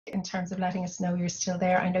in terms of letting us know you're still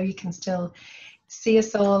there. I know you can still see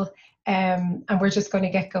us all, and we're just going to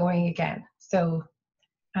get going again. So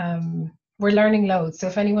we're learning loads. So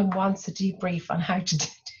if anyone wants a debrief on how to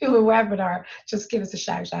do a webinar, just give us a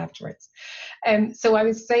shout afterwards. So I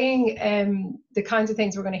was saying the kinds of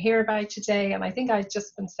things we're going to hear about today, and I think I've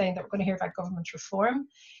just been saying that we're going to hear about government reform.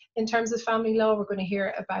 In terms of family law, we're going to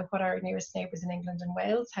hear about what our nearest neighbours in England and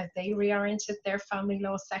Wales, how they reoriented their family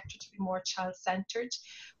law sector to be more child-centred.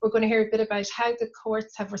 We're going to hear a bit about how the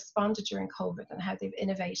courts have responded during COVID and how they've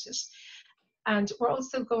innovated. And we're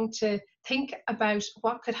also going to think about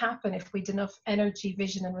what could happen if we had enough energy,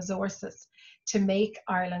 vision and resources to make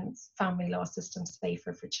Ireland's family law system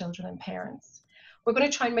safer for children and parents. We're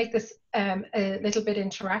going to try and make this a little bit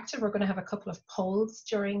interactive. We're going to have a couple of polls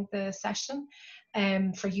during the session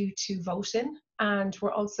for you to vote in. And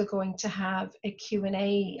we're also going to have a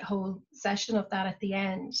Q&A whole session of that at the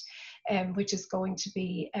end, which is going to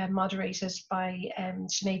be moderated by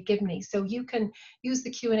Sinead Gibney. So you can use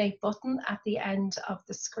the Q&A button at the end of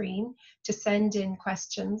the screen to send in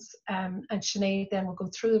questions, and Sinead then will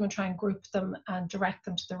go through them and try and group them and direct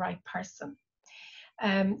them to the right person.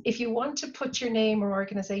 If you want to put your name or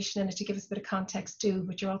organisation in it to give us a bit of context, do,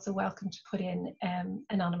 but you're also welcome to put in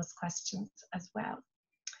anonymous questions as well.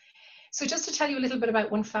 So just to tell you a little bit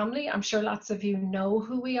about One Family, I'm sure lots of you know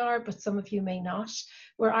who we are, but some of you may not.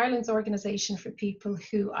 We're Ireland's organisation for people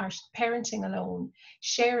who are parenting alone,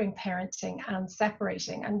 sharing parenting and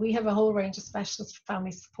separating. And we have a whole range of specialist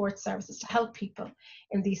family support services to help people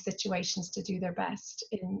in these situations to do their best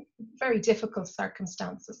in very difficult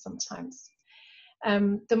circumstances sometimes.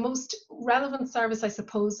 The most relevant service, I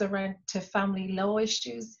suppose, around to family law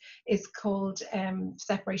issues is called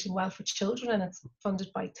Separating Well for Children, and it's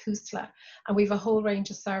funded by TUSLA. And we have a whole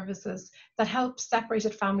range of services that help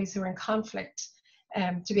separated families who are in conflict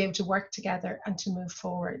to be able to work together and to move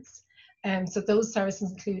forwards. So those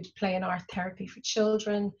services include play and art therapy for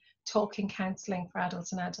children, talking counselling for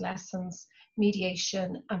adults and adolescents,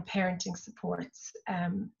 mediation and parenting supports.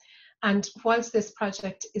 And whilst this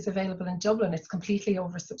project is available in Dublin, it's completely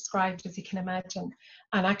oversubscribed, as you can imagine,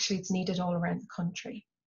 and actually it's needed all around the country.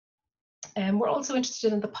 We're also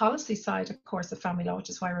interested in the policy side, of course, of family law, which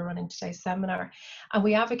is why we're running today's seminar. And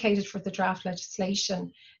we advocated for the draft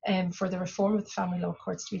legislation for the reform of the family law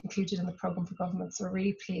courts to be included in the programme for government. So we're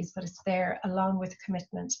really pleased that it's there, along with a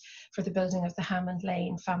commitment for the building of the Hammond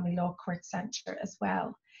Lane Family Law Court Centre as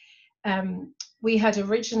well. We had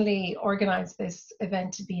originally organised this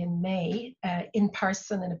event to be in May, in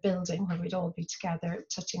person in a building where we'd all be together,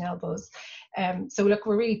 touching elbows. So look,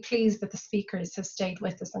 we're really pleased that the speakers have stayed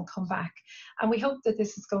with us and come back. And we hope that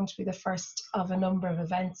this is going to be the first of a number of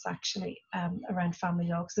events actually around family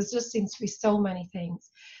law, because there just seems to be so many things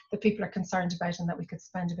that people are concerned about and that we could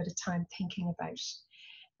spend a bit of time thinking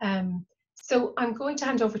about. So I'm going to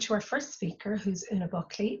hand over to our first speaker, who's Oonagh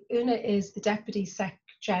Buckley. Oonagh is the Deputy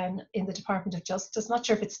Sec-Gen in the Department of Justice. Not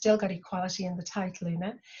sure if it's still got equality in the title,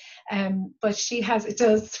 Oonagh, but she has, it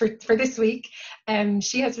does for this week.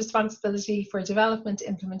 She has responsibility for development,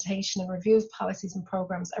 implementation and review of policies and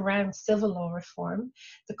programmes around civil law reform,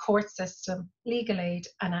 the court system, legal aid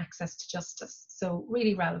and access to justice. So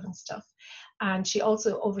really relevant stuff. And she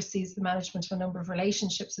also oversees the management of a number of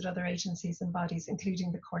relationships with other agencies and bodies,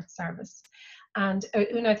 including the court service. And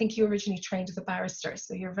Oonagh, I think you originally trained as a barrister,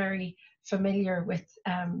 so you're very familiar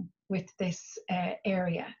with this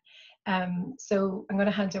area. So I'm going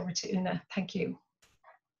to hand over to Oonagh. Thank you.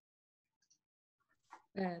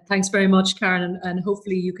 Thanks very much, Karen, and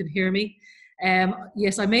hopefully you can hear me.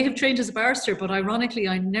 Yes, I may have trained as a barrister, but ironically,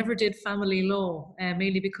 I never did family law,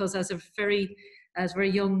 mainly because as a very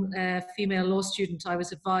young female law student, I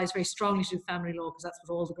was advised very strongly to do family law because that's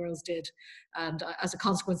what all the girls did. And as a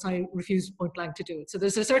consequence, I refused point blank to do it. So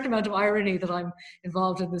there's a certain amount of irony that I'm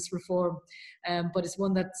involved in this reform, but it's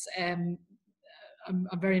one that's I'm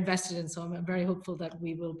very invested in, so I'm very hopeful that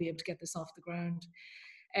we will be able to get this off the ground.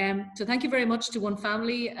 So thank you very much to One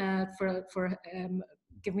Family for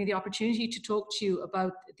giving me the opportunity to talk to you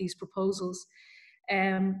about these proposals.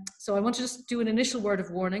 So I want to just do an initial word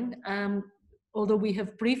of warning. Although we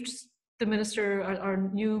have briefed the Minister, our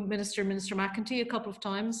new Minister, Minister McEntee, a couple of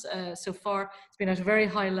times so far, it's been at a very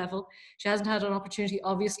high level. She hasn't had an opportunity,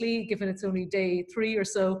 obviously, given it's only day 3 or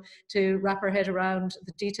so, to wrap her head around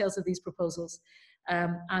the details of these proposals.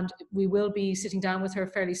 And we will be sitting down with her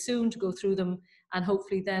fairly soon to go through them, and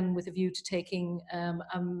hopefully then with a view to taking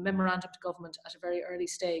a memorandum to government at a very early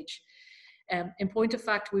stage. In point of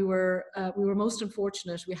fact, we were most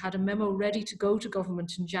unfortunate. We had a memo ready to go to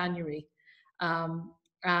government in January.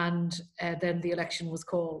 and then the election was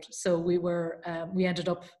called. So we ended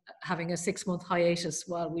up having a 6-month hiatus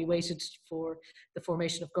while we waited for the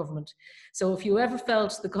formation of government. So if you ever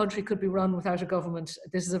felt the country could be run without a government,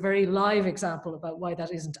 this is a very live example about why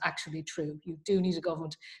that isn't actually true. You do need a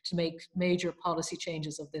government to make major policy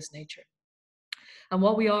changes of this nature. And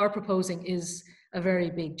what we are proposing is a very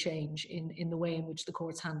big change in the way in which the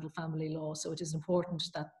courts handle family law. So it is important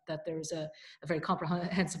that there is a very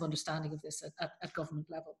comprehensive understanding of this at government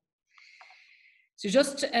level. So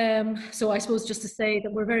so I suppose just to say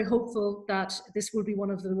that we're very hopeful that this will be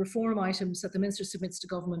one of the reform items that the Minister submits to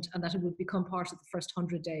government, and that it would become part of the first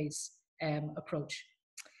 100 days approach.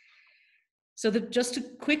 So just to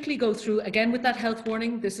quickly go through, again with that health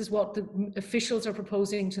warning, this is what the officials are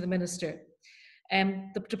proposing to the Minister.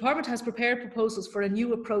 The department has prepared proposals for a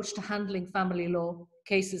new approach to handling family law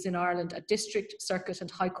cases in Ireland at district, circuit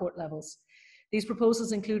and high court levels. These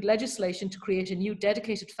proposals include legislation to create a new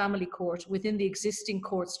dedicated family court within the existing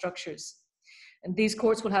court structures. And these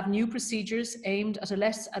courts will have new procedures aimed at a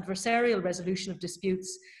less adversarial resolution of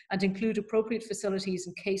disputes and include appropriate facilities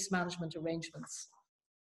and case management arrangements.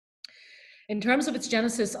 In terms of its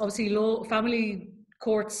genesis, obviously family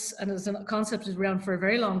courts, and as a concept, is around for a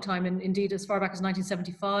very long time, and indeed as far back as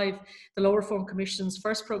 1975, the Law Reform Commission's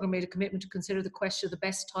first programme made a commitment to consider the question of the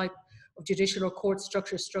best type of judicial or court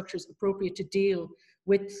structures appropriate to deal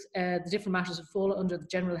with the different matters that fall under the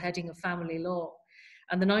general heading of family law.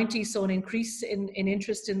 And the 90s saw an increase in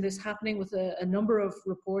interest in this happening, with a number of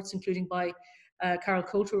reports, including by Carol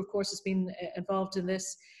Coulter, of course, has been involved in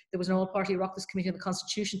this. There was an all-party Oireachtas Committee on the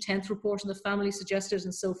Constitution 10th report on the family suggested,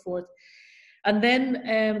 and so forth. And then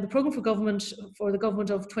the programme for the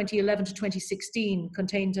government of 2011 to 2016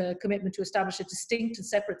 contained a commitment to establish a distinct and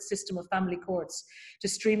separate system of family courts to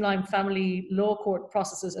streamline family law court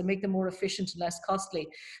processes and make them more efficient and less costly.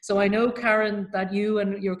 So I know, Karen, that you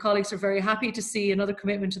and your colleagues are very happy to see another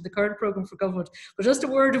commitment to the current programme for government, but just a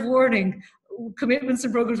word of warning, commitments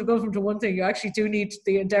and programmes for government are one thing. You actually do need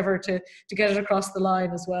the endeavour to get it across the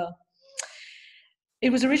line as well.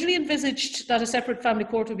 It was originally envisaged that a separate family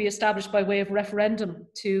court would be established by way of referendum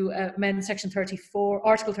to amend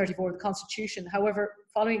Article 34 of the Constitution. However,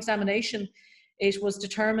 following examination, it was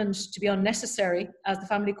determined to be unnecessary, as the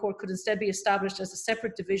family court could instead be established as a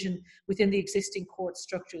separate division within the existing court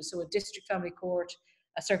structures, so a district family court,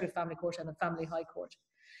 a circuit family court and a family high court.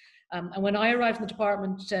 And when I arrived in the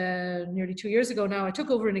department nearly 2 years ago now, I took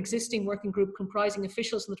over an existing working group comprising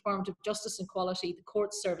officials from the Department of Justice and Equality, the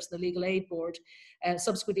Courts Service and the Legal Aid Board,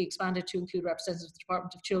 subsequently expanded to include representatives of the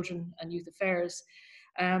Department of Children and Youth Affairs.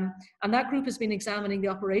 And that group has been examining the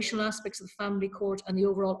operational aspects of the family court and the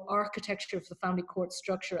overall architecture of the family court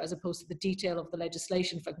structure, as opposed to the detail of the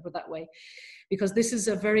legislation, if I can put it that way. Because this is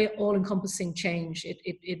a very all-encompassing change.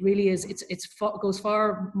 It really is. It goes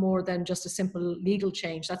far more than just a simple legal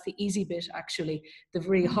change. That's the easy bit, actually. The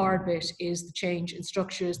very hard bit is the change in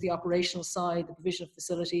structures, the operational side, the provision of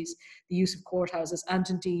facilities, the use of courthouses, and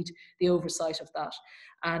indeed the oversight of that.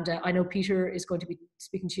 And I know Peter is going to be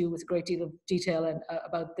speaking to you with a great deal of detail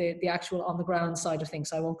about the actual on-the-ground side of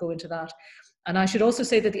things, so I won't go into that. And I should also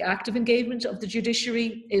say that the active engagement of the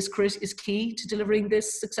judiciary is key to delivering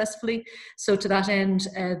this successfully. So to that end,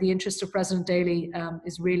 the interest of President Daly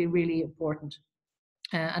is really, really important.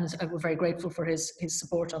 And we're very grateful for his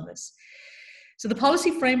support on this. So the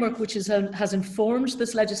policy framework which has informed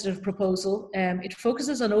this legislative proposal, it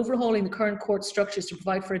focuses on overhauling the current court structures to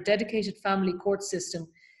provide for a dedicated family court system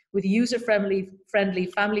with user-friendly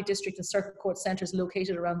family district and circuit court centres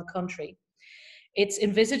located around the country. It's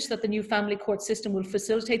envisaged that the new family court system will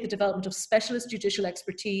facilitate the development of specialist judicial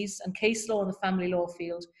expertise and case law in the family law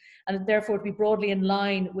field, and therefore to be broadly in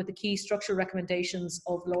line with the key structural recommendations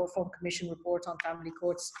of the Law Reform Commission report on family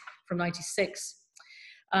courts from '96.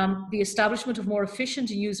 The establishment of more efficient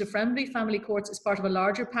and user-friendly family courts is part of a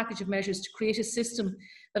larger package of measures to create a system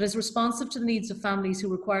that is responsive to the needs of families who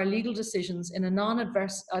require legal decisions in a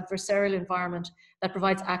non-adversarial environment that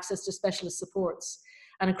provides access to specialist supports.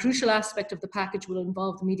 And a crucial aspect of the package will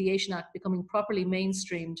involve the Mediation Act becoming properly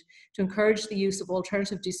mainstreamed to encourage the use of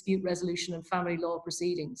alternative dispute resolution and family law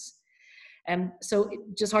proceedings. So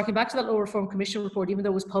just harking back to that Law Reform Commission report, even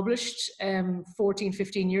though it was published 14,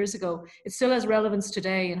 15 years ago, it still has relevance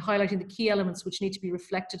today in highlighting the key elements which need to be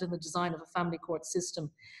reflected in the design of a family court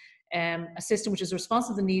system. A system which is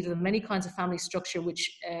responsive to the need of the many kinds of family structure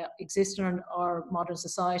which exist in our modern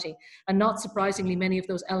society. And not surprisingly, many of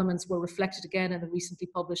those elements were reflected again in the recently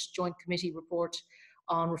published Joint Committee report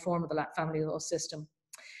on reform of the family law system.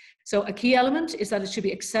 So a key element is that it should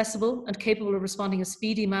be accessible and capable of responding in a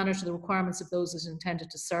speedy manner to the requirements of those it is intended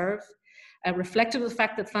to serve. Reflective of the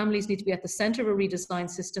fact that families need to be at the centre of a redesigned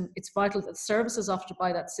system, it's vital that services offered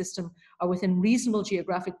by that system are within reasonable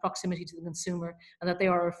geographic proximity to the consumer and that they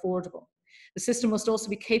are affordable. The system must also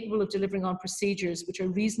be capable of delivering on procedures which are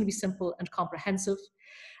reasonably simple and comprehensive.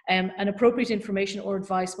 And appropriate information or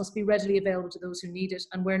advice must be readily available to those who need it,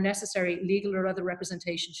 and where necessary, legal or other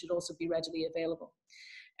representation should also be readily available.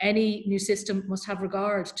 Any new system must have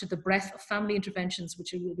regard to the breadth of family interventions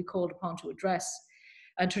which it will be called upon to address.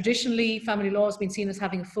 And traditionally, family law has been seen as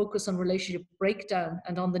having a focus on relationship breakdown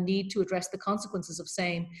and on the need to address the consequences of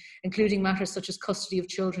same, including matters such as custody of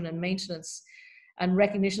children and maintenance. And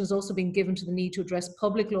recognition has also been given to the need to address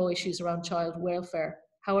public law issues around child welfare.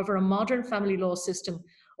 However, a modern family law system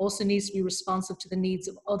also needs to be responsive to the needs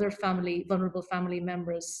of other vulnerable family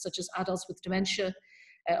members, such as adults with dementia,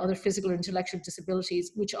 other physical or intellectual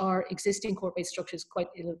disabilities, which are existing court-based structures quite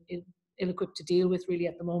ill-equipped to deal with really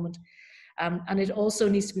at the moment. And it also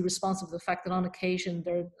needs to be responsive to the fact that on occasion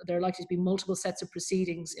there are likely to be multiple sets of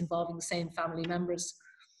proceedings involving the same family members.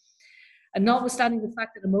 And notwithstanding the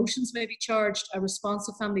fact that emotions may be charged, a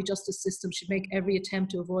responsive family justice system should make every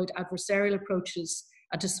attempt to avoid adversarial approaches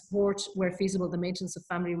and to support, where feasible, the maintenance of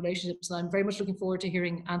family relationships. And I'm very much looking forward to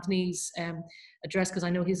hearing Anthony's address, because I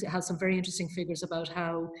know he has some very interesting figures about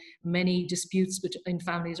how many disputes between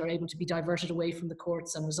families are able to be diverted away from the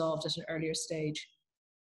courts and resolved at an earlier stage.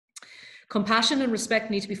 Compassion and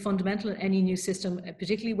respect need to be fundamental in any new system,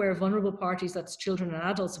 particularly where vulnerable parties, that's children and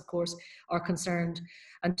adults, of course, are concerned.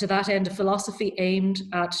 And to that end, a philosophy aimed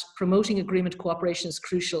at promoting agreement cooperation is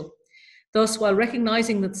crucial. Thus, while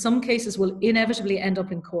recognising that some cases will inevitably end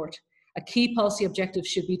up in court, a key policy objective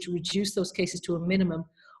should be to reduce those cases to a minimum,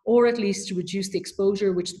 or at least to reduce the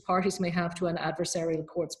exposure which the parties may have to an adversarial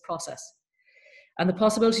courts process. And the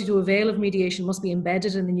possibility to avail of mediation must be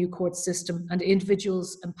embedded in the new court system, and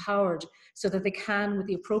individuals empowered so that they can, with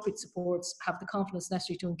the appropriate supports, have the confidence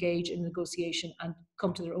necessary to engage in negotiation and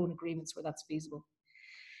come to their own agreements where that's feasible.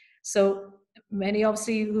 So many,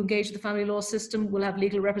 obviously, who engage in the family law system will have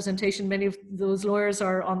legal representation. Many of those lawyers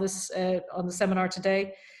are on the seminar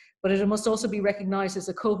today, but it must also be recognised as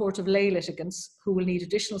a cohort of lay litigants who will need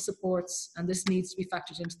additional supports, and this needs to be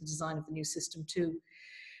factored into the design of the new system too.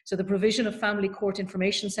 So the provision of family court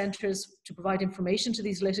information centres to provide information to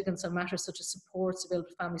these litigants on matters such as supports available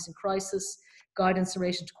to families in crisis, guidance in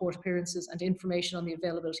relation to court appearances, and information on the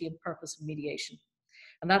availability and purpose of mediation.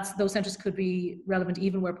 And those centres could be relevant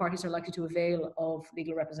even where parties are likely to avail of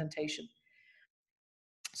legal representation.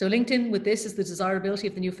 So linked in with this is the desirability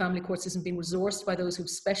of the new family court system being resourced by those who have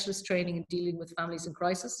specialist training in dealing with families in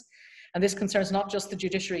crisis. And this concerns not just the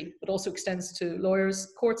judiciary, but also extends to lawyers,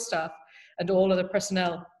 court staff, and all other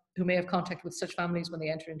personnel who may have contact with such families when they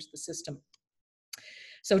enter into the system.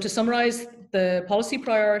 So to summarise the policy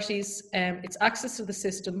priorities, it's access to the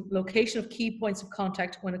system, location of key points of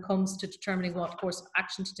contact when it comes to determining what course of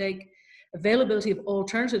action to take, availability of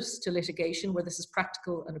alternatives to litigation where this is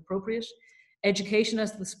practical and appropriate, education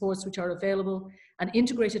as to the supports which are available, an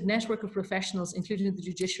integrated network of professionals, including the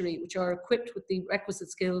judiciary, which are equipped with the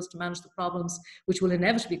requisite skills to manage the problems which will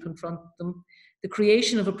inevitably confront them, the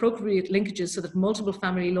creation of appropriate linkages so that multiple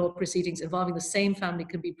family law proceedings involving the same family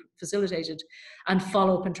can be facilitated, and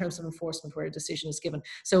follow up in terms of enforcement where a decision is given.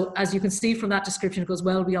 So as you can see from that description, it goes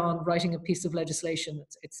well beyond writing a piece of legislation.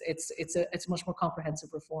 It's a much more comprehensive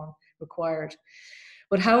reform required.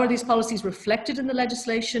 But how are these policies reflected in the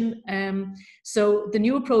legislation? So the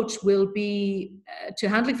new approach will be to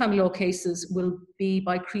handling family law cases will be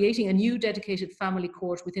by creating a new dedicated family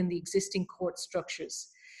court within the existing court structures.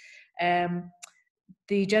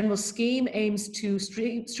 The general scheme aims to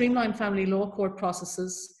streamline family law court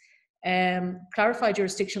processes, clarify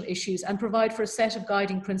jurisdictional issues, and provide for a set of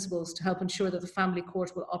guiding principles to help ensure that the family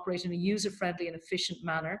court will operate in a user-friendly and efficient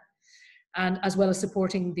manner, and as well as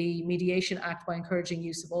supporting the Mediation Act by encouraging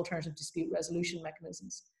use of alternative dispute resolution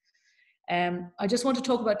mechanisms. I just want to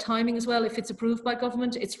talk about timing as well. If it's approved by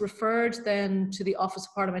government, it's referred then to the Office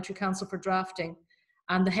of Parliamentary Counsel for drafting,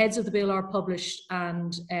 and the heads of the bill are published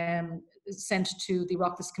and sent to the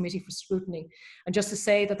Oireachtas Committee for scrutiny. And just to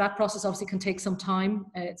say that that process obviously can take some time.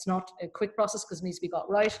 It's not a quick process because it needs to be got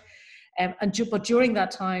right. But during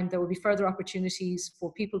that time, there will be further opportunities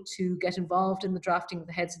for people to get involved in the drafting of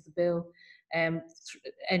the heads of the bill,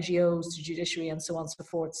 NGOs, the judiciary, and so on and so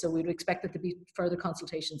forth. So we would expect that there be further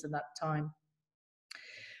consultations in that time.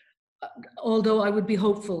 Although I would be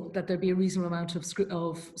hopeful that there'd be a reasonable amount of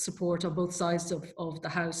support on both sides of the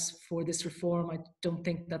House for this reform. I don't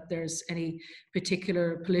think that there's any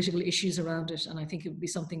particular political issues around it, and I think it would be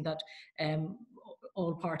something that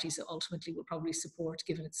all parties ultimately will probably support,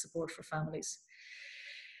 given its support for families.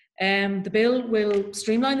 The bill will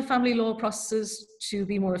streamline the family law processes to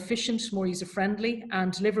be more efficient, more user-friendly,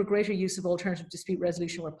 and deliver greater use of alternative dispute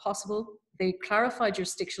resolution where possible. They clarify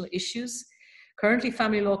jurisdictional issues. Currently,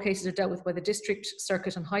 family law cases are dealt with by the district,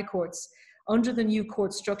 circuit, and high courts. Under the new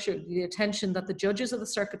court structure, the attention that the judges of the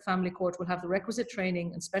circuit family court will have the requisite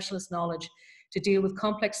training and specialist knowledge to deal with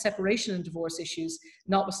complex separation and divorce issues,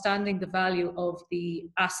 notwithstanding the value of the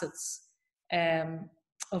assets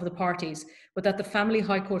of the parties, but that the family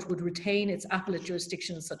high court would retain its appellate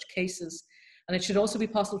jurisdiction in such cases. And it should also be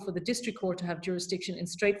possible for the district court to have jurisdiction in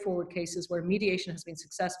straightforward cases where mediation has been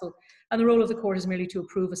successful and the role of the court is merely to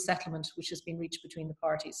approve a settlement which has been reached between the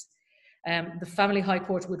parties. The family high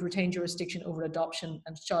court would retain jurisdiction over adoption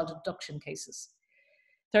and child abduction cases.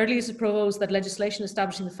 Thirdly, it is proposed that legislation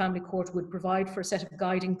establishing the family court would provide for a set of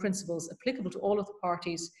guiding principles applicable to all of the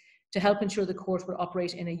parties to help ensure the court will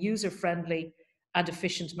operate in a user-friendly and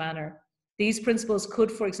efficient manner. These principles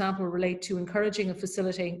could, for example, relate to encouraging and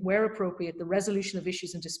facilitating, where appropriate, the resolution of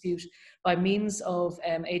issues in dispute by means of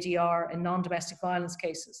ADR in non-domestic violence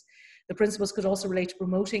cases. The principles could also relate to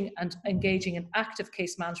promoting and engaging in active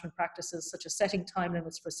case management practices, such as setting time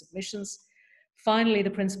limits for submissions. Finally, the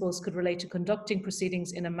principles could relate to conducting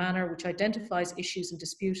proceedings in a manner which identifies issues in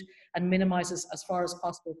dispute and minimises, as far as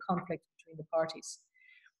possible, conflict between the parties.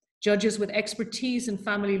 Judges with expertise in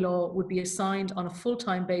family law would be assigned on a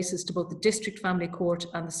full-time basis to both the district family court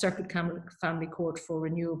and the circuit family court for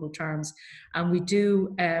renewable terms. And we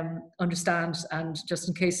do understand, and just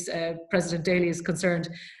in case President Daly is concerned,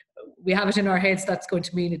 we have it in our heads that's going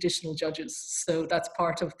to mean additional judges. So that's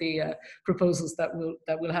part of the proposals that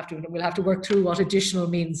we'll have to work through what additional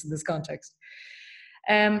means in this context.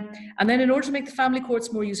 And then in order to make the family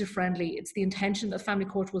courts more user-friendly, it's the intention that family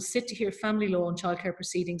court will sit to hear family law and childcare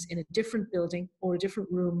proceedings in a different building or a different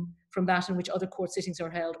room from that in which other court sittings are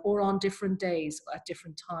held, or on different days at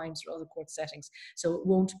different times or other court settings. So it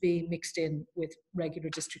won't be mixed in with regular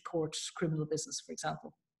district court criminal business, for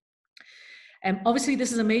example. Obviously,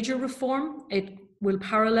 this is a major reform. It will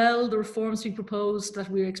parallel the reforms being proposed that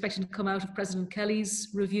we're expecting to come out of President Kelly's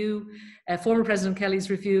review, former President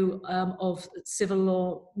Kelly's review of civil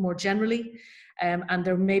law more generally. And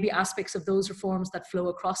there may be aspects of those reforms that flow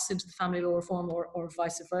across into the family law reform or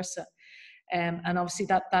vice versa. And obviously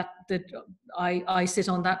I sit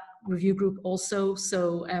on that review group also.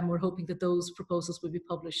 So we're hoping that those proposals will be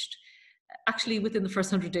published actually within the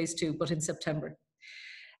first 100 days too, but in September.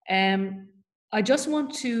 I just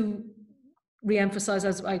want to re-emphasize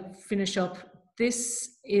as I finish up,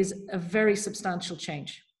 this is a very substantial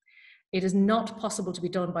change. It is not possible to be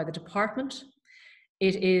done by the department.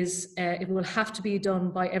 It will have to be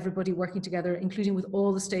done by everybody working together, including with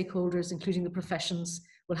all the stakeholders, including the professions,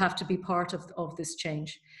 will have to be part of this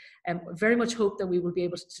change. Very much hope that we will be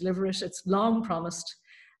able to deliver it. It's long promised,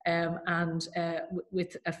 and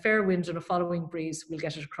with a fair wind and a following breeze, we'll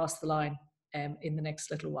get it across the line in the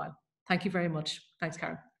next little while. Thank you very much. Thanks,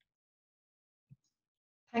 Karen.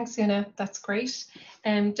 Thanks, Oonagh. That's great.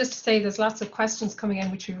 Just to say, there's lots of questions coming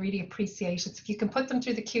in, which we really appreciate. So if you can put them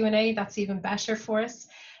through the Q&A, that's even better for us.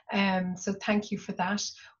 So thank you for that.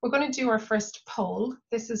 We're going to do our first poll.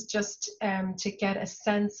 This is just to get a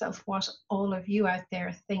sense of what all of you out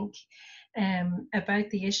there think about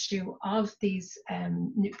the issue of these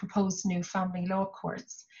proposed new family law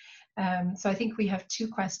courts. So I think we have two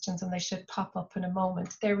questions and they should pop up in a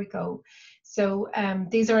moment. There we go. So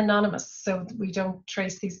these are anonymous, so we don't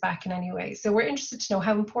trace these back in any way. So we're interested to know,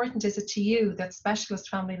 how important is it to you that specialist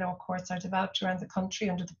family law courts are developed around the country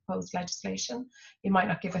under the proposed legislation? You might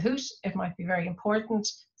not give a hoot, it might be very important,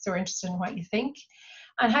 so we're interested in what you think.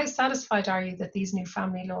 And how satisfied are you that these new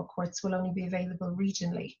family law courts will only be available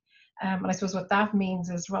regionally? And I suppose what that means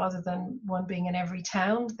is, rather than one being in every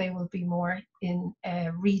town, they will be more in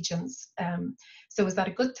regions. So is that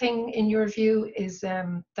a good thing in your view? Is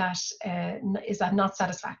that not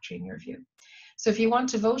satisfactory in your view? So if you want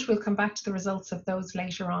to vote, we'll come back to the results of those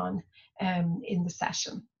later on in the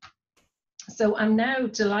session. So I'm now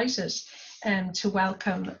delighted to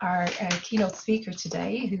welcome our keynote speaker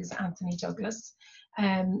today, who's Anthony Douglas.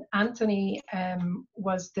 Anthony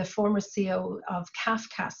was the former CEO of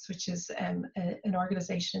CAFCAS, which is an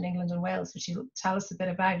organisation in England and Wales, which he'll tell us a bit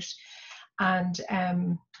about. And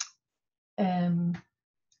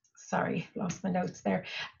sorry, lost my notes there.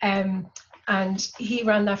 And he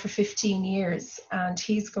ran that for 15 years, and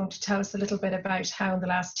he's going to tell us a little bit about how in the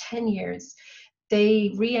last 10 years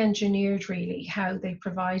they re-engineered really how they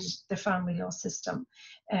provided the family law system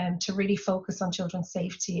to really focus on children's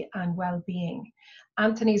safety and well-being.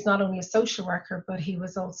 Anthony is not only a social worker, but he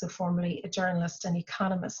was also formerly a journalist and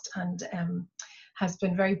economist, and has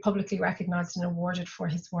been very publicly recognised and awarded for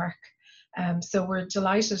his work. So we're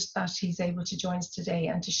delighted that he's able to join us today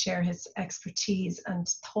and to share his expertise and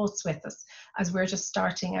thoughts with us as we're just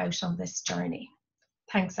starting out on this journey.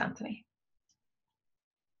 Thanks, Anthony.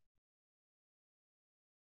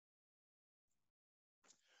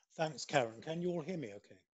 Thanks, Karen. Can you all hear me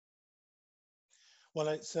okay? Well,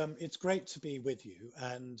 it's great to be with you,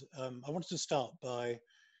 and I wanted to start by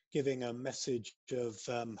giving a message of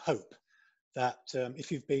hope that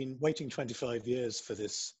if you've been waiting 25 years for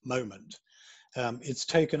this moment, it's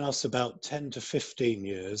taken us about 10 to 15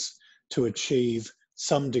 years to achieve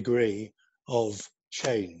some degree of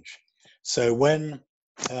change. So when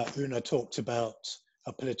Oonagh talked about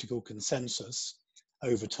a political consensus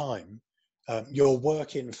over time, your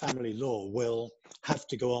work in family law will have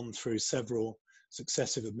to go on through several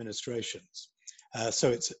successive administrations. So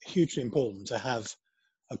it's hugely important to have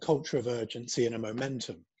a culture of urgency and a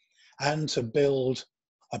momentum, and to build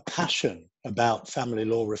a passion about family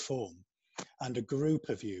law reform and a group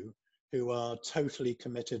of you who are totally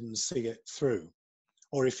committed and see it through.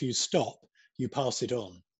 Or if you stop, you pass it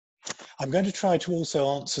on. I'm going to try to also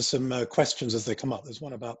answer some questions as they come up. There's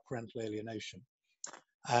one about parental alienation.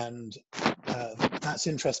 And that's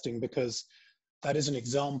interesting because that is an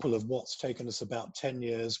example of what's taken us about 10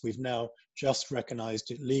 years. We've now just recognised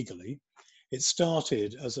it legally. It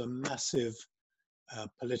started as a massive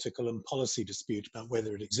political and policy dispute about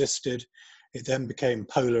whether it existed. It then became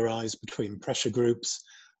polarised between pressure groups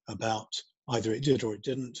about either it did or it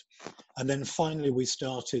didn't. And then finally we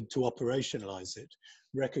started to operationalise it,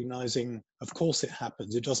 recognising, of course it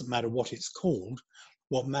happens, it doesn't matter what it's called,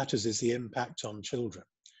 what matters is the impact on children.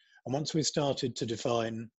 And once we started to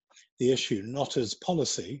define the issue, not as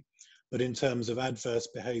policy, but in terms of adverse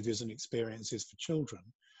behaviours and experiences for children,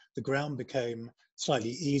 the ground became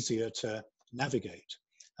slightly easier to navigate,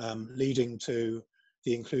 leading to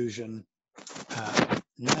the inclusion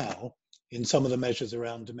now in some of the measures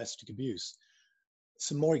around domestic abuse.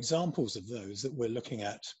 Some more examples of those that we're looking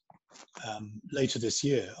at later this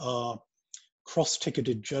year are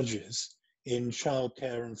cross-ticketed judges in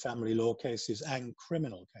childcare and family law cases and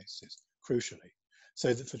criminal cases, crucially.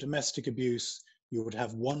 So that for domestic abuse, you would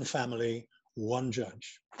have one family, one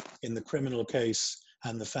judge in the criminal case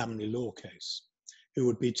and the family law case, who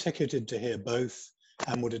would be ticketed to hear both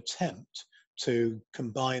and would attempt to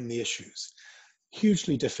combine the issues.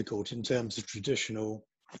 Hugely difficult in terms of traditional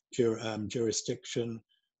jurisdiction,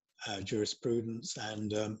 jurisprudence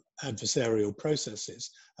and adversarial processes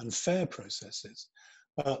and fair processes.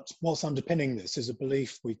 But what's underpinning this is a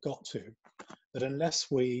belief we've got to, that unless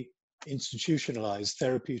we institutionalize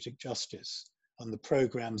therapeutic justice and the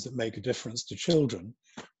programs that make a difference to children,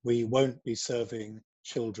 we won't be serving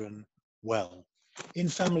children well. In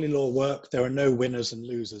family law work, there are no winners and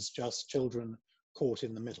losers, just children caught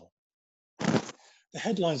in the middle. The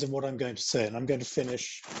headlines of what I'm going to say, and I'm going to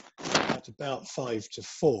finish at about 5 to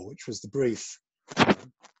 4, which was the brief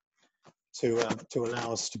to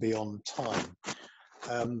allow us to be on time.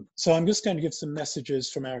 So I'm just going to give some messages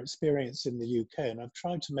from our experience in the UK, and I've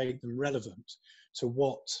tried to make them relevant to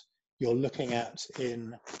what you're looking at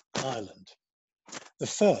in Ireland. The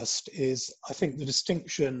first is, I think the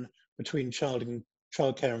distinction between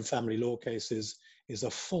childcare and family law cases is a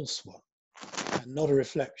false one, and not a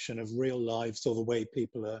reflection of real lives or the way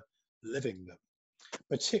people are living them,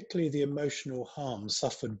 particularly the emotional harm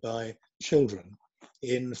suffered by children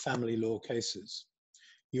in family law cases.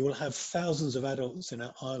 You will have thousands of adults in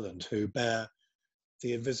Ireland who bear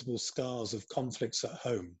the invisible scars of conflicts at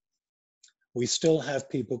home. We still have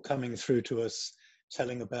people coming through to us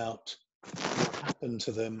telling about what happened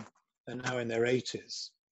to them. They're now in their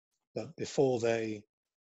 80s, but before they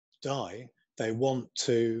die, they want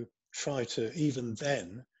to try to, even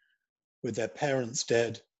then, with their parents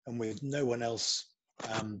dead and with no one else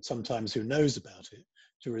sometimes who knows about it,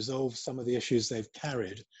 to resolve some of the issues they've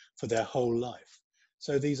carried for their whole life.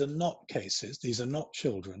 So these are not cases, these are not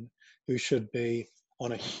children who should be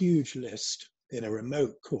on a huge list in a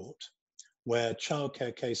remote court where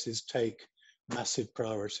childcare cases take massive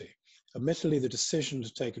priority. Admittedly, the decision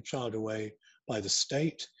to take a child away by the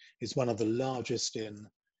state is one of the largest in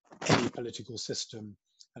any political system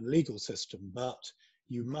and legal system, but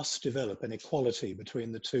you must develop an equality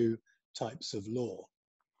between the two types of law,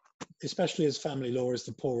 especially as family law is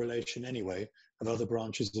the poor relation anyway of other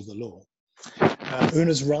branches of the law.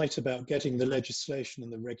 Oonagh's right about getting the legislation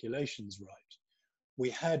and the regulations right. We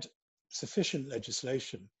had sufficient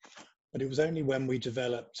legislation, but it was only when we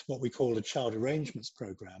developed what we call a child arrangements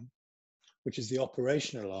program, which is the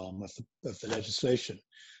operational arm of the legislation,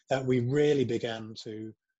 that we really began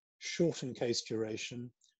to shorten case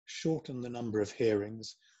duration, shorten the number of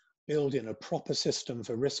hearings, build in a proper system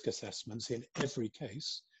for risk assessments in every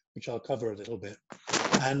case, which I'll cover a little bit,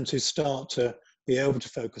 and to start to be able to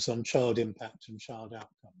focus on child impact and child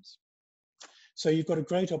outcomes. So you've got a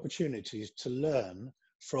great opportunity to learn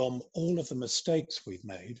from all of the mistakes we've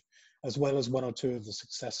made, as well as one or two of the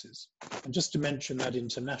successes. And just to mention that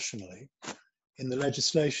internationally, in the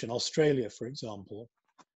legislation, Australia, for example,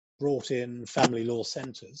 brought in family law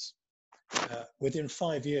centres. Within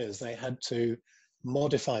 5 years, they had to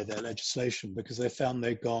modify their legislation because they found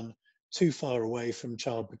they'd gone too far away from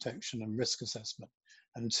child protection and risk assessment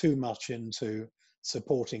and too much into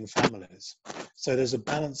supporting families. So there's a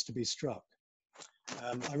balance to be struck.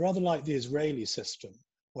 I rather like the Israeli system,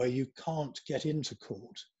 where you can't get into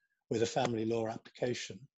court with a family law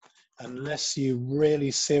application unless you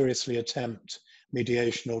really seriously attempt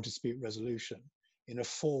mediation or dispute resolution in a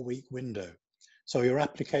 4-week window. So your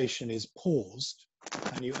application is paused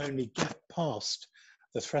and you only get past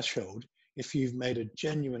the threshold if you've made a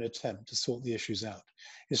genuine attempt to sort the issues out.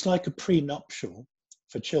 It's like a prenuptial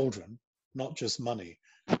for children, not just money.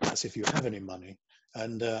 That's if you have any money.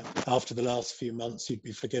 And after the last few months, you'd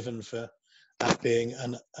be forgiven for that being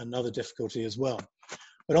another difficulty as well.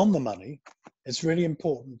 But on the money, it's really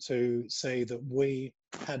important to say that we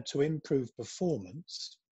had to improve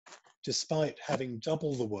performance despite having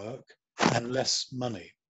double the work and less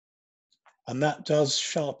money. And that does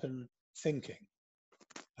sharpen thinking.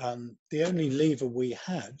 The only lever we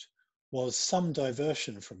had was some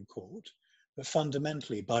diversion from court, but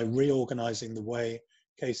fundamentally by reorganizing the way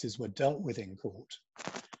cases were dealt with in court,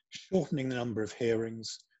 shortening the number of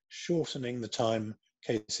hearings, shortening the time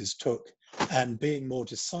cases took, and being more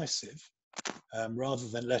decisive, rather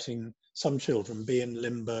than letting some children be in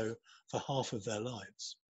limbo for half of their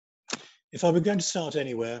lives. If I were going to start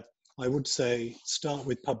anywhere, I would say start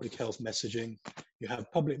with public health messaging. You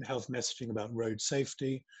have public health messaging about road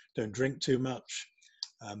safety, don't drink too much,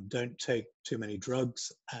 don't take too many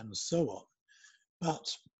drugs, and so on.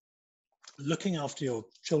 But looking after your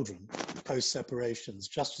children post-separation is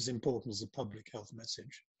just as important as a public health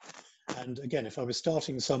message. And again, if I was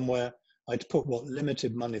starting somewhere, I'd put what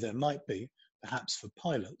limited money there might be, perhaps for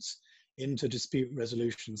pilots, into dispute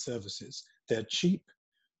resolution services. They're cheap,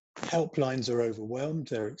 helplines are overwhelmed,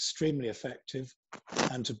 they're extremely effective,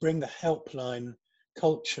 and to bring the helpline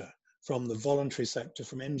culture from the voluntary sector,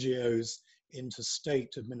 from NGOs into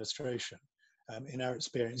state administration, in our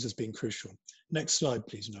experience has been crucial. Next slide,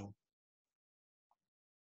 please, Noel.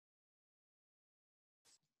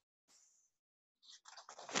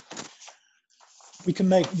 We can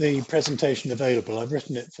make the presentation available. I've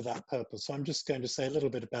written it for that purpose. So I'm just going to say a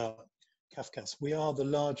little bit about CAFCASS. We are the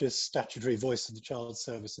largest statutory voice of the child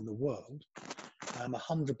service in the world,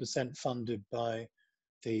 100% funded by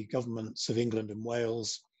the governments of England and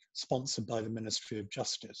Wales, sponsored by the Ministry of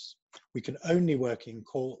Justice. We can only work in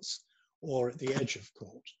courts or at the edge of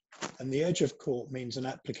court. And the edge of court means an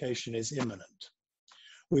application is imminent.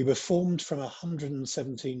 We were formed from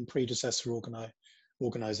 117 predecessor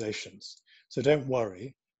organizations. So don't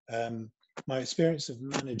worry. My experience of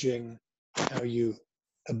managing how you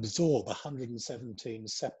absorb 117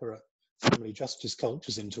 separate family justice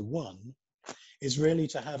cultures into one is really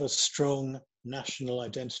to have a strong national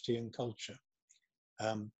identity and culture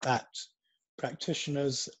that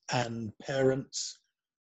practitioners and parents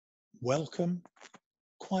welcome,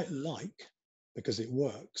 quite like, because it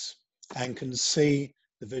works, and can see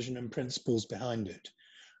the vision and principles behind it.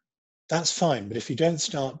 That's fine, but if you don't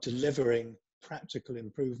start delivering practical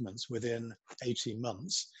improvements within 18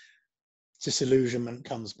 months, disillusionment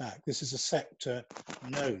comes back. This is a sector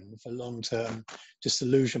known for long-term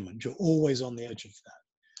disillusionment. You're always on the edge of that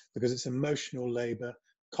because it's emotional labor,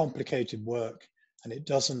 complicated work, and it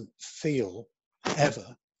doesn't feel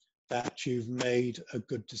ever that you've made a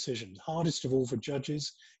good decision. Hardest of all for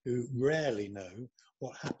judges who rarely know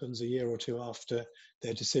what happens a year or two after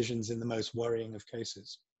their decisions in the most worrying of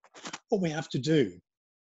cases. What we have to do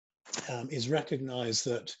is recognize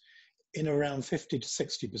that in around 50 to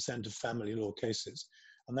 60% of family law cases,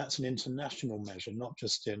 and that's an international measure, not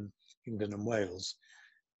just in England and Wales,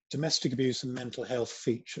 domestic abuse and mental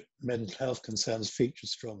health concerns feature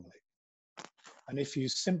strongly. And if you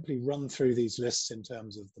simply run through these lists in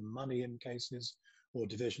terms of the money in cases or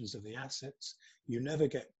divisions of the assets, you never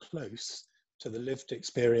get close to the lived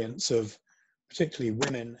experience of particularly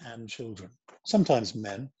women and children, sometimes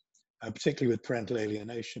men, particularly with parental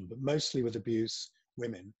alienation, but mostly with abuse,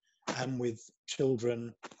 women, and with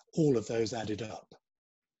children, all of those added up.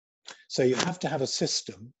 So you have to have a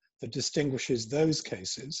system that distinguishes those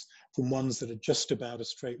cases from ones that are just about a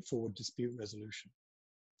straightforward dispute resolution.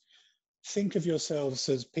 think of yourselves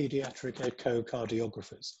as pediatric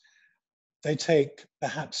echocardiographers. They take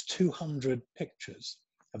perhaps 200 pictures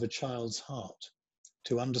of a child's heart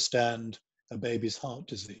to understand a baby's heart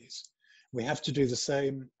disease. We have to do the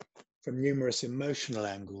same from numerous emotional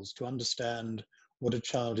angles to understand what a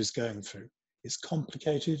child is going through. It's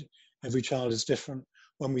complicated, every child is different.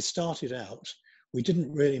 When we started out, we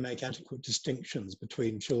didn't really make adequate distinctions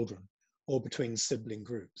between children or between sibling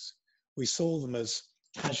groups. We saw them as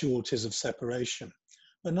casualties of separation,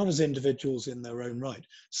 but not as individuals in their own right,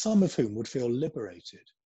 some of whom would feel liberated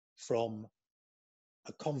from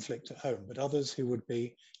a conflict at home, but others who would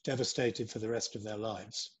be devastated for the rest of their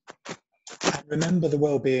lives. And remember the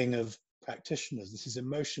well-being of practitioners. This is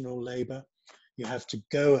emotional labor. You have to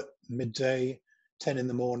go at midday, 10 in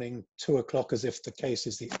the morning, 2 o'clock, as if the case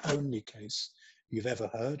is the only case you've ever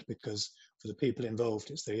heard, because for the people involved,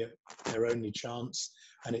 it's their only chance,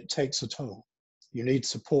 and it takes a toll. You need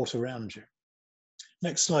support around you.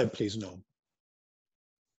 Next slide, please, Norm.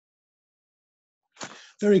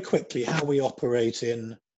 Very quickly, how we operate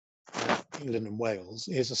in England and Wales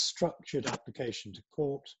is a structured application to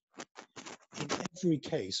court. In every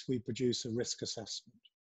case, we produce a risk assessment.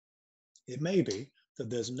 It may be that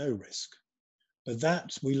there's no risk, but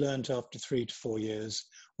that we learned after 3 to 4 years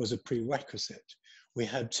was a prerequisite. We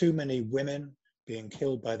had too many women being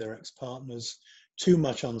killed by their ex-partners, too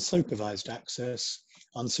much unsupervised access,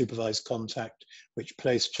 unsupervised contact, which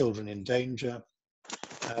placed children in danger.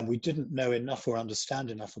 And we didn't know enough or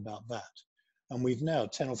understand enough about that. And we've now,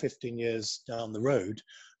 10 or 15 years down the road,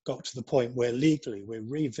 got to the point where legally we're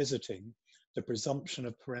revisiting the presumption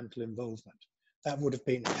of parental involvement. That would have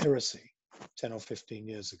been heresy 10 or 15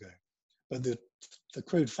 years ago. But the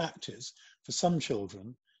crude fact is, for some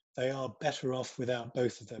children, they are better off without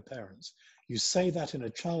both of their parents. You say that in a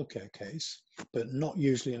childcare case, but not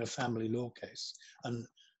usually in a family law case. And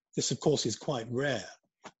this, of course, is quite rare.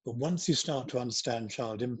 But once you start to understand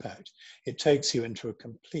child impact, it takes you into a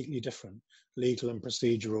completely different legal and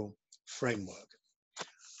procedural framework.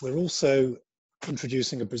 We're also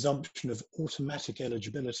introducing a presumption of automatic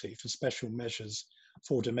eligibility for special measures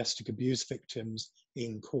for domestic abuse victims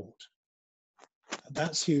in court.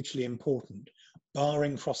 That's hugely important,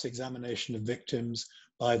 barring cross-examination of victims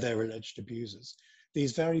by their alleged abusers.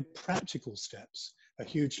 These very practical steps are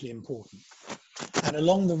hugely important. And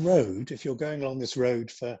along the road, if you're going along this road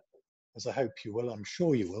for, as I hope you will, I'm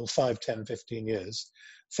sure you will, 5, 10, 15 years,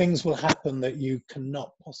 things will happen that you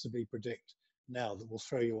cannot possibly predict now that will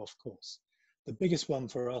throw you off course. The biggest one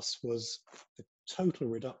for us was the total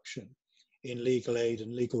reduction in legal aid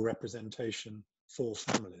and legal representation for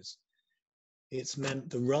families. It's meant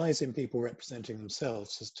the rise in people representing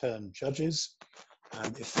themselves has turned judges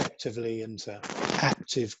effectively into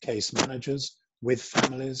active case managers with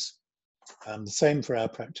families. The same for our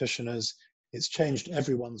practitioners. It's changed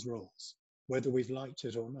everyone's roles, whether we've liked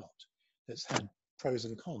it or not. It's had pros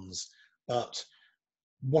and cons. But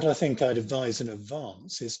what I think I'd advise in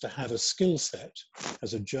advance is to have a skill set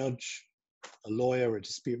as a judge, a lawyer, a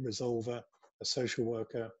dispute resolver, a social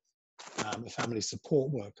worker, a family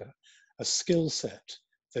support worker, a skill set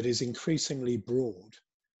that is increasingly broad,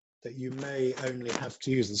 that you may only have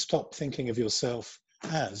to use, and stop thinking of yourself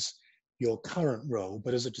as your current role,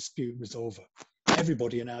 but as a dispute resolver.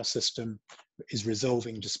 Everybody in our system is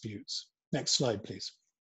resolving disputes. Next slide, please.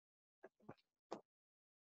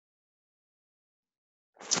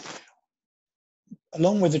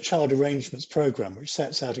 Along with the Child Arrangements Programme, which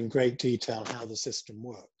sets out in great detail how the system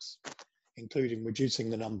works, including reducing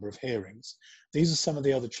the number of hearings, these are some of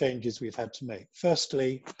the other changes we've had to make.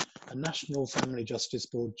 Firstly, a National Family Justice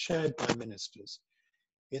Board chaired by ministers.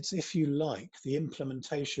 It's, if you like, the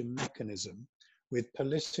implementation mechanism with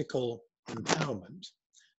political empowerment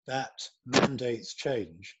that mandates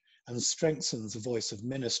change and strengthens the voice of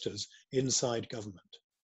ministers inside government.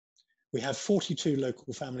 We have 42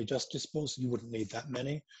 local family justice boards. You wouldn't need that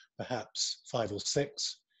many, perhaps 5 or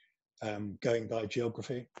 6, going by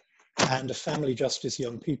geography, and a family justice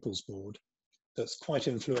young people's board that's quite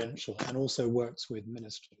influential and also works with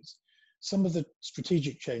ministers. Some of the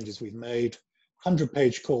strategic changes we've made,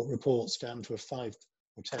 100-page court reports down to a 5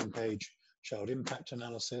 or 10-page child impact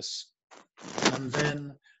analysis. And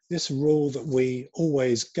then this rule that we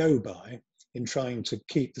always go by in trying to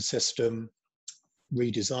keep the system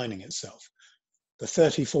redesigning itself, the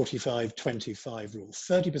 30, 45, 25 rule.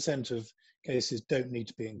 30% of cases don't need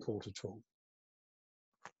to be in court at all.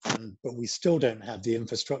 But we still don't have the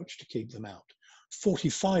infrastructure to keep them out.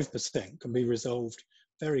 45% can be resolved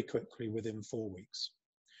very quickly within 4 weeks.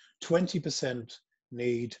 20%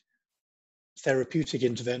 need therapeutic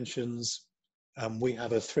interventions. We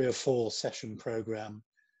have a 3 or 4 session program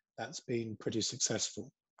That's been pretty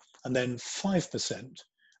successful. And then 5%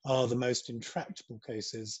 are the most intractable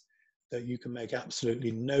cases that you can make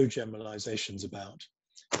absolutely no generalizations about.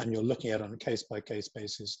 And you're looking at on a case-by-case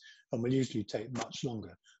basis and will usually take much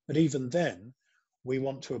longer. But even then, we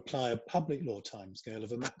want to apply a public law timescale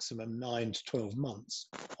of a maximum 9 to 12 months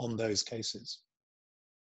on those cases.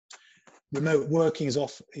 Remote working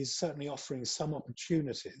is certainly offering some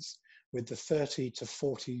opportunities with the 30 to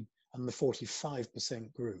 40 and the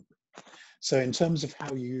 45% group. So in terms of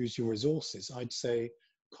how you use your resources, I'd say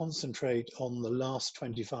concentrate on the last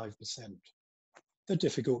 25%. The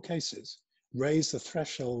difficult cases. Raise the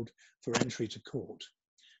threshold for entry to court.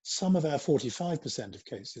 Some of our 45% of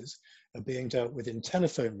cases are being dealt with in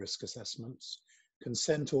telephone risk assessments,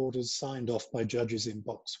 consent orders signed off by judges in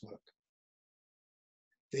box work.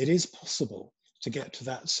 It is possible to get to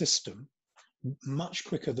that system much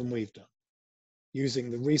quicker than we've done, using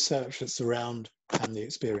the research that's around and the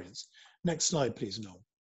experience. Next slide, please, Noel.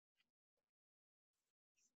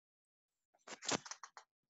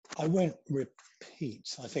 I won't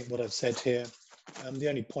repeat, I think, what I've said here. The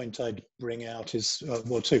only point I'd bring out is,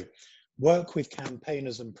 well, two. Work with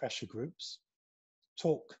campaigners and pressure groups.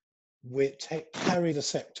 Carry the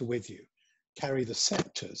sector with you. Carry the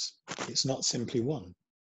sectors. It's not simply one.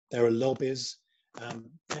 There are lobbies.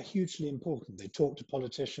 They're hugely important. They talk to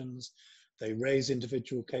politicians. They raise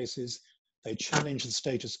individual cases. They challenge the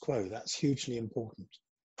status quo. That's hugely important.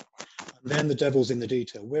 And then the devil's in the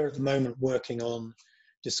detail. We're at the moment working on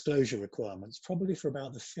disclosure requirements, probably for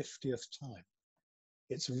about the 50th time.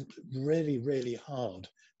 It's really, really hard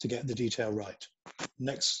to get the detail right.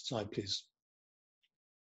 Next slide, please.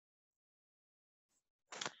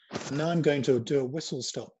 And now I'm going to do a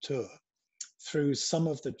whistle-stop tour through some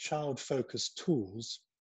of the child-focused tools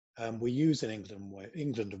we use in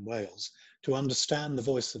England and Wales to understand the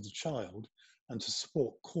voice of the child and to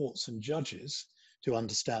support courts and judges to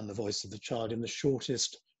understand the voice of the child in the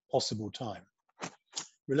shortest possible time.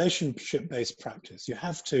 Relationship-based practice. You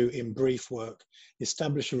have to, in brief work,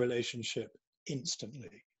 establish a relationship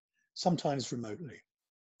instantly, sometimes remotely.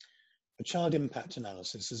 A child impact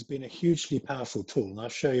analysis has been a hugely powerful tool, and I'll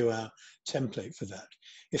show you our template for that.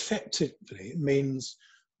 Effectively, it means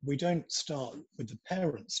we don't start with the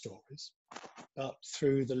parent stories, but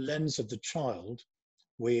through the lens of the child,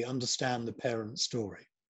 we understand the parent story.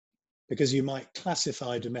 Because you might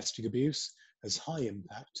classify domestic abuse as high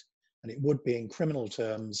impact, and it would be in criminal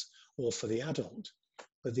terms or for the adult,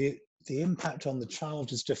 but the impact on the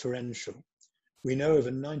child is differential. We know over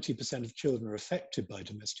 90% of children are affected by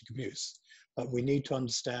domestic abuse, but we need to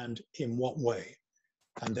understand in what way,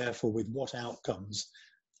 and therefore with what outcomes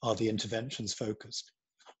are the interventions focused.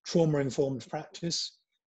 Trauma-informed practice.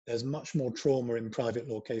 There's much more trauma in private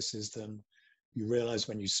law cases than you realize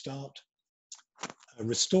when you start. A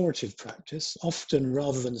restorative practice, often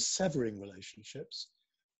rather than severing relationships,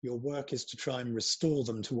 your work is to try and restore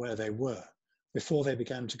them to where they were before they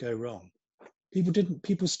began to go wrong.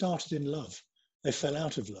 People started in love. They fell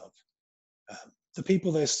out of love. The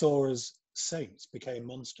people they saw as saints became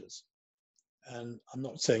monsters. And I'm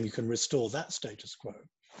not saying you can restore that status quo,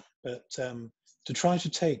 but to try to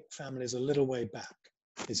take families a little way back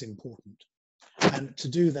is important. And to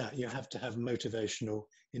do that, you have to have motivational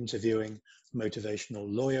interviewing, motivational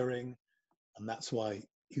lawyering, and that's why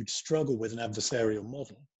you'd struggle with an adversarial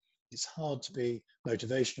model. It's hard to be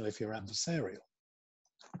motivational if you're adversarial.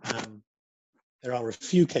 There are a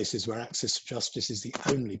few cases where access to justice is the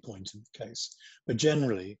only point in the case, but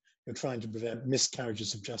generally you're trying to prevent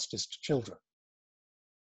miscarriages of justice to children.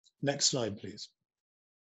 Next slide, please.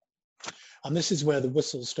 And this is where the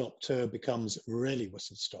whistle-stop tour becomes really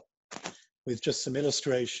whistle-stop, with just some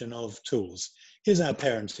illustration of tools. Here's our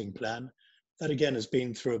parenting plan. That again has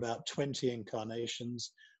been through about 20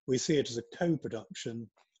 incarnations. We see it as a co-production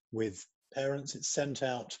with parents. It's sent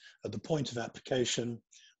out at the point of application.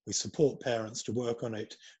 We support parents to work on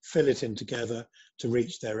it, fill it in together to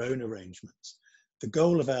reach their own arrangements. The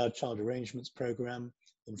goal of our child arrangements program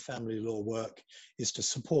in family law work is to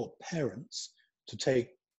support parents to take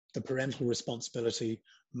the parental responsibility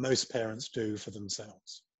most parents do for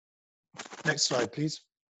themselves. Next slide, please.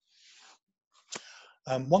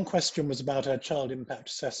 One question was about our child impact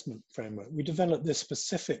assessment framework. We developed this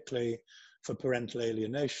specifically for parental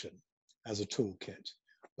alienation as a toolkit,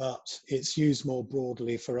 but it's used more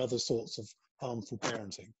broadly for other sorts of harmful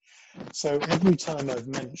parenting. So every time I've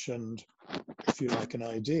mentioned, if you like, an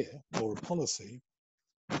idea or a policy,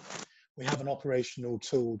 we have an operational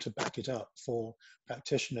tool to back it up for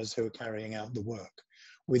practitioners who are carrying out the work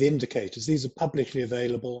with indicators. These are publicly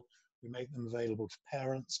available. We make them available to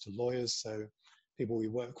parents, to lawyers, so people we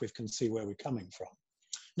work with can see where we're coming from.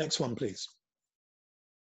 Next one, please.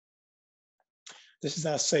 This is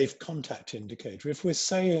our safe contact indicator. If we're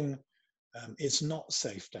saying it's not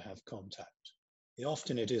safe to have contact,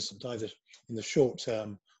 often it isn't, either in the short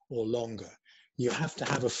term or longer. You have to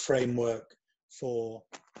have a framework for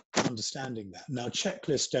understanding that. Now,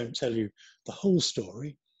 checklists don't tell you the whole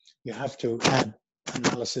story. You have to add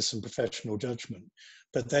analysis and professional judgment,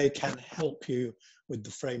 but they can help you with the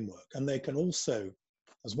framework. And they can also,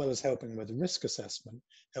 as well as helping with the risk assessment,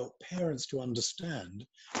 help parents to understand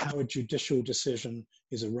how a judicial decision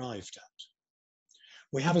is arrived at.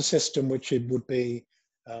 We have a system which it would be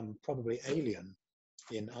probably alien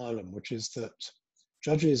in Ireland, which is that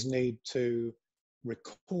judges need to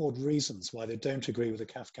record reasons why they don't agree with a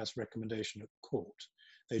CAFCAS recommendation at court.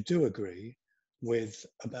 They do agree with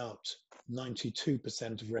about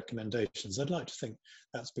 92% of recommendations. I'd like to think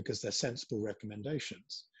that's because they're sensible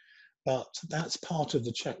recommendations. But that's part of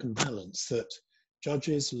the check and balance, that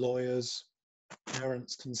judges, lawyers,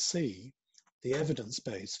 parents can see the evidence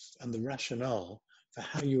base and the rationale for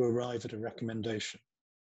how you arrive at a recommendation.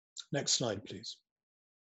 Next slide, please.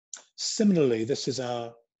 Similarly, this is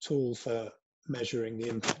our tool for measuring the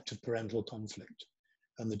impact of parental conflict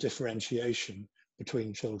and the differentiation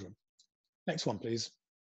between children. Next one, please.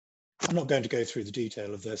 I'm not going to go through the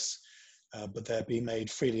detail of this, but they'll be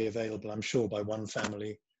made freely available, I'm sure, by one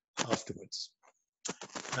family afterwards.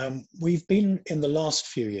 We've been, in the last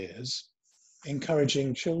few years,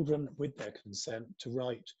 encouraging children with their consent to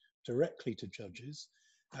write directly to judges,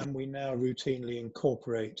 and we now routinely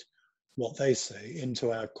incorporate what they say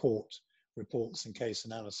into our court reports and case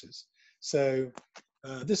analysis. So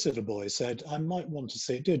this little boy said, I might want to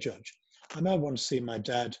see, dear judge, I might want to see my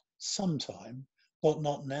dad sometime, but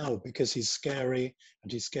not now because he's scary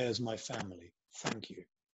and he scares my family. Thank you.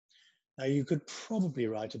 Now you could probably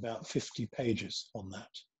write about 50 pages on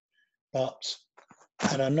that,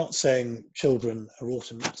 and I'm not saying children are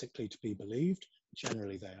automatically to be believed,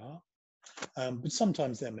 generally they are, but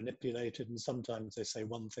sometimes they're manipulated and sometimes they say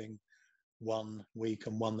one thing one week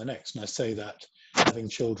and one the next. And I say that having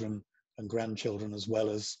children and grandchildren as well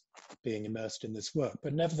as being immersed in this work,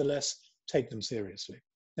 but nevertheless, take them seriously.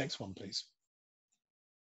 Next one, please.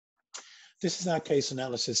 This is our case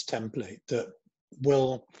analysis template that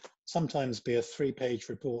will sometimes be a 3-page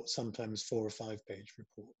report, sometimes 4 or 5-page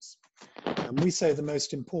reports. And we say the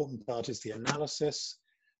most important part is the analysis,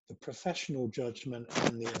 the professional judgment,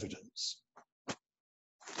 and the evidence.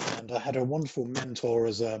 And I had a wonderful mentor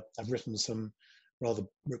I've written some rather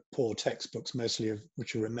poor textbooks, mostly of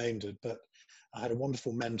which are remaindered, but I had a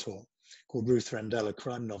wonderful mentor called Ruth Rendell, a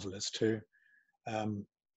crime novelist who,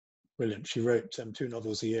 brilliant, she wrote 2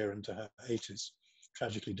 novels a year into her 80s,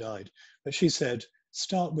 tragically died. But she said,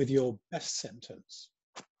 start with your best sentence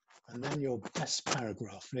and then your best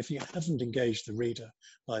paragraph. And if you haven't engaged the reader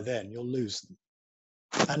by then, you'll lose them.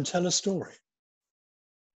 And tell a story.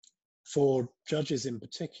 For judges in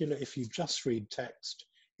particular, if you just read text,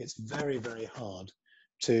 it's very, very hard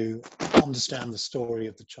to understand the story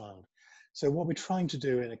of the child. So what we're trying to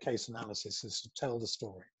do in a case analysis is to tell the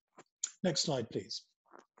story. Next slide, please.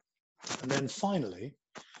 And then finally,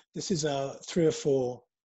 this is our 3 or 4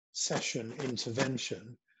 session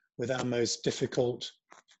intervention with our most difficult,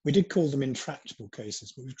 we did call them intractable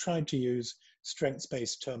cases, but we've tried to use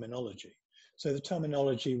strengths-based terminology. So the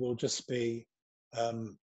terminology will just be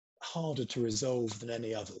harder to resolve than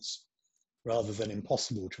any others, rather than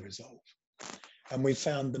impossible to resolve. And we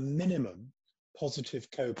found the minimum positive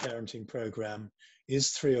co-parenting program is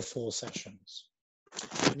 3 or 4 sessions.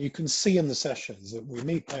 And you can see in the sessions that we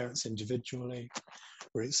meet parents individually,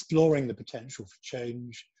 we're exploring the potential for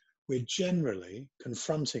change, we're generally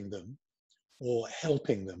confronting them or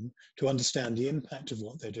helping them to understand the impact of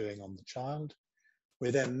what they're doing on the child.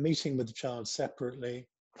 We're then meeting with the child separately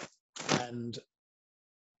and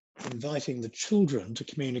inviting the children to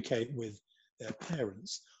communicate with their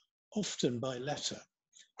parents, often by letter.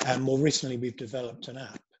 And more recently, we've developed an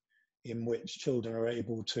app in which children are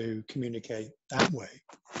able to communicate that way.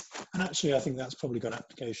 And actually, I think that's probably got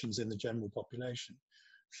applications in the general population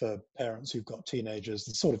for parents who've got teenagers,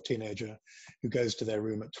 the sort of teenager who goes to their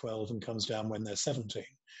room at 12 and comes down when they're 17,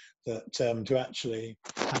 that to actually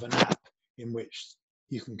have an app in which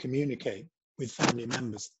you can communicate with family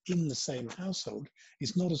members in the same household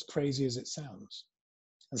is not as crazy as it sounds.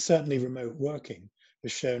 And certainly remote working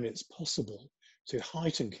has shown it's possible to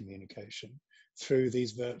heighten communication through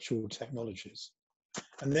these virtual technologies.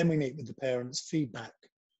 And then we meet with the parents, feedback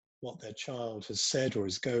what their child has said or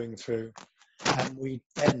is going through, and we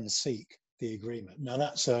then seek the agreement. Now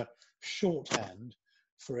that's a shorthand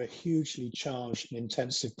for a hugely charged and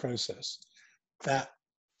intensive process that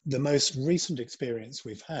the most recent experience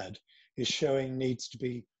we've had is showing needs to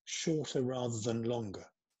be shorter rather than longer.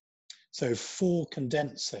 So 4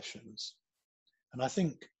 condensed sessions. And I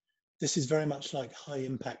think this is very much like high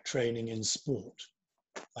impact training in sport.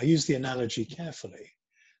 I use the analogy carefully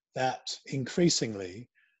that increasingly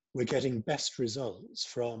we're getting best results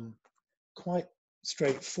from quite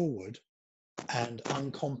straightforward and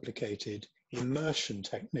uncomplicated immersion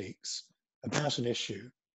techniques about an issue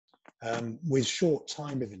with short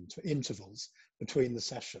time intervals between the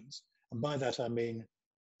sessions. And by that I mean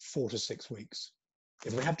 4 to 6 weeks.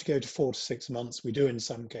 If we have to go to 4 to 6 months, we do in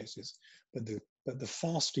some cases, but the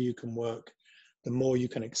faster you can work, the more you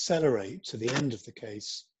can accelerate to the end of the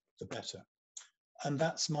case, the better. And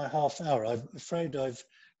that's my half hour. I'm afraid I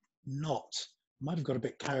might have got a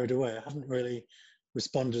bit carried away. I haven't really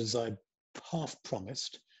responded as I half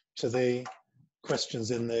promised to the questions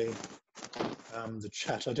in the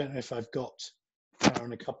chat. I don't know if I've got,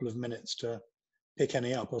 Karen, a couple of minutes to pick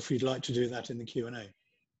any up, or if you'd like to do that in the Q&A.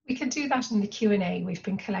 We can do that in the Q&A. We've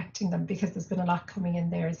been collecting them because there's been a lot coming in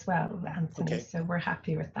there as well, Anthony, Okay. so we're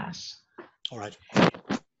happy with that. All right.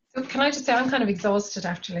 So can I just say I'm kind of exhausted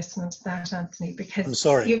after listening to that, Anthony, because I'm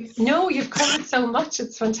sorry. you've covered so much.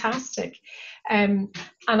 It's fantastic, and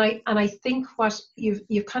I think what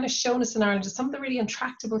you've kind of shown us in Ireland is some of the really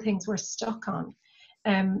intractable things we're stuck on,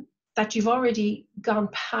 that you've already gone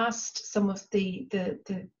past some of the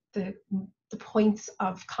points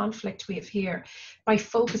of conflict we have here by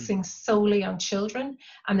focusing solely on children,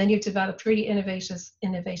 and then you've developed really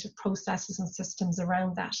innovative processes and systems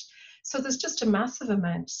around that. So there's just a massive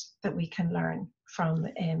amount that we can learn from.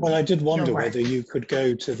 Well, I did wonder whether you could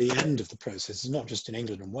go to the end of the process, not just in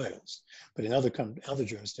England and Wales, but in other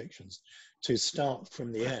jurisdictions, to start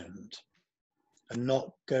from the end and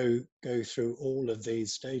not go through all of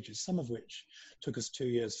these stages, some of which took us 2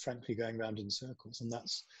 years, frankly, going round in circles. And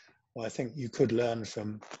that's why I think you could learn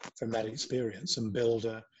from that experience and build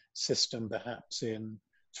a system perhaps in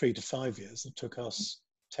 3 to 5 years that took us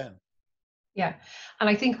 10. Yeah, and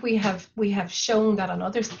I think we have shown that on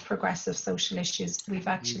other progressive social issues, we've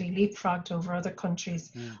actually leapfrogged over other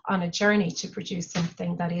countries on a journey to produce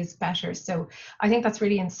something that is better. So I think that's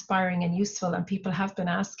really inspiring and useful, and people have been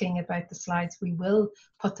asking about the slides. We will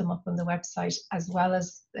put them up on the website, as well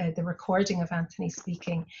as the recording of Anthony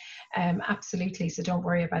speaking. Absolutely, so don't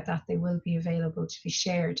worry about that. They will be available to be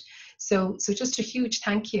shared. So just a huge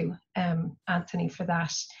thank you, Anthony, for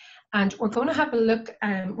that. And we're going to have a look.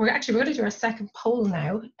 We're going to do our second poll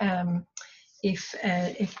now.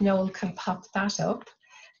 If Noel can pop that up,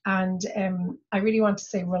 and I really want to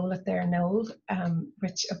say roll it there, Noel.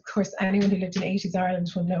 Which of course anyone who lived in 80s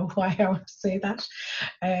Ireland will know why I want to say that,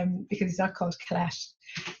 because he's not called Colette.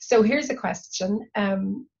 So here's a question.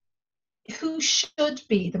 Who should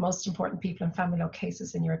be the most important people in family law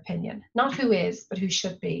cases in your opinion? Not who is, but who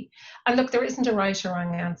should be. And look, there isn't a right or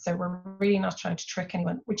wrong answer. We're really not trying to trick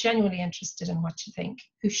anyone. We're genuinely interested in what you think,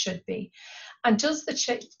 who should be. And does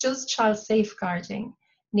child safeguarding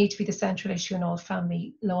need to be the central issue in all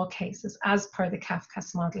family law cases as per the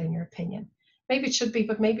CAFCAS model in your opinion? Maybe it should be,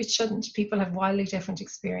 but maybe it shouldn't. People have wildly different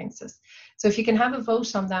experiences. So if you can have a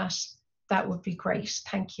vote on that, that would be great.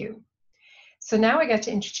 Thank you. So now I get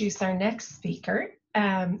to introduce our next speaker,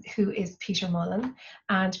 who is Peter Mullan.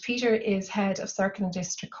 And Peter is head of circuit and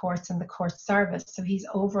district courts in the court service. So he's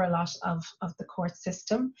over a lot of the court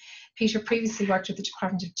system. Peter previously worked with the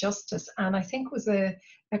Department of Justice, and I think was a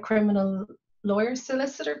criminal lawyer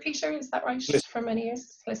solicitor, Peter, is that right? Yes. For many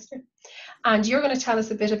years, solicitor. And you're going to tell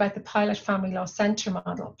us a bit about the pilot family law centre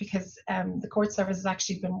model, because the court service has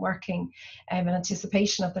actually been working in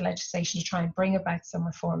anticipation of the legislation to try and bring about some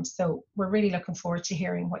reforms. So we're really looking forward to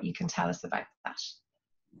hearing what you can tell us about that.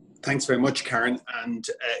 Thanks very much, Karen. And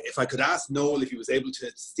if I could ask Noel if he was able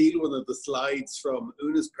to steal one of the slides from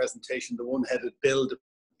Oonagh's presentation, the one headed Build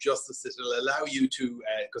Justice, it will allow you to,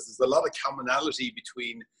 because there's a lot of commonality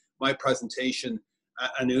between my presentation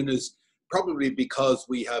and Oonagh's, probably because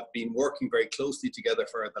we have been working very closely together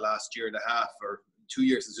for the last year and a half, or 2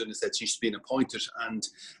 years, as Oonagh said, she's been appointed. And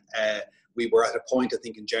we were at a point, I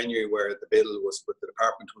think, in January where the bill was with the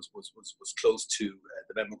department was close to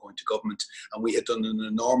the memo going to government, and we had done an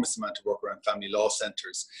enormous amount of work around family law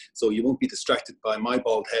centres. So you won't be distracted by my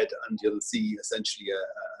bald head, and you'll see essentially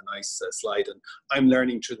a nice slide. And I'm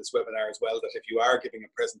learning through this webinar as well that if you are giving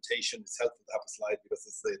a presentation, it's helpful to have a slide because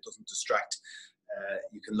it doesn't distract.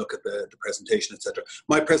 You can look at the presentation, etc.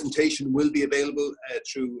 My presentation will be available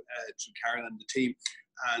through Karen and the team,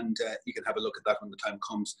 and you can have a look at that when the time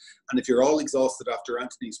comes. And if you're all exhausted after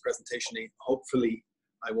Anthony's presentation, hopefully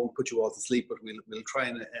I won't put you all to sleep, but we'll try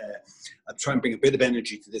and bring a bit of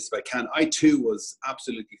energy to this if I can. I too was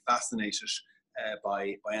absolutely fascinated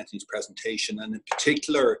by Anthony's presentation, and in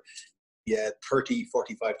particular, 30,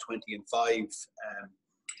 45, 20, and 5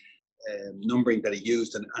 numbering that he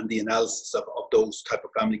used, and the analysis of those type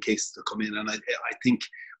of family cases that come in. And I think,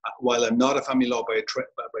 while I'm not a family law by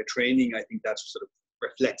training, I think that sort of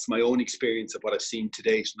reflects my own experience of what I've seen to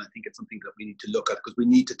date, and I think it's something that we need to look at, because we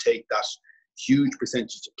need to take that huge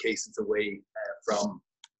percentage of cases away from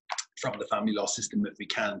the family law system if we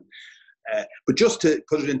can. But just to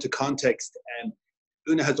put it into context,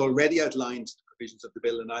 Oonagh has already outlined the provisions of the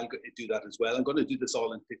bill, and I'll do that as well. I'm going to do this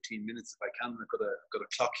all in 15 minutes if I can. I've got a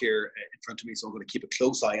clock here in front of me, so I'm going to keep a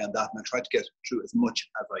close eye on that, and I'll try to get through as much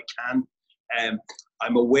as I can.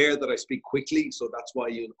 I'm aware that I speak quickly, so that's why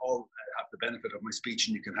you'll all have the benefit of my speech,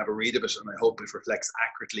 and you can have a read of it, and I hope it reflects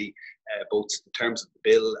accurately both the terms of the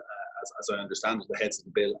bill, as I understand it, the heads of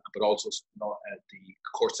the bill, but also the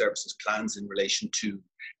court services plans in relation to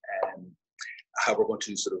how we're going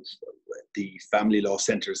to sort of the family law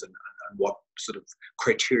centres and what sort of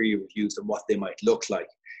criteria we've used and what they might look like.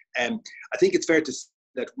 I think it's fair to say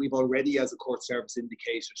that we've already, as a court service,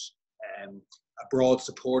 indicated a broad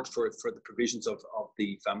support for the provisions of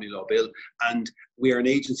the family law bill, and we are an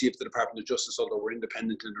agency of the Department of Justice, although we're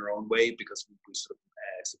independent in our own way, because we sort of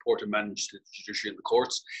support and manage the judiciary and the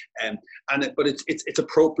courts. But it's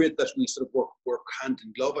appropriate that we sort of work hand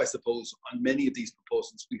in glove, I suppose, on many of these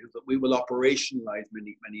proposals, because we will operationalise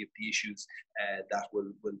many of the issues that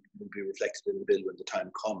will be reflected in the bill when the time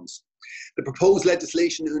comes. The proposed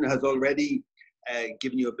legislation, Oonagh has already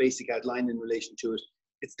given you a basic outline in relation to it.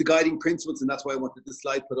 It's the guiding principles, and that's why I wanted this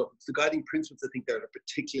slide put up. It's the guiding principles, I think, that are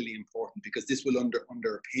particularly important, because this will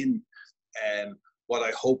underpin what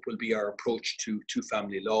I hope will be our approach to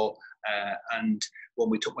family law. And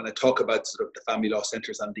when I talk about sort of the family law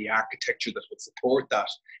centres and the architecture that would support that,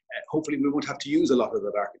 hopefully we won't have to use a lot of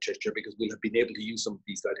that architecture, because we'll have been able to use some of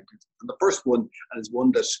these guiding principles. And the first one, and is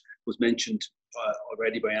one that was mentioned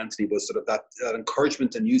already by Anthony, was sort of that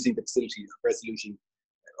encouragement and using the facility of resolution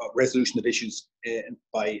of issues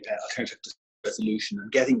by alternative resolution,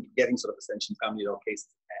 and getting sort of essentially family law cases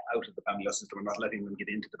out of the family law system, and not letting them get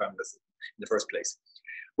into the family law system in the first place.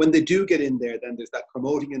 When they do get in there, then there's that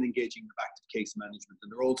promoting and engaging of active case management,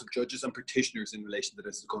 and the roles of judges and practitioners in relation to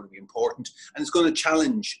this is going to be important, and it's going to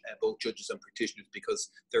challenge both judges and practitioners, because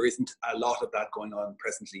there isn't a lot of that going on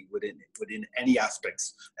presently within any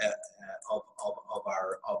aspects of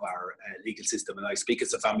our legal system. And I speak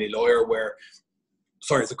as a family lawyer,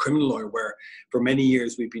 as a criminal lawyer, where for many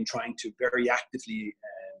years we've been trying to very actively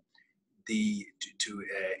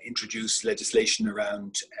introduce legislation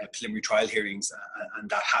around preliminary trial hearings, and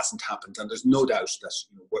that hasn't happened. And there's no doubt that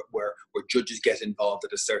where judges get involved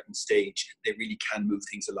at a certain stage, they really can move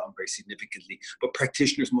things along very significantly. But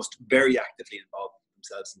practitioners must very actively involve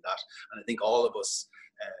themselves in that. And I think all of us,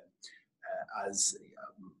 as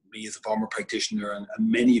me as a former practitioner, and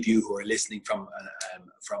many of you who are listening from a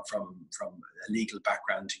legal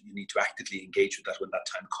background, you need to actively engage with that when that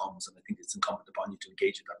time comes, and I think it's incumbent upon you to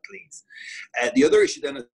engage with that, please. The other issue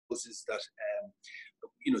then, I suppose, is that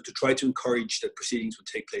to try to encourage that proceedings would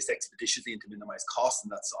take place expeditiously and to minimise costs,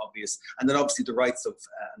 and that's obvious. And then obviously the rights of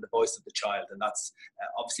and the voice of the child, and that's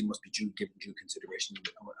obviously must be given due consideration.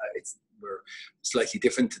 We're slightly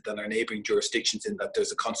different than our neighbouring jurisdictions in that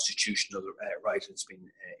there's a constitutional right that's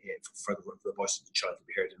been for the voice of the child to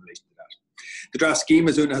be heard in relation to that. The draft scheme,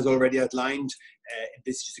 as Oonagh has already outlined,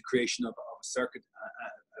 envisages the creation of a circuit,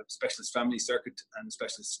 a specialist family circuit and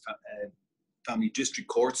specialist family district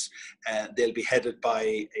courts. They'll be headed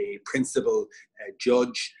by a principal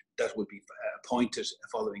judge that will be appointed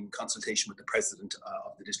following consultation with the president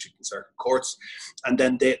of the district and circuit courts. And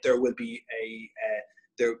then there will be a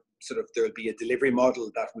delivery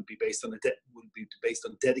model that would be based on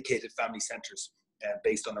dedicated family centres,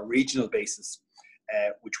 based on a regional basis,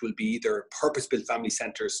 which will be either purpose-built family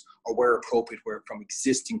centres or, where appropriate, from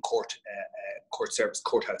existing court service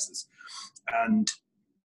courthouses. And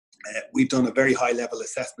we've done a very high-level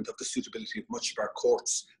assessment of the suitability of much of our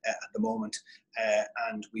courts at the moment,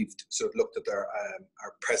 and we've sort of looked at our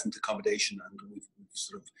present accommodation, and we've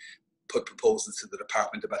sort of put proposals to the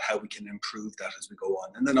department about how we can improve that as we go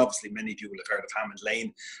on. And then obviously many of you will have heard of Hammond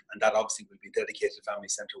Lane, and that obviously will be a dedicated family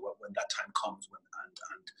centre when that time comes, and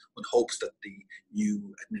one hopes that the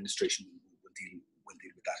new administration will deal with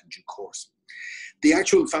that in due course. The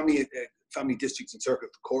actual family districts and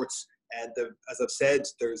circuit courts, as I've said,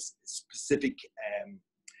 there's specific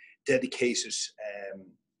dedicated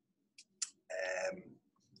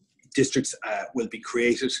districts will be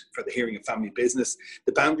created for the hearing of family business.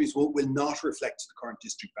 The boundaries will not reflect the current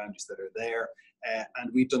district boundaries that are there. And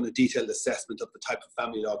we've done a detailed assessment of the type of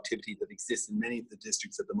family law activity that exists in many of the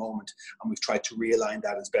districts at the moment, and we've tried to realign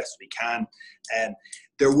that as best we can.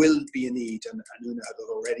 There will be a need, and Oonagh had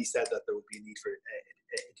already said that there will be a need for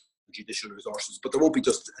judicial resources, but there won't be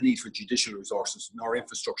just a need for judicial resources nor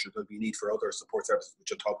infrastructure. There'll be a need for other support services,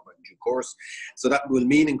 which I'll talk about in due course. So that will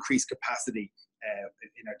mean increased capacity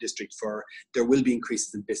in our district. There will be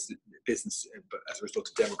increases in business as a result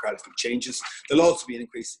of demographic changes. There'll also be an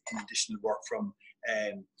increase in additional work from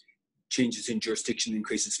changes in jurisdiction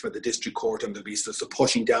increases for the district court, and there'll be some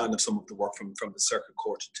pushing down of some of the work from the circuit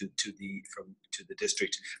court to the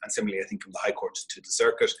district, and similarly I think from the High Court to the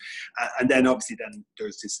circuit. And then obviously then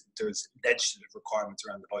there's legislative requirements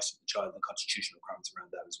around the voice of the child and constitutional requirements around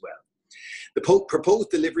that as well. The proposed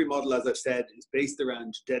delivery model, as I've said, is based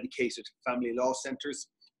around dedicated family law centres,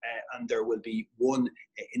 and there will be one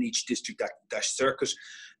in each district circuit.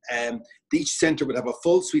 Each centre would have a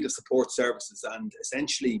full suite of support services, and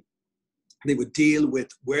essentially they would deal with,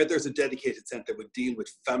 where there's a dedicated centre, would deal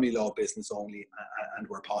with family law business only and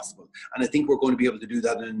where possible. And I think we're going to be able to do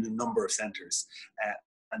that in a number of centres.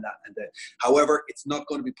 However, it's not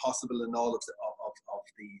going to be possible in all of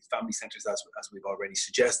the family centres as we've already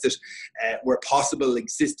suggested. Where possible,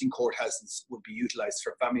 existing courthouses will be utilised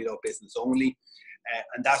for family law business only.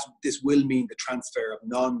 And this will mean the transfer of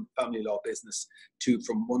non-family law business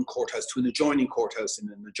from one courthouse to an adjoining courthouse in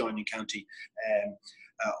an adjoining county,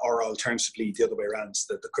 or alternatively the other way around,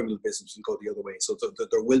 that the criminal business will go the other way. So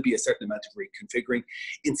there will be a certain amount of reconfiguring.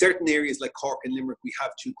 In certain areas like Cork and Limerick, we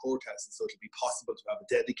have two courthouses, so it'll be possible to have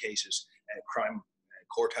a dedicated crime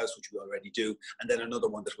courthouse, which we already do, and then another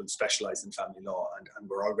one that will specialise in family law, and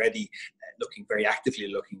we're already very actively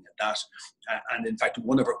looking at that. And in fact,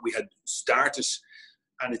 we had started,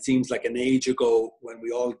 and it seems like an age ago, when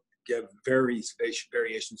we all gave various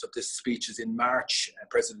variations of this speech, is in March.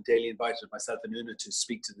 President Daly invited myself and Oonagh to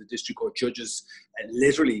speak to the district court judges,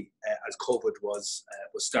 literally as COVID was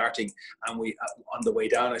starting. And we, on the way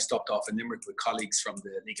down, I stopped off in Limerick with colleagues from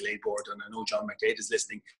the Legal Aid Board, and I know John McDade is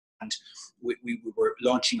listening. And we were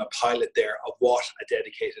launching a pilot there of what a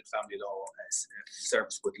dedicated family law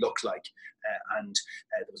service would look like. And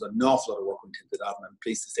there was an awful lot of work went into that. And I'm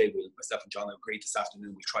pleased to say myself and John have agreed this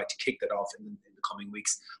afternoon. We'll try to kick that off in the coming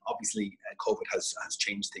weeks. Obviously, COVID has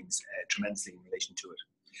changed things tremendously in relation to it.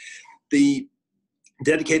 The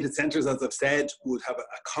dedicated centres, as I've said, would have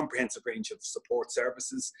a comprehensive range of support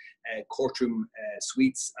services, courtroom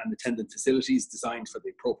suites and attendant facilities designed for the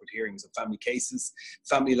appropriate hearings of family cases,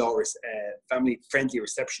 family law, family-friendly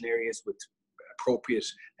reception areas with appropriate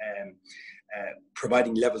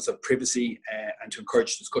providing levels of privacy and to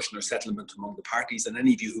encourage discussion or settlement among the parties. And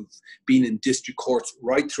any of you who've been in district courts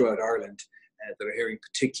right throughout Ireland that are hearing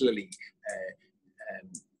particularly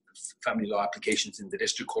family law applications in the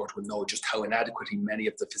district court will know just how inadequate many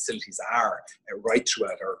of the facilities are right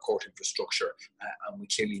throughout our court infrastructure, and we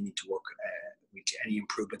clearly need to work. Any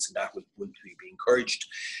improvements in that will be encouraged.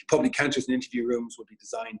 Public counters and interview rooms will be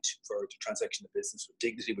designed for the transaction of business with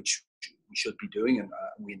dignity, which we should be doing, and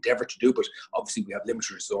we endeavour to do, but obviously we have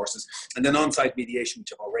limited resources. And then on-site mediation,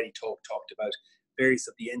 which I've already talked about. Various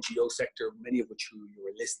of the NGO sector, many of which you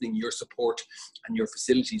are listening, your support and your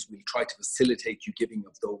facilities, will try to facilitate you giving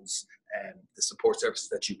of those, the support services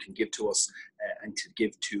that you can give to us and to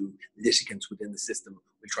give to litigants within the system.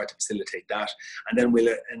 We'll try to facilitate that. And then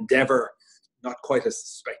we'll endeavour, not quite as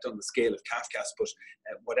suspect on the scale of CAFCAS, but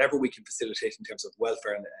whatever we can facilitate in terms of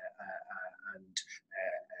welfare and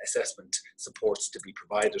assessment supports to be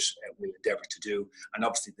provided, we'll endeavour to do, and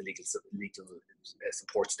obviously the legal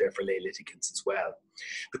supports there for lay litigants as well.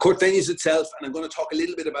 The court venues itself, and I'm going to talk a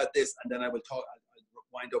little bit about this, and then I'll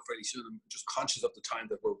wind up fairly soon. I'm just conscious of the time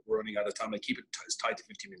that we're running out of time. I keep it as tight to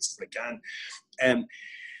 15 minutes as I can.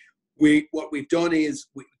 What we've done is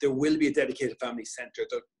there will be a dedicated family centre.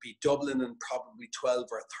 There'll be Dublin and probably 12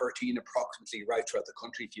 or 13 approximately right throughout the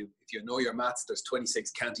country. If you know your maths, there's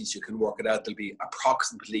 26 counties. You can work it out. There'll be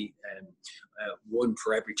approximately one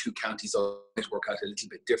for every 2 counties. I'll work out a little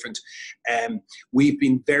bit different. We've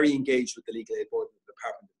been very engaged with the Legal Aid Board, the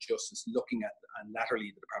Department of Justice, looking at, and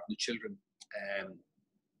laterally the Department of Children,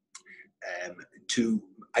 to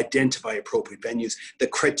identify appropriate venues. The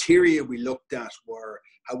criteria we looked at were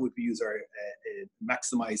how would we use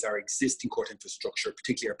maximise our existing court infrastructure,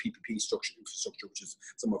 particularly our PPP infrastructure, which is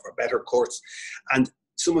some of our better courts. And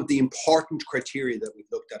some of the important criteria that we've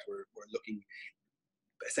looked at were looking,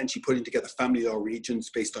 essentially putting together family law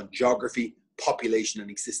regions based on geography, population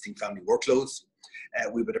and existing family workloads.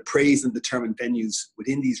 We would appraise and determine venues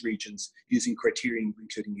within these regions using criteria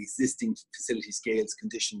including existing facility scales,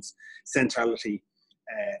 conditions, centrality,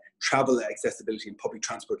 travel accessibility and public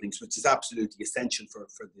transport links, which is absolutely essential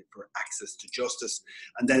for access to justice.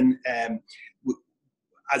 And then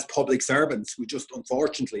as public servants, we just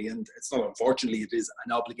unfortunately, and it's not unfortunately, it is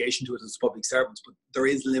an obligation to us as public servants, but there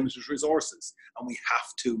is limited resources, and we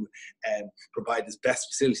have to provide as best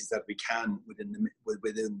facilities that we can within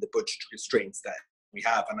the budget constraints that we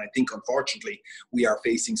have. And I think, unfortunately, we are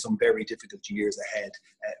facing some very difficult years ahead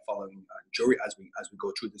following as we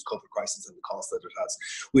go through this COVID crisis and the cost that it has.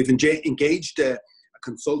 We've engaged a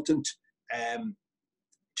consultant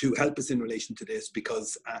to help us in relation to this,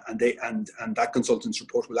 because and that consultant's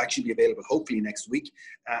report will actually be available hopefully next week,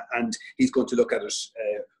 and he's going to look at it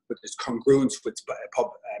with its congruence with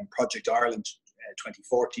Project Ireland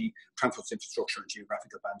 2040, transport infrastructure and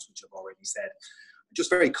geographical bands, which I've already said. I'm just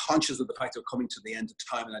very conscious of the fact that we're coming to the end of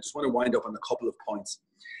time, and I just want to wind up on a couple of points.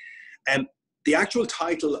 The actual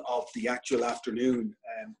title of the actual afternoon,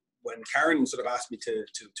 when Karen sort of asked me to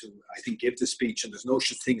I think give the speech, and there's no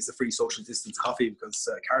such thing as a free social distance coffee, because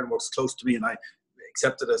Karen works close to me, and I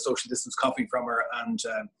accepted a social distance coffee from her, and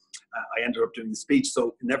I ended up doing the speech,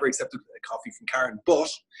 so never accepted a coffee from Karen. But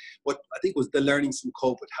what I think was the learnings from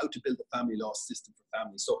COVID, how to build a family law system for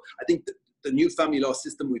families. So I think the new family law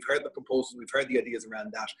system, we've heard the proposals, we've heard the ideas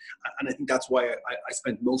around that, and I think that's why I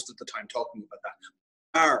spent most of the time talking about that.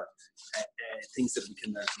 Are things that we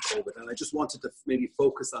can learn from COVID, and I just wanted to maybe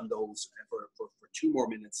focus on those for 2 more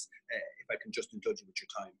minutes, if I can just indulge you with your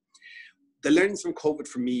time. The learnings from COVID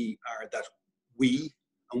for me are that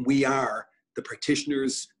we are the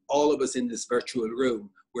practitioners, all of us in this virtual room,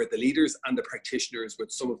 we're the leaders and the practitioners with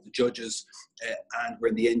some of the judges, and we're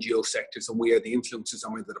in the NGO sectors, and we are the influencers,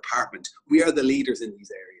 and we're the department. We are the leaders in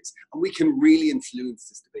these areas, and we can really influence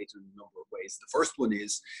this debate in a number of ways. The first one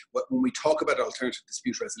is, when we talk about alternative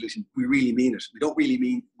dispute resolution, we really mean it. We don't really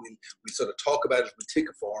mean we sort of talk about it, we take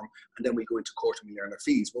a form, and then we go into court and we earn our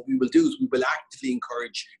fees. What we will do is we will actively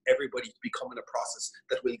encourage everybody to become in a process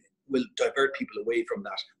that will divert people away from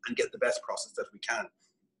that and get the best process that we can.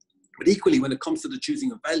 But equally, when it comes to the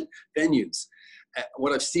choosing of venues,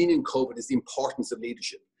 what I've seen in COVID is the importance of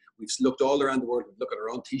leadership. We've looked all around the world. We've looked at our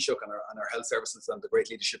own Taoiseach and our health services and the great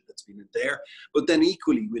leadership that's been there. But then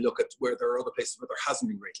equally, we look at where there are other places where there hasn't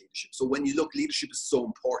been great leadership. So when you look, leadership is so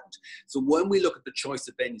important. So when we look at the choice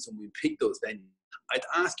of venues and we pick those venues, I'd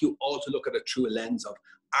ask you all to look at it through a lens of,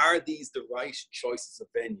 are these the right choices of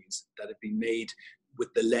venues that have been made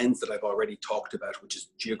with the lens that I've already talked about, which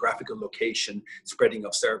is geographical location, spreading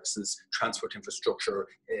of services, transport infrastructure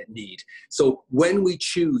need. So when we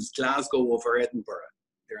choose Glasgow over Edinburgh,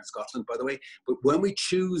 they're in Scotland, by the way, but when we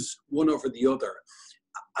choose one over the other,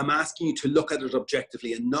 I'm asking you to look at it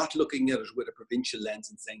objectively and not looking at it with a provincial lens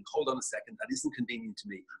and saying, hold on a second, that isn't convenient to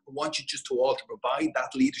me. I want you just to all to provide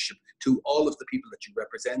that leadership to all of the people that you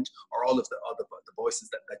represent, or all of the voices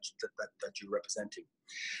that you're representing.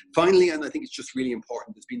 Finally, and I think it's just really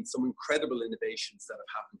important, there's been some incredible innovations that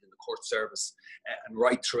have happened in the court service and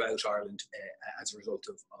right throughout Ireland as a result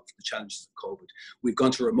of the challenges of COVID. We've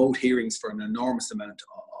gone to remote hearings for an enormous amount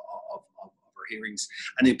of hearings,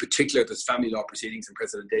 and in particular there's family law proceedings, and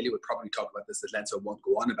President Daly will probably talk about this at length, so I won't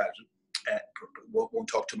go on about it, won't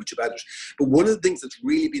talk too much about it. But one of the things that's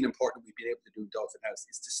really been important we've been able to do in Dolphin House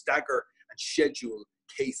is to stagger and schedule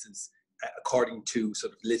cases according to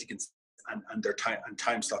sort of litigants and their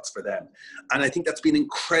time slots for them. And I think that's been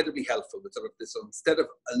incredibly helpful with sort of this. So instead of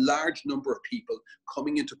a large number of people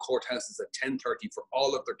coming into courthouses at 10:30 for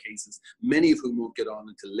all of their cases, many of whom won't get on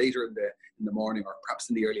until later in the morning or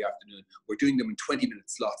perhaps in the early afternoon, we're doing them in 20-minute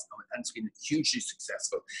slots, and it's been hugely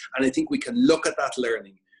successful. And I think we can look at that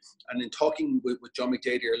learning. And in talking with John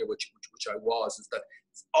McDady earlier, which I was, is that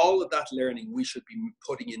all of that learning we should be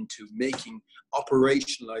putting into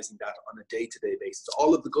operationalizing that on a day-to-day basis.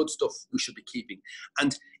 All of the good stuff we should be keeping.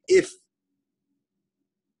 And if,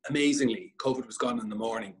 amazingly, COVID was gone in the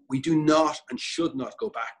morning, we do not and should not go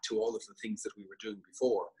back to all of the things that we were doing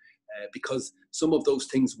before, because some of those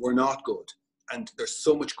things were not good. And there's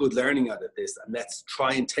so much good learning out of this, and let's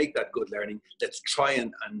try and take that good learning. Let's try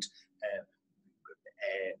and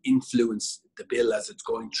influence the bill as it's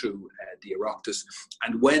going through the Oireachtas.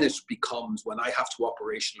 And when I have to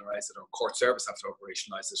operationalise it, or court service have to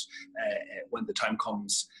operationalise it, when the time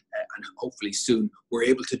comes, and hopefully soon, we're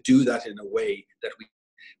able to do that in a way that we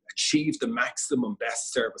achieve the maximum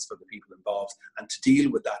best service for the people involved, and to deal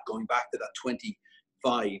with that, going back to that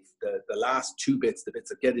 25, the last 2 bits, the bits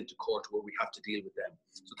that get into court where we have to deal with them.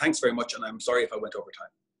 So thanks very much, and I'm sorry if I went over time.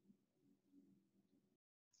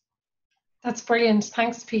 That's brilliant.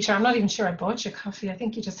 Thanks, Peter. I'm not even sure I bought your coffee. I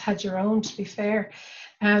think you just had your own, to be fair,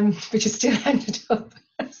 but you still ended up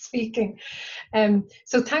speaking.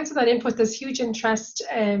 So thanks for that input. There's huge interest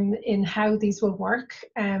in how these will work.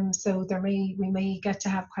 So we may get to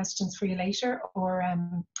have questions for you later, or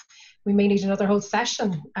we may need another whole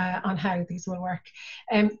session on how these will work.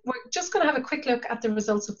 We're just going to have a quick look at the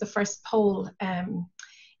results of the first poll.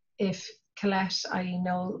 If Colette, I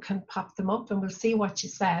know, can pop them up, and we'll see what you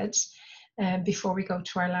said before we go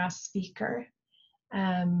to our last speaker.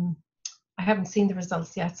 I haven't seen the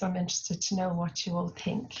results yet, so I'm interested to know what you all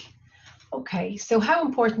think. Okay, so how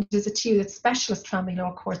important is it to you that specialist family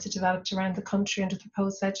law courts are developed around the country under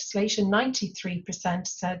proposed legislation? 93%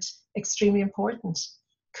 said extremely important.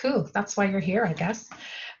 Cool, that's why you're here, I guess.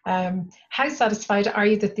 How satisfied are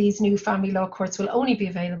you that these new family law courts will only be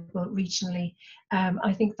available regionally?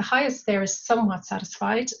 I think the highest there is somewhat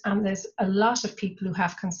satisfied, and there's a lot of people who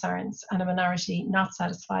have concerns, and a minority not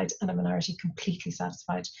satisfied, and a minority completely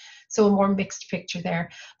satisfied. So a more mixed picture there.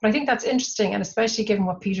 But I think that's interesting, and especially given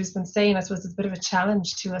what Peter's been saying, I suppose it's a bit of a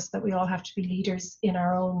challenge to us that we all have to be leaders in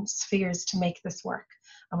our own spheres to make this work.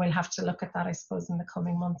 And we'll have to look at that, I suppose, in the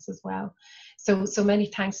coming months as well. So many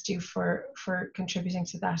thanks to you for contributing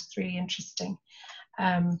to that. It's really interesting.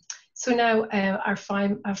 So now our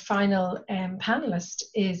final panelist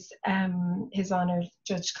is His Honour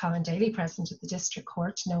Judge Colin Daly, President of the District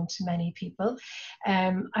Court, known to many people.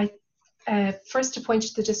 I first appointed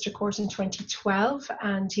to the District Court in 2012,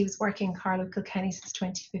 and he was working in Carlow Kilkenny since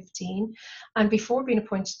 2015. And before being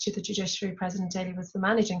appointed to the Judiciary, President Daly was the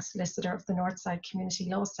Managing Solicitor of the Northside Community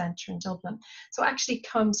Law Centre in Dublin. So actually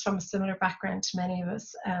comes from a similar background to many of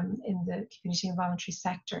us in the community and voluntary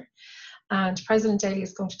sector. And President Daly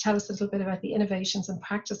is going to tell us a little bit about the innovations and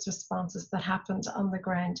practice responses that happened on the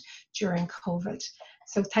ground during COVID.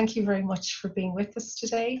 So thank you very much for being with us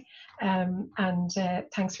today, and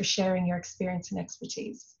thanks for sharing your experience and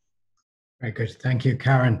expertise. Very good. Thank you,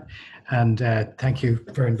 Karen. And thank you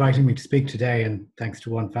for inviting me to speak today, and thanks to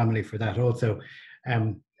One Family for that also.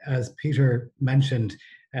 As Peter mentioned,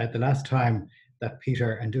 the last time that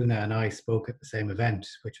Peter and Oonagh and I spoke at the same event,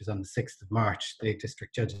 which was on the 6th of March, the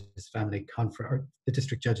District Judges Family Conference, or the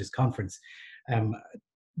District Judges Conference.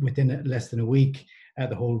 Within less than a week,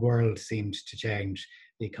 the whole world seemed to change.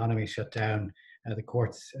 The economy shut down, the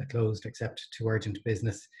courts closed except to urgent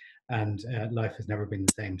business, and life has never been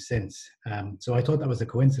the same since. So I thought that was a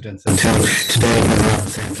coincidence until today, when we're on the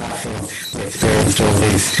same platform, we experienced all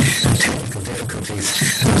these technical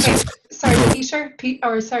difficulties. Sorry,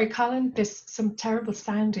 Peter, sorry, Colin, there's some terrible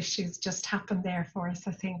sound issues just happened there for us,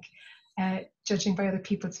 I think, judging by other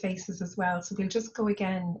people's faces as well. So we'll just go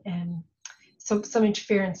again. So some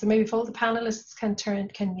interference. So maybe if all the panelists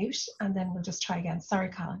can mute, and then we'll just try again. Sorry,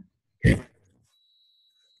 Colin. Okay.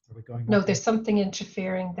 Are we going? No, there's something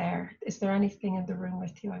interfering there. Is there anything in the room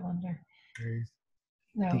with you, I wonder?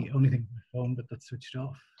 No. The only thing is my phone, but that's switched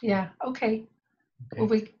off. Yeah, okay. Well,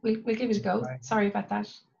 we'll give it a go. Right. Sorry about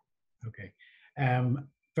that. Okay.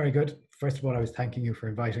 Very good. First of all, I was thanking you for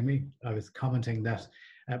inviting me. I was commenting that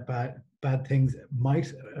bad things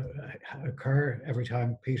might occur every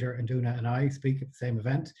time Peter and Oonagh and I speak at the same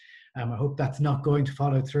event. I hope that's not going to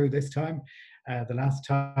follow through this time. The last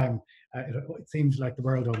time, it seems like the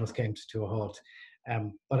world almost came to a halt.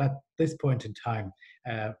 But at this point in time,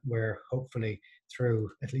 we're hopefully through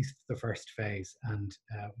at least the first phase, and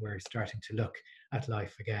we're starting to look at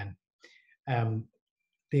life again.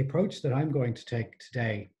 The approach that I'm going to take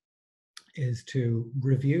today is to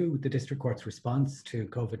review the District Court's response to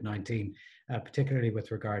COVID-19, particularly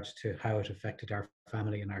with regard to how it affected our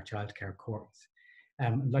family and our childcare courts.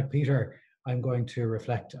 Like Peter, I'm going to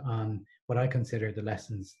reflect on what I consider the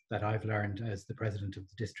lessons that I've learned as the President of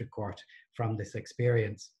the District Court from this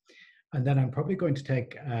experience. And then I'm probably going to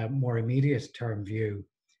take a more immediate term view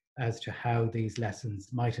as to how these lessons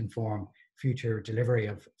might inform future delivery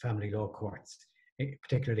of family law courts,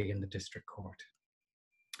 particularly in the District Court.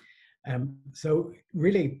 So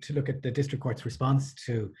really, to look at the District Court's response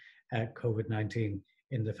to COVID-19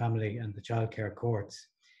 in the family and the childcare courts,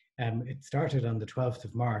 it started on the 12th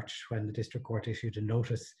of March when the District Court issued a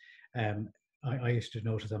notice. I issued a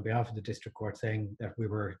notice on behalf of the District Court saying that we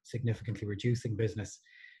were significantly reducing business,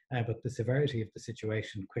 but the severity of the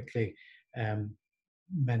situation quickly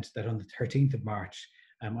meant that on the 13th of March,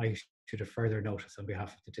 I issued a further notice on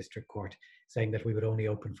behalf of the District Court saying that we would only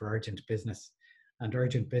open for urgent business. And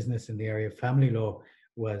urgent business in the area of family law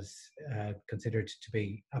was considered to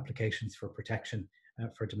be applications for protection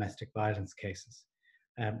for domestic violence cases.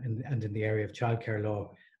 And in the area of childcare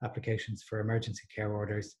law, applications for emergency care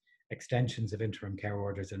orders, extensions of interim care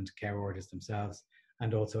orders and care orders themselves,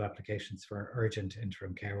 and also applications for urgent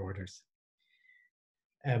interim care orders.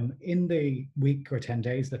 In the week or 10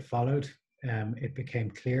 days that followed, it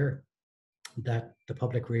became clear that the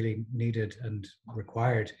public really needed and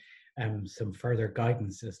required some further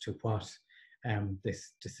guidance as to what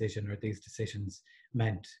this decision or these decisions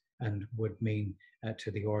meant and would mean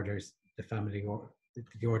to the orders, the family, or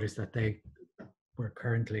the orders that they were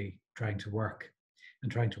currently trying to work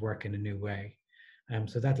in a new way.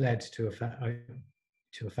 So that led to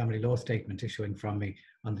a family law statement issuing from me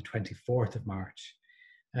on the 24th of March.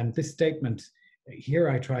 This statement, here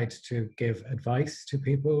I tried to give advice to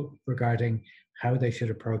people regarding how they should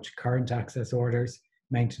approach current access orders,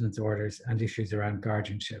 maintenance orders, and issues around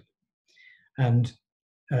guardianship. And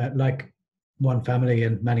like One Family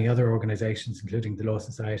and many other organisations, including the Law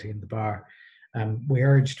Society and the Bar, we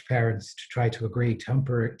urged parents to try to agree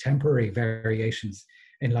temporary variations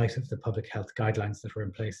in light of the public health guidelines that were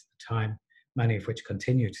in place at the time, many of which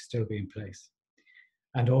continue to still be in place.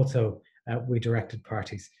 And also, we directed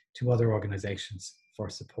parties to other organisations for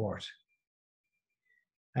support.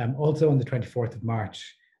 Also on the 24th of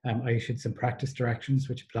March, I issued some practice directions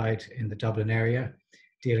which applied in the Dublin area,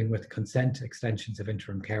 dealing with consent extensions of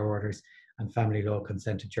interim care orders and family law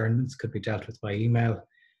consent adjournments could be dealt with by email,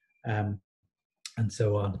 and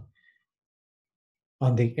so on.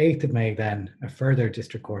 On the 8th of May then, a further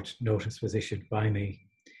district court notice was issued by me.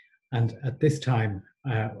 And at this time,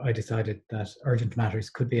 I decided that urgent matters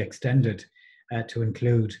could be extended to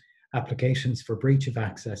include applications for breach of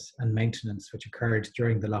access and maintenance which occurred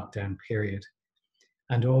during the lockdown period.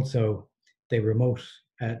 And also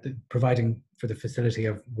providing for the facility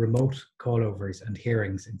of remote callovers and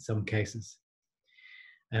hearings in some cases.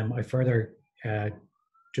 I further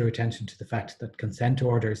drew attention to the fact that consent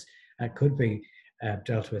orders could be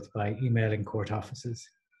dealt with by emailing court offices.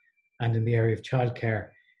 And in the area of childcare,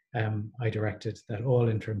 I directed that all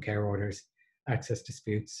interim care orders, access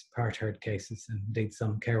disputes, part heard cases, and indeed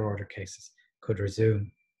some care order cases could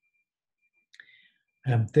resume.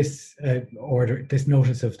 This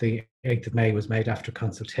notice of the 8th of May was made after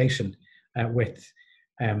consultation with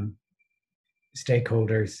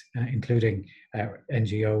stakeholders, including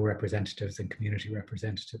NGO representatives and community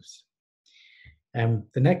representatives. The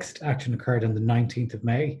next action occurred on the 19th of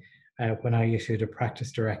May when I issued a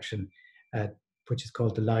practice direction which is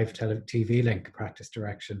called the Live TV Link Practice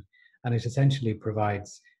Direction, and it essentially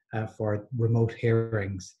provides for remote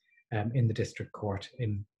hearings in the district court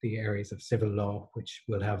in the areas of civil law, which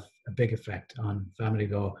will have a big effect on family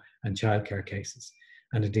law and childcare cases.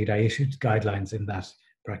 And indeed, I issued guidelines in that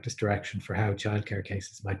practice direction for how childcare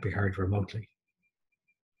cases might be heard remotely.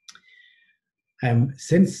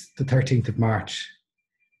 Since the 13th of March,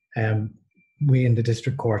 we in the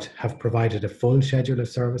district court have provided a full schedule of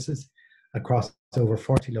services across over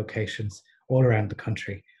 40 locations all around the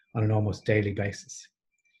country on an almost daily basis.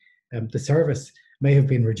 The service may have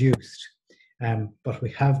been reduced, but we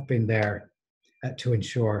have been there to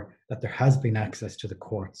ensure that there has been access to the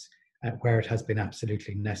courts where it has been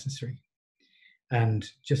absolutely necessary. And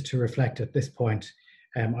just to reflect at this point,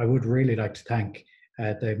 I would really like to thank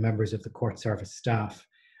the members of the court service staff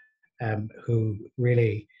who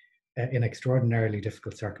really, in extraordinarily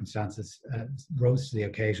difficult circumstances, rose to the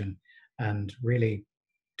occasion and really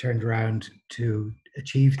turned around to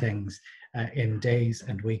achieve things in days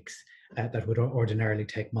and weeks that would ordinarily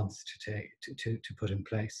take months to put in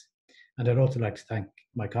place. And I'd also like to thank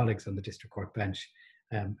my colleagues on the district court bench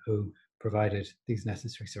who provided these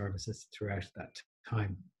necessary services throughout that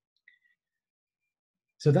time.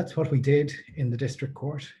 So that's what we did in the district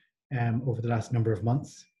court over the last number of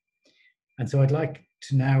months. And so I'd like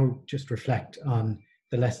to now just reflect on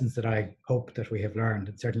the lessons that I hope that we have learned,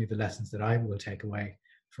 and certainly the lessons that I will take away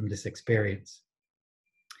from this experience.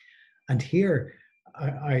 And here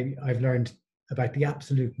I've learned about the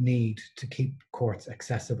absolute need to keep courts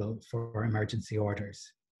accessible for emergency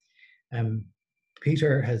orders.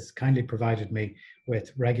 Peter has kindly provided me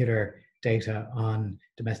with regular data on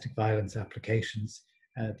domestic violence applications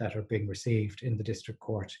that are being received in the district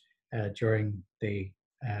court during the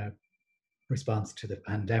response to the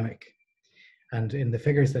pandemic. And in the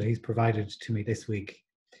figures that he's provided to me this week,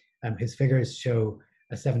 his figures show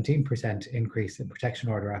a 17% increase in protection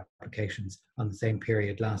order applications on the same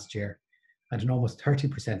period last year, and an almost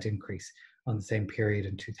 30% increase on the same period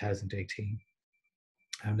in 2018.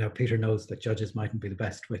 Now, Peter knows that judges mightn't be the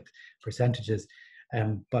best with percentages,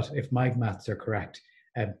 but if my maths are correct,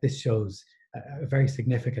 this shows a very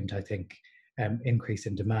significant, I think, increase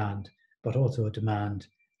in demand, but also a demand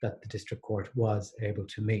that the district court was able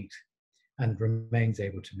to meet and remains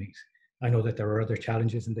able to meet. I know that there are other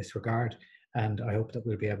challenges in this regard, and I hope that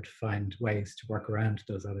we'll be able to find ways to work around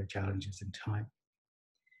those other challenges in time.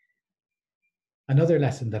 Another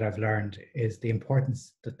lesson that I've learned is the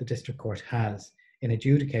importance that the District Court has in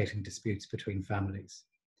adjudicating disputes between families,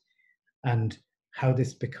 and how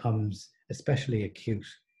this becomes especially acute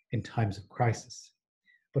in times of crisis,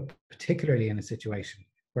 but particularly in a situation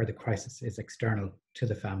where the crisis is external to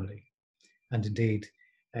the family. And indeed,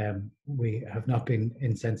 we have not been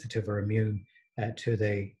insensitive or immune to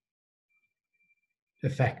the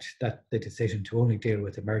effect that the decision to only deal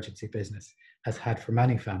with emergency business has had for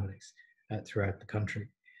many families throughout the country.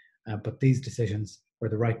 But these decisions were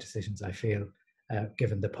the right decisions, I feel,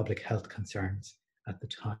 given the public health concerns at the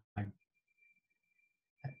time.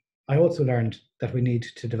 I also learned that we need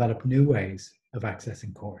to develop new ways of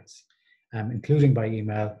accessing courts, including by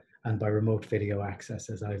email and by remote video access,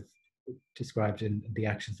 as I've described in the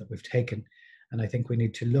actions that we've taken. And I think we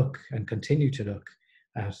need to look and continue to look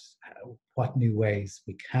at what new ways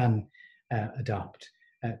we can adopt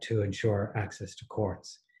to ensure access to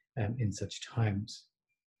courts in such times.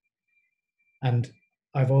 And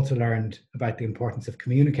I've also learned about the importance of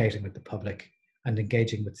communicating with the public and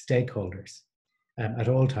engaging with stakeholders at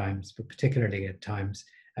all times, but particularly at times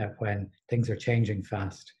when things are changing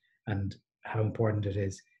fast, and how important it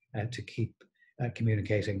is to keep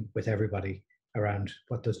communicating with everybody around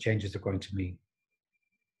what those changes are going to mean.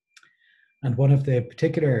 And one of the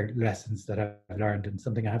particular lessons that I've learned, and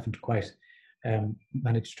something I haven't quite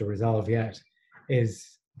managed to resolve yet,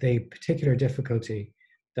 is the particular difficulty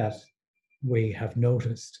that we have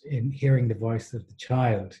noticed in hearing the voice of the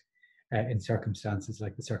child in circumstances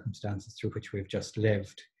like the circumstances through which we've just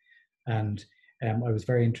lived. And I was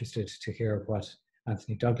very interested to hear what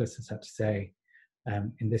Anthony Douglas has had to say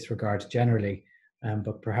in this regard generally,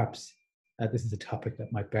 but perhaps this is a topic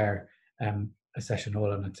that might bear a session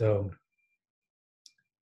all on its own.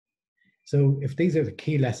 So if these are the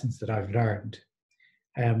key lessons that I've learned,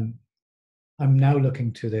 I'm now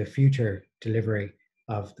looking to the future delivery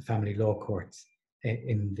of the family law courts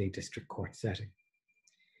in the district court setting.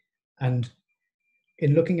 And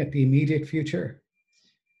in looking at the immediate future,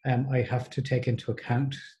 I have to take into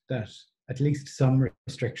account that at least some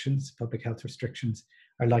restrictions, public health restrictions,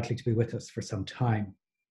 are likely to be with us for some time.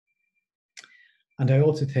 And I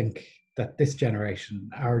also think that this generation,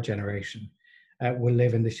 our generation, will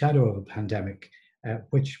live in the shadow of a pandemic,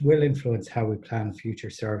 which will influence how we plan future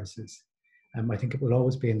services. I think it will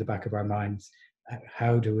always be in the back of our minds,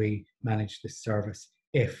 how do we manage this service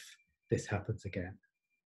if this happens again?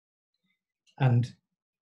 And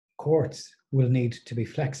courts will need to be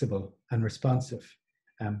flexible and responsive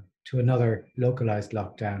to another localized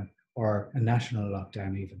lockdown or a national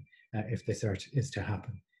lockdown even, if this is to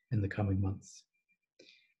happen in the coming months.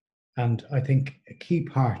 And I think a key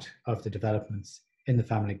part of the developments in the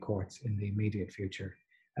family courts in the immediate future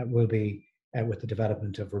will be with the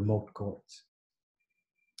development of remote courts.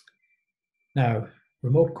 Now,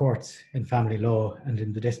 remote courts in family law and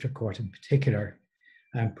in the district court in particular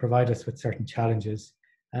provide us with certain challenges,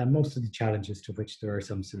 most of the challenges to which there are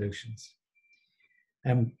some solutions.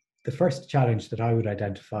 The first challenge that I would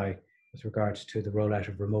identify with regards to the rollout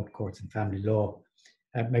of remote courts in family law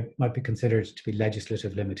might be considered to be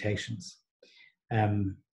legislative limitations.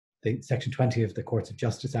 The Section 20 of the Courts of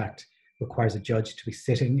Justice Act requires a judge to be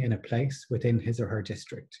sitting in a place within his or her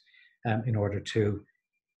district in order to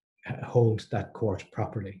hold that court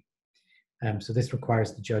properly. So this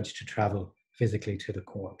requires the judge to travel physically to the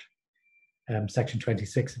court. Section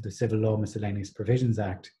 26 of the Civil Law Miscellaneous Provisions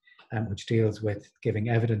Act, which deals with giving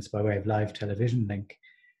evidence by way of live television link,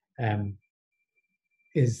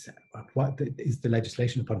 is the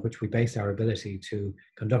legislation upon which we base our ability to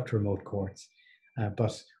conduct remote courts.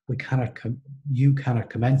 But you cannot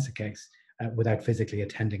commence a case without physically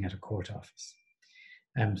attending at a court office.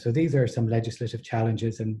 So these are some legislative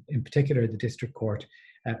challenges, and in particular, the district court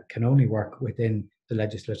can only work within the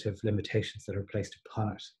legislative limitations that are placed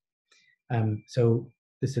upon it. So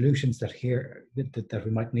the solutions that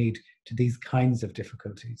we might need to these kinds of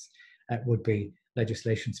difficulties would be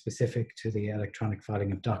legislation specific to the electronic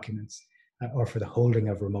filing of documents or for the holding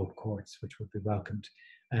of remote courts, which would be welcomed.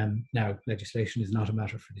 Now, legislation is not a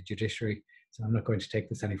matter for the judiciary, so I'm not going to take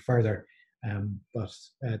this any further, but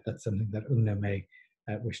that's something that Oonagh may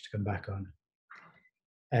wish to come back on.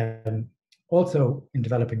 Also, in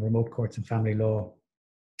developing remote courts and family law,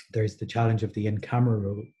 there's the challenge of the in-camera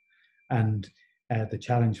rule, and the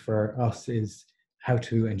challenge for us is how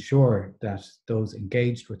to ensure that those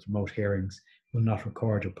engaged with remote hearings will not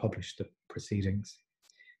record or publish the proceedings.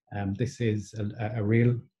 This is a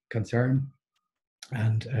real concern,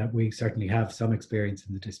 and we certainly have some experience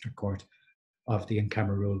in the district court of the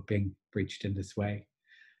in-camera rule being breached in this way.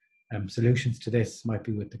 Solutions to this might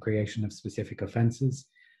be with the creation of specific offences,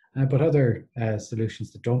 but other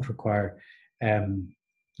solutions that don't require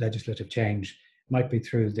legislative change might be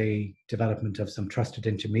through the development of some trusted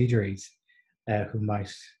intermediaries who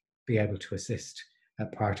might be able to assist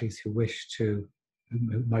parties who who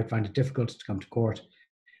might find it difficult to come to court.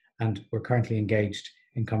 And we're currently engaged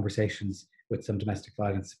in conversations with some domestic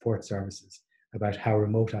violence support services about how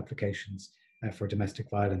remote applications for domestic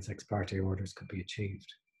violence ex parte orders could be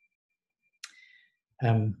achieved.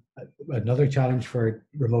 Another challenge for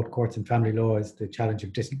remote courts and family law is the challenge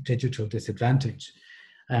of digital disadvantage.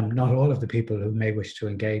 Not all of the people who may wish to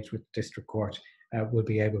engage with district court will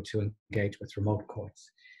be able to engage with remote courts.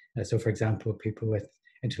 So for example, people with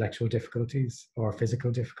intellectual difficulties or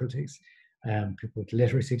physical difficulties, people with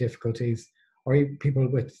literacy difficulties, or people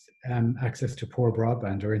with access to poor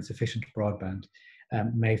broadband or insufficient broadband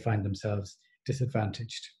may find themselves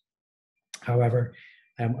disadvantaged. However,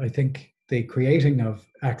 I think the creating of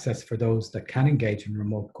access for those that can engage in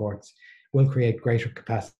remote courts will create greater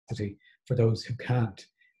capacity for those who can't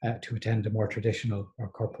to attend a more traditional or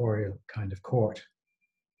corporeal kind of court.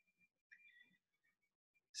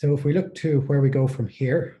 So if we look to where we go from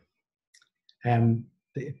here,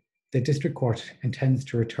 the District Court intends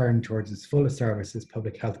to return towards its fullest service as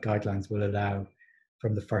public health guidelines will allow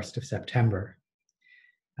from the 1st of September.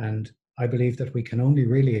 And I believe that we can only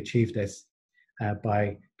really achieve this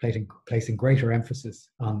by placing greater emphasis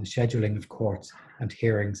on the scheduling of courts and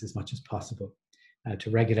hearings as much as possible to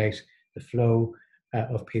regulate the flow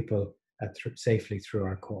of people safely through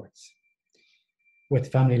our courts.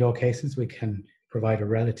 With family law cases, we can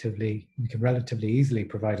relatively easily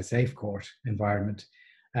provide a safe court environment.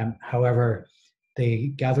 However, the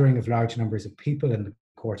gathering of large numbers of people in the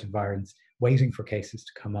court environments waiting for cases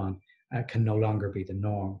to come on can no longer be the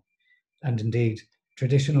norm. And indeed,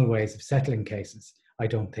 traditional ways of settling cases, I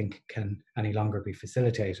don't think can any longer be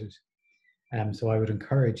facilitated. So I would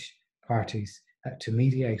encourage parties to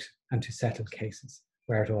mediate and to settle cases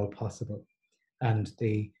where at all possible. And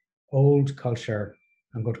the old culture,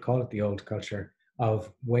 I'm going to call it the old culture,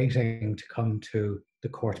 of waiting to come to the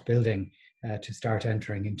court building to start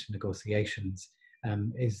entering into negotiations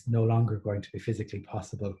is no longer going to be physically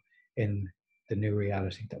possible in the new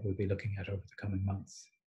reality that we'll be looking at over the coming months.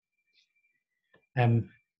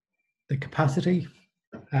 The capacity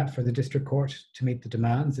for the District Court to meet the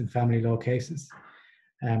demands in family law cases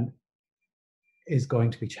is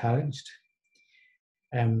going to be challenged.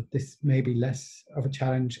 This may be less of a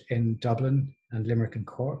challenge in Dublin and Limerick and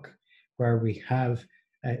Cork, where we have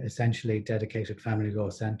essentially dedicated family law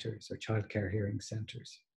centres or childcare hearing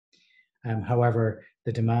centres. However,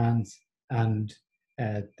 the demands and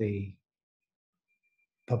the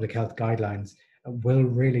public health guidelines will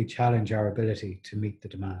really challenge our ability to meet the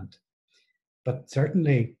demand. But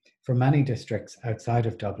certainly for many districts outside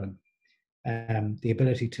of Dublin, the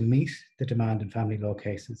ability to meet the demand in family law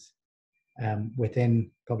cases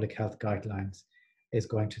within public health guidelines is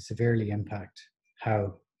going to severely impact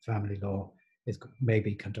how family law may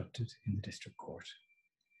be conducted in the District Court.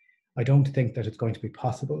 I don't think that it's going to be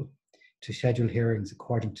possible to schedule hearings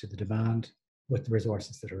according to the demand with the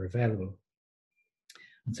resources that are available.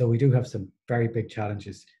 And so we do have some very big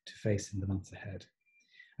challenges to face in the months ahead.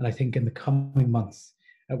 And I think in the coming months,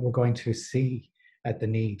 we're going to see the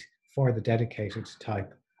need for the dedicated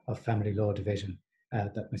type of family law division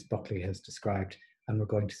that Ms. Buckley has described, and we're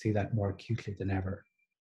going to see that more acutely than ever.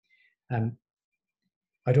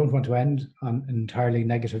 I don't want to end on an entirely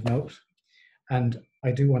negative note, and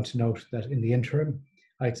I do want to note that in the interim,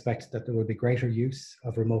 I expect that there will be greater use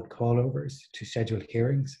of remote callovers to schedule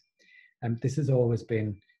hearings. And this has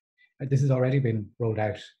already been rolled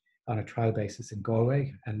out on a trial basis in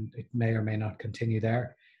Galway, and it may or may not continue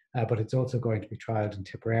there, but it's also going to be trialled in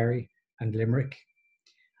Tipperary and Limerick.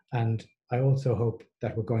 And I also hope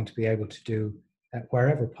that we're going to be able to do,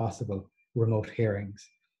 wherever possible, remote hearings.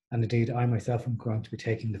 And indeed, I myself am going to be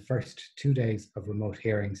taking the first 2 days of remote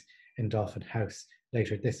hearings in Dolphin House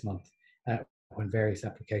later this month, when various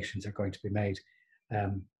applications are going to be made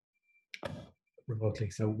remotely.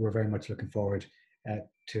 So we're very much looking forward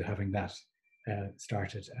to having that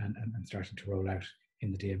started and starting to roll out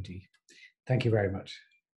in the DMD. Thank you very much.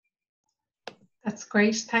 That's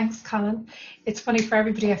great. Thanks, Colin. It's funny for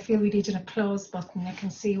everybody. I feel we need an applause button. You can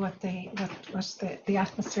see what the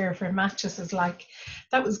atmosphere for matches is like.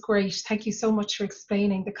 That was great. Thank you so much for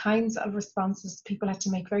explaining the kinds of responses people had to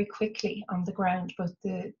make very quickly on the ground, both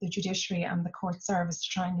the judiciary and the court service, to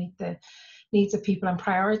try and meet the needs of people and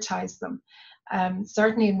prioritise them.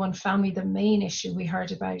 Certainly in one family, the main issue we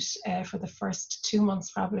heard about for the first 2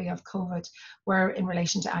 months probably of COVID were in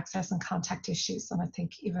relation to access and contact issues, and I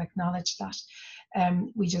think you've acknowledged that.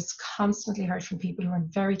 We just constantly heard from people who were in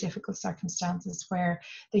very difficult circumstances where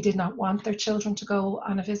they did not want their children to go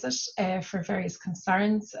on a visit for various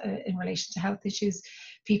concerns in relation to health issues,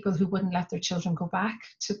 people who wouldn't let their children go back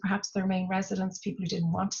to perhaps their main residence, people who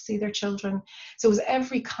didn't want to see their children. So it was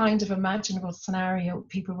every kind of imaginable scenario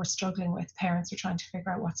people were struggling with. Parents were trying to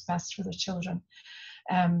figure out what's best for their children.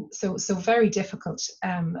 So very difficult.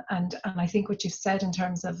 And I think what you've said in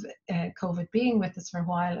terms of COVID being with us for a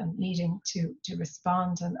while and needing to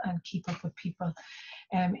respond and keep up with people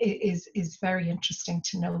is very interesting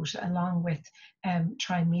to note, along with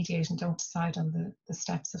try and mediate and don't decide on the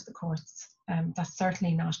steps of the courts. That's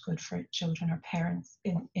certainly not good for children or parents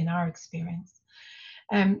in our experience.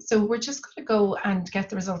 So we're just going to go and get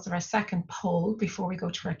the results of our second poll before we go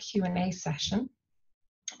to our Q&A session.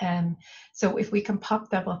 So if we can pop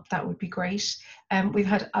them up, that would be great. We've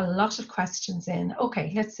had a lot of questions in.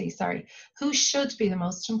 Okay, let's see, sorry. Who should be the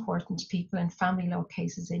most important people in family law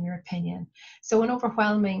cases in your opinion? So an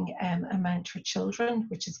overwhelming amount for children,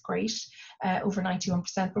 which is great, over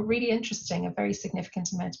 91%, but really interesting, a very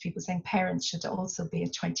significant amount of people saying parents should also be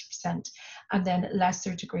at 20%, and then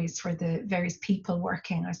lesser degrees for the various people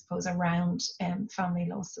working, I suppose, around family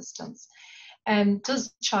law systems.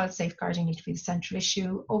 Does child safeguarding need to be the central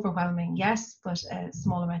issue? Overwhelming, yes, but a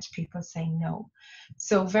small amount of people saying no.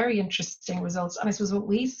 So very interesting results. And I suppose what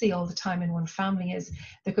we see all the time in one family is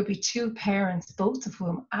there could be two parents, both of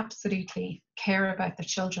whom absolutely care about their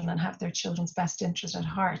children and have their children's best interest at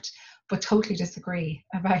heart, but totally disagree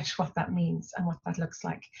about what that means and what that looks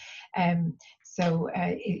like. So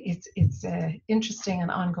it's interesting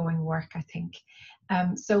and ongoing work, I think.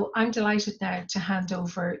 So I'm delighted now to hand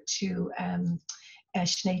over to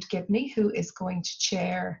Sinead Gibney, who is going to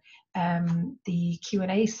chair the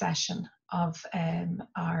Q&A session of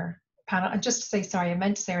our panel. And just to say, sorry, I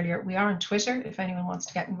meant to say earlier, we are on Twitter. If anyone wants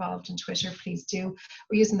to get involved in Twitter, please do.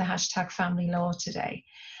 We're using the hashtag Family Law today.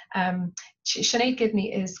 Sinead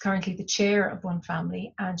Gibney is currently the chair of One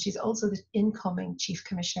Family, and she's also the incoming Chief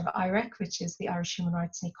Commissioner of IREC, which is the Irish Human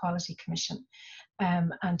Rights and Equality Commission.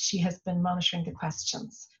 And she has been monitoring the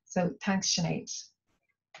questions. So thanks, Sinead.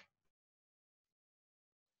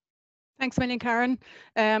 Thanks, million, Karen.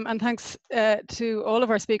 And thanks to all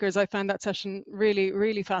of our speakers. I found that session really,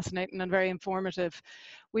 really fascinating and very informative.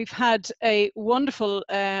 We've had a wonderful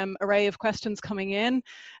array of questions coming in.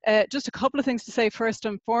 Just a couple of things to say first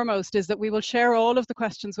and foremost is that we will share all of the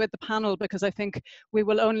questions with the panel, because I think we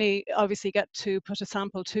will only obviously get to put a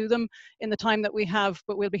sample to them in the time that we have,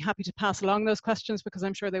 but we'll be happy to pass along those questions because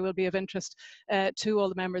I'm sure they will be of interest to all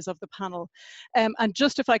the members of the panel. And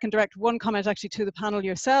just if I can direct one comment actually to the panel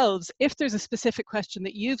yourselves, if there's a specific question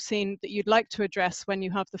that you've seen that you'd like to address when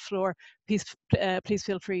you have the floor, please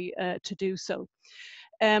feel free to do so.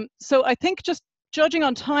 So I think just judging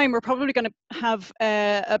on time, we're probably going to have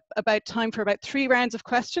about time for about 3 rounds of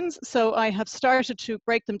questions. So I have started to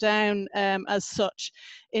break them down as such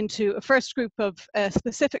into a first group of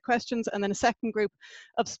specific questions and then a second group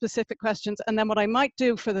of specific questions. And then what I might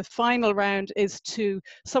do for the final round is to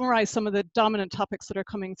summarize some of the dominant topics that are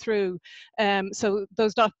coming through. So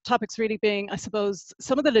those topics really being, I suppose,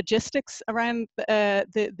 some of the logistics around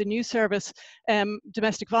the new service,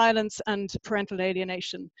 domestic violence and parental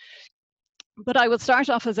alienation. But I will start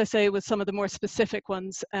off, as I say, with some of the more specific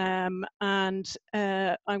ones. And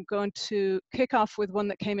I'm going to kick off with one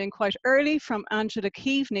that came in quite early from Angela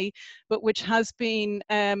Keaveney, but which has been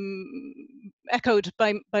echoed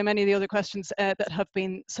by many of the other questions that have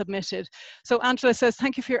been submitted. So Angela says,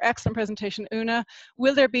 thank you for your excellent presentation, Oonagh.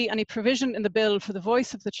 Will there be any provision in the bill for the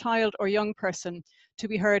voice of the child or young person to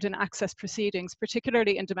be heard in access proceedings,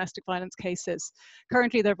 particularly in domestic violence cases?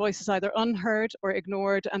 Currently, their voice is either unheard or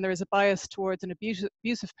ignored, and there is a bias towards an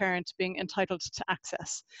abusive parent being entitled to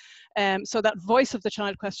access. So that voice of the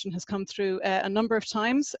child question has come through a number of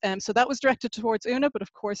times. So that was directed towards Oonagh, but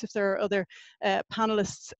of course, if there are other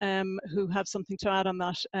panelists who have something to add on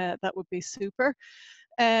that, that would be super.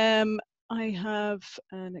 I have,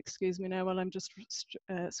 and excuse me now while I'm just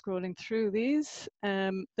scrolling through these.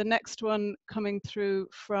 The next one coming through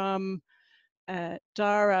from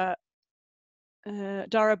Dara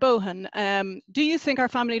Bohan. Do you think our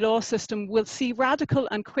family law system will see radical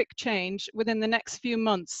and quick change within the next few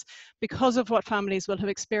months because of what families will have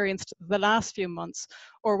experienced the last few months?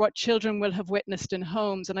 or what children will have witnessed in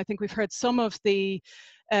homes. And I think we've heard some of the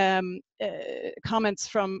comments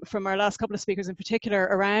from our last couple of speakers in particular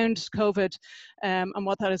around COVID and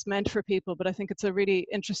what that has meant for people, but I think it's a really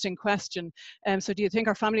interesting question. So do you think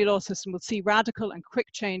our family law system will see radical and quick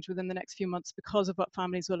change within the next few months because of what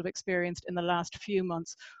families will have experienced in the last few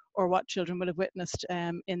months, or what children will have witnessed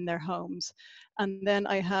in their homes? And then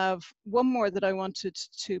I have one more that I wanted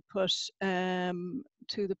to put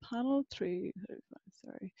to the panel.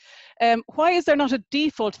 Why is there not a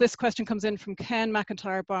default? This question comes in from Ken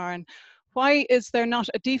McIntyre Barn. Why is there not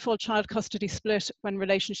a default child custody split when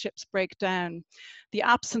relationships break down? The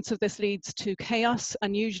absence of this leads to chaos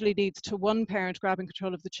and usually leads to one parent grabbing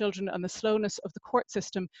control of the children, and the slowness of the court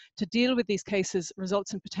system to deal with these cases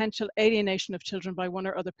results in potential alienation of children by one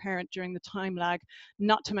or other parent during the time lag,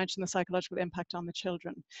 not to mention the psychological impact on the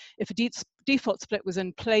children. If a default split was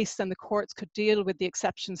in place, then the courts could deal with the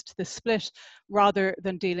exceptions to this split rather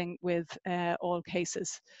than dealing with all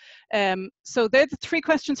cases. So they're the three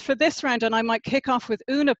questions for this round, and I might kick off with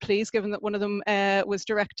Oonagh, please, given that one of them was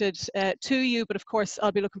directed to you, but of course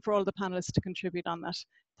I'll be looking for all the panelists to contribute on that.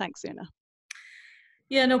 Thanks, Oonagh.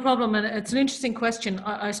 Yeah, no problem. And it's an interesting question.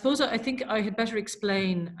 I suppose I think I had better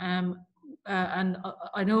explain, and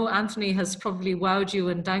I know Anthony has probably wowed you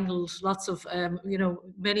and dangled lots of,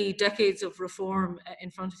 many decades of reform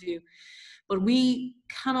in front of you, but we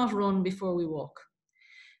cannot run before we walk.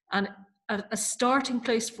 And a starting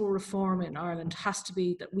place for reform in Ireland has to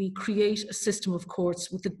be that we create a system of courts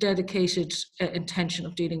with the dedicated intention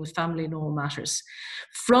of dealing with family law matters.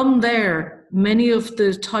 From there, many of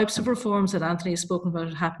the types of reforms that Anthony has spoken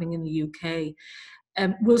about happening in the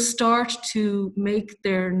UK will start to make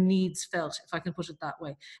their needs felt, if I can put it that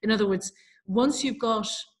way. In other words, once you've got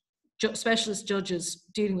specialist judges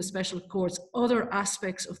dealing with special courts, other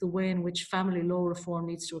aspects of the way in which family law reform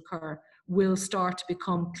needs to occur will start to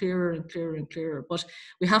become clearer and clearer and clearer. But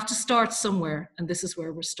we have to start somewhere, and this is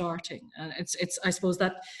where we're starting. And it's I suppose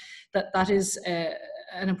that is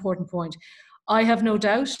an important point. I have no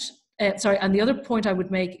doubt. And the other point I would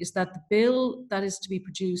make is that the bill that is to be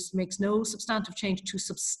produced makes no substantive change to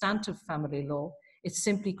substantive family law. It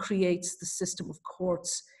simply creates the system of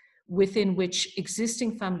courts within which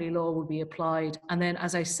existing family law will be applied. And then,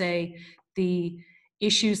 as I say, the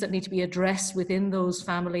issues that need to be addressed within those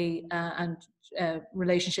family and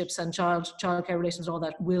relationships and childcare relations and all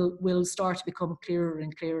that will start to become clearer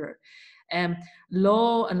and clearer.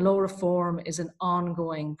 Law and law reform is an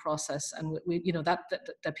ongoing process, and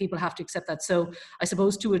that people have to accept that. So I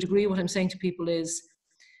suppose to a degree what I'm saying to people is,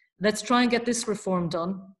 let's try and get this reform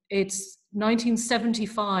done. It's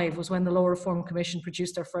 1975 was when the Law Reform Commission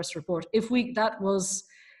produced their first report. That was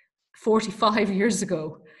 45 years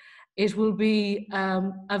ago. It will be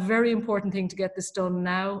a very important thing to get this done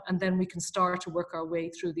now, and then we can start to work our way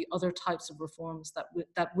through the other types of reforms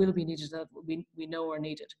that will be needed, that we know are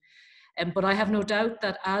needed. But I have no doubt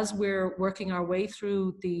that as we're working our way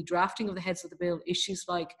through the drafting of the heads of the bill, issues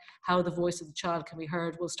like how the voice of the child can be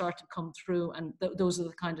heard will start to come through, and those are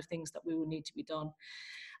the kind of things that we will need to be done.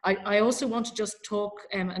 I also want to just talk,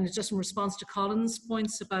 and it's just in response to Colin's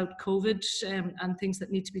points about COVID and things that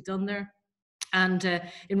need to be done there. And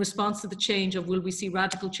in response to the change of will we see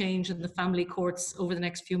radical change in the family courts over the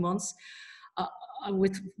next few months,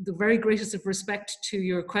 with the very greatest of respect to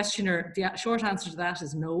your questioner, the short answer to that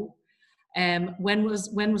is no. When was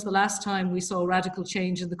the last time we saw radical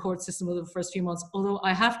change in the court system over the first few months? Although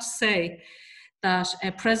I have to say that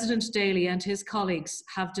President Daly and his colleagues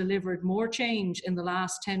have delivered more change in the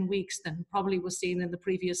last 10 weeks than probably was seen in the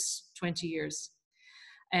previous 20 years.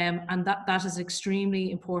 And that is extremely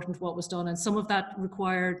important, what was done. And some of that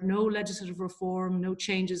required no legislative reform, no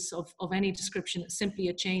changes of any description, simply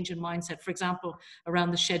a change in mindset. For example, around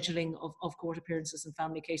the scheduling of court appearances in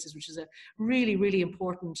family cases, which is a really, really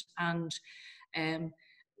important and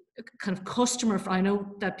kind of customer. I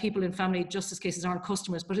know that people in family justice cases aren't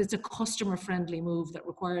customers, but it's a customer-friendly move that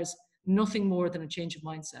requires nothing more than a change of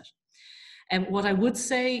mindset. And what I would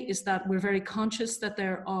say is that we're very conscious that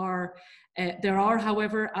there are,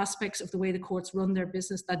 however, aspects of the way the courts run their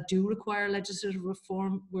business that do require legislative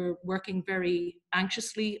reform. We're working very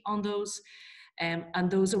anxiously on those,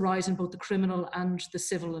 and those arise in both the criminal and the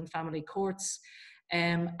civil and family courts.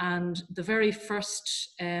 And the very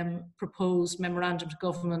first proposed memorandum to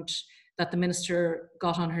government that the minister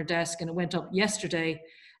got on her desk, and it went up yesterday,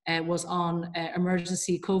 was on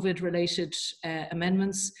emergency COVID-related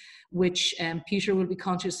amendments, which Peter will be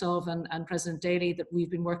conscious of, and President Daly, that we've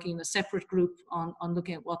been working in a separate group on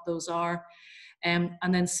looking at what those are. And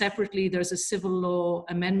then separately, there's a civil law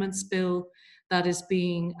amendments bill that is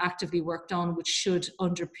being actively worked on, which should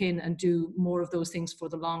underpin and do more of those things for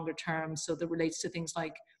the longer term. So that relates to things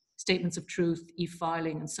like statements of truth,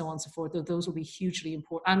 e-filing, and so on and so forth. Those will be hugely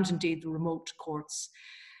important, and indeed the remote courts.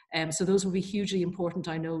 So those will be hugely important,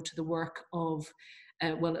 I know, to the work of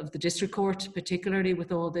of the district court, particularly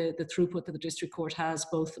with all the throughput that the district court has,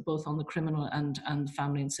 both on the criminal and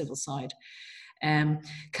family and civil side. Can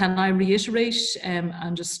I reiterate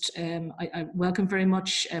and just, I welcome very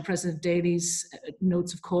much President Daly's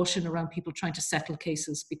notes of caution around people trying to settle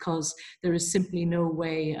cases, because there is simply no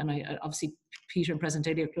way, and obviously Peter and President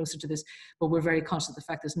Daly are closer to this, but we're very conscious of the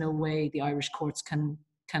fact there's no way the Irish courts can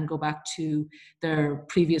go back to their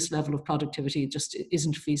previous level of productivity. It just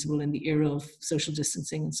isn't feasible in the era of social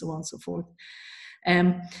distancing and so on and so forth.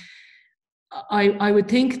 I would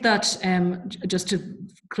think that, just to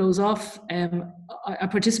close off, I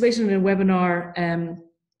participated in a webinar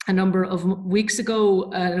a number of weeks ago,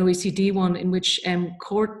 an OECD one, in which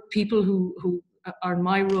court people who are in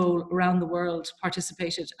my role around the world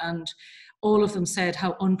participated, and all of them said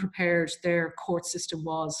how unprepared their court system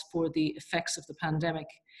was for the effects of the pandemic.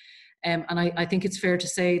 And I think it's fair to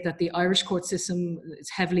say that the Irish court system is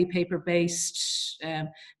heavily paper-based,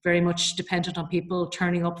 very much dependent on people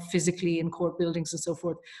turning up physically in court buildings and so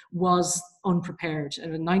forth, was unprepared.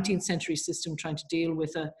 And a 19th century system trying to deal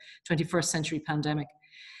with a 21st century pandemic.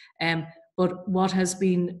 But what has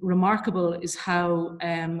been remarkable is how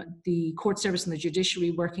the court service and the judiciary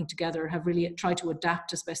working together have really tried to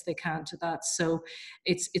adapt as best they can to that. So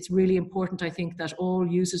it's really important, I think, that all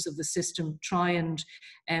users of the system try and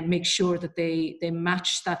make sure that they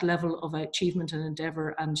match that level of achievement and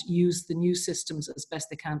endeavour and use the new systems as best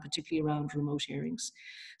they can, particularly around remote hearings.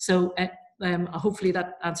 So hopefully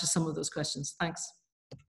that answers some of those questions. Thanks.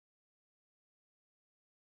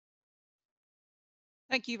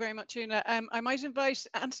 Thank you very much, Oonagh. I might invite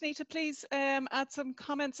Anthony to please add some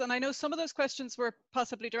comments. And I know some of those questions were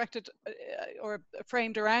possibly directed or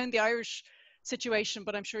framed around the Irish situation,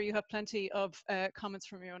 but I'm sure you have plenty of comments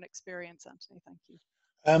from your own experience, Anthony. Thank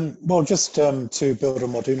you. Well, just to build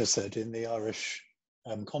on what Oonagh said in the Irish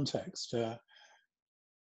context,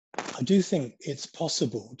 I do think it's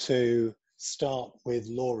possible to start with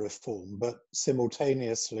law reform, but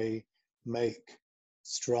simultaneously make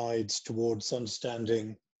strides towards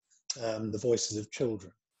understanding the voices of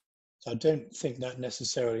children. So I don't think that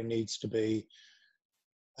necessarily needs to be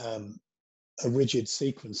a rigid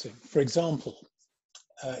sequencing. For example,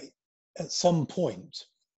 at some point,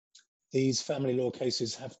 these family law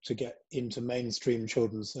cases have to get into mainstream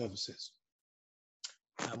children's services.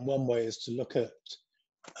 And one way is to look at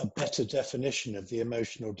a better definition of the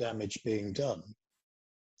emotional damage being done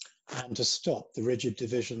and to stop the rigid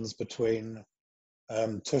divisions between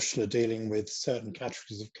Tushla dealing with certain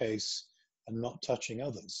categories of case and not touching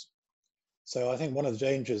others. So I think one of the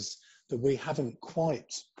dangers that we haven't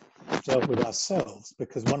quite dealt with ourselves,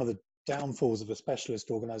 because one of the downfalls of a specialist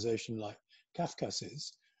organisation like CAFCAS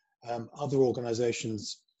is other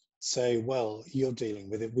organisations say, well, you're dealing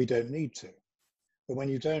with it, we don't need to. But when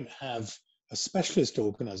you don't have a specialist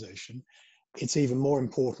organisation, it's even more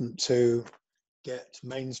important to get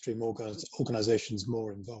mainstream organisations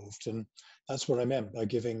more involved. And that's what I meant by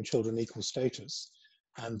giving children equal status,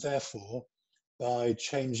 and therefore by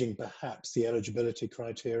changing perhaps the eligibility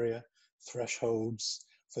criteria, thresholds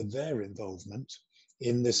for their involvement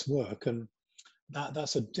in this work. And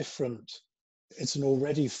that's a different, it's an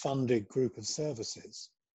already funded group of services,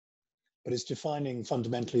 but it's defining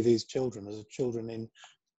fundamentally these children as children in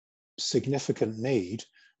significant need,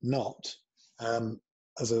 not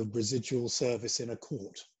as a residual service in a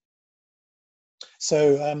court.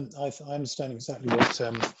 So I understand exactly what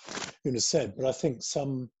Oonagh said, but I think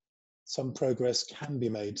some progress can be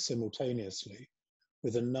made simultaneously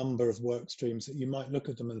with a number of work streams that you might look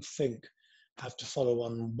at them and think have to follow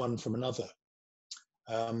on one from another.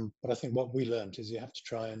 But I think what we learned is you have to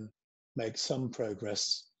try and make some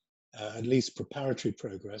progress, at least preparatory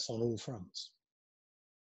progress, on all fronts.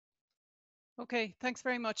 Okay, thanks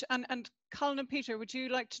very much. And Colin and Peter, would you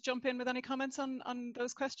like to jump in with any comments on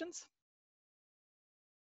those questions?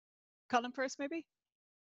 Colin first, maybe?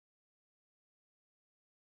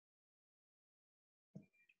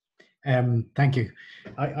 Thank you.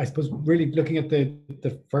 I suppose really looking at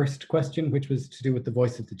the first question, which was to do with the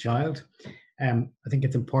voice of the child, I think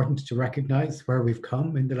it's important to recognise where we've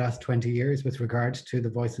come in the last 20 years with regard to the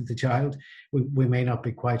voice of the child. We may not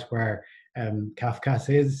be quite where CAFCAS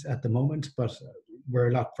is at the moment, but we're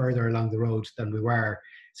a lot further along the road than we were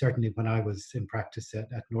certainly when I was in practice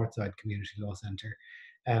at Northside Community Law Centre.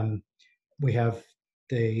 We have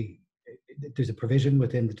the there's a provision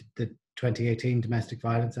within the 2018 Domestic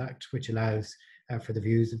Violence Act which allows for the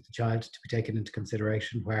views of the child to be taken into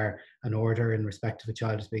consideration where an order in respect of a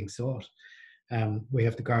child is being sought. We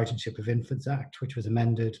have the Guardianship of Infants Act, which was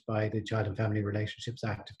amended by the Child and Family Relationships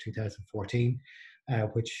Act of 2014,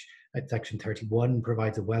 which at Section 31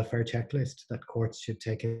 provides a welfare checklist that courts should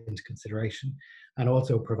take into consideration, and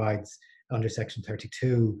also provides under Section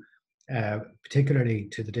 32, particularly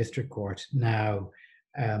to the District Court now,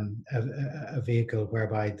 a vehicle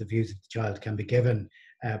whereby the views of the child can be given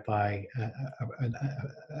by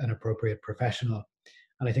an appropriate professional.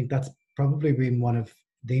 And I think that's probably been one of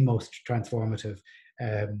the most transformative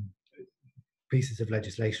pieces of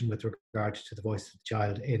legislation with regard to the voice of the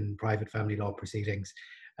child in private family law proceedings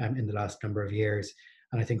in the last number of years.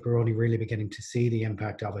 And I think we're only really beginning to see the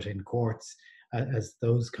impact of it in courts as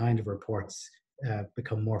those kind of reports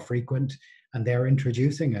become more frequent, and they're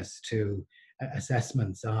introducing us to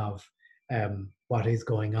assessments of what is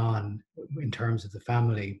going on in terms of the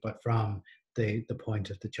family, but from the point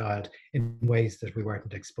of the child in ways that we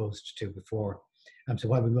weren't exposed to before. So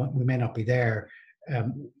while we may not be there,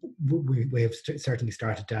 we have certainly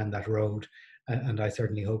started down that road, and I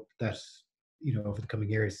certainly hope that, you know, over the coming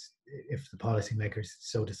years, if the policymakers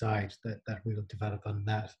so decide, that we will develop on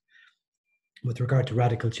that. With regard to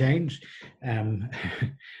radical change,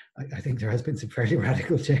 I think there has been some fairly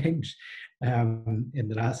radical change in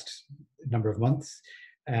the last number of months.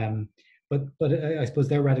 But I suppose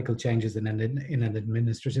they're radical changes in an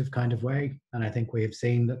administrative kind of way. And I think we have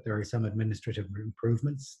seen that there are some administrative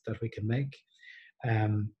improvements that we can make.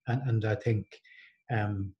 And I think,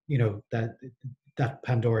 you know, that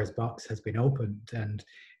Pandora's box has been opened, and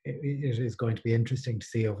it is going to be interesting to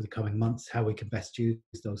see over the coming months how we can best use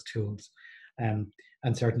those tools.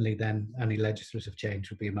 And certainly then any legislative change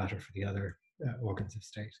would be a matter for the other organs of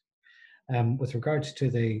state. With regards to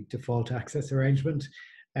the default access arrangement,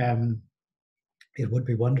 it would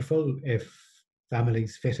be wonderful if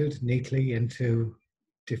families fitted neatly into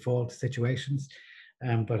default situations.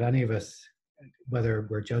 But any of us, whether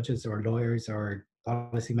we're judges or lawyers or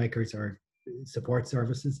policymakers or support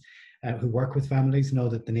services who work with families, know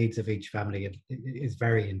that the needs of each family is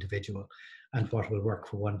very individual, and what will work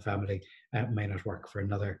for one family may not work for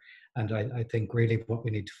another. And I think really what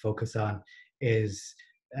we need to focus on is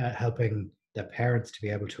helping the parents to be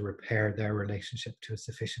able to repair their relationship to a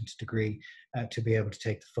sufficient degree to be able to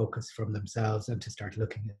take the focus from themselves and to start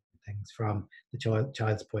looking at things from the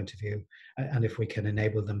child's point of view. And if we can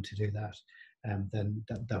enable them to do that, then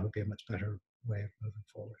that would be a much better way of moving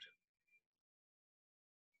forward.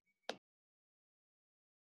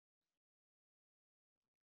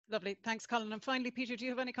 Lovely. Thanks, Colin. And finally, Peter, do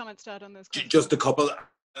you have any comments to add on those comments? Just a couple.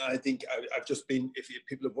 I think I've just been, if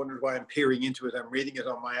people have wondered why I'm peering into it, I'm reading it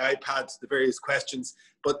on my iPad, the various questions.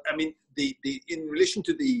 But I mean, in relation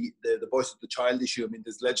to the voice of the child issue, I mean,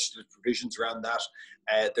 there's legislative provisions around that.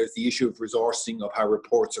 There's the issue of resourcing, of how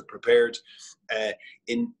reports are prepared.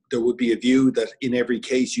 There would be a view that in every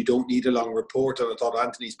case you don't need a long report. And I thought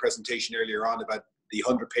Anthony's presentation earlier on about the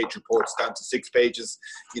 100-page reports down to 6 pages,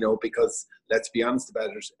 you know, because let's be honest about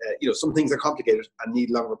it, you know, some things are complicated and need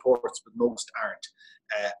long reports, but most aren't.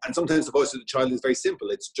 And sometimes the voice of the child is very simple.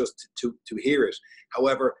 It's just to hear it.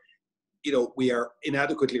 However, you know, we are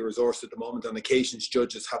inadequately resourced at the moment. On occasions,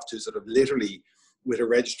 judges have to sort of literally, with a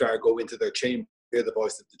registrar, go into their chamber, hear the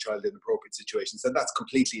voice of the child in appropriate situations. And that's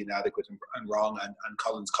completely inadequate and wrong. And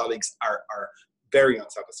Colin's colleagues are very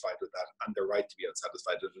unsatisfied with that, and they're right to be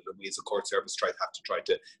unsatisfied with it. And we as a court service have to try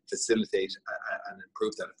to facilitate and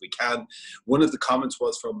improve that if we can. One of the comments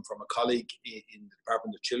was from a colleague in the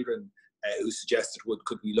Department of Children who suggested,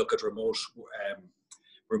 could we look at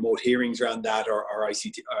remote hearings around that, or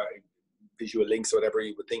ICT, visual links, or whatever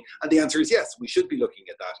you would think. And the answer is yes, we should be looking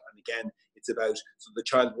at that. And again, it's about, so the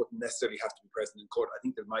child wouldn't necessarily have to be present in court. I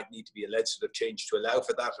think there might need to be a legislative change to allow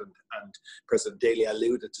for that. And President Daly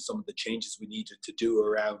alluded to some of the changes we needed to do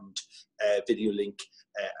around video link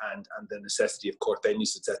and the necessity of court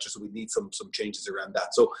venues, etc. So we need some changes around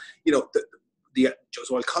that. So, you know,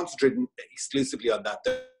 so I'll concentrate exclusively on that.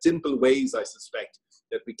 There are simple ways, I suspect,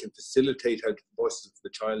 that we can facilitate how the voices of the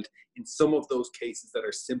child. In some of those cases that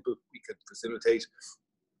are simple, we can facilitate.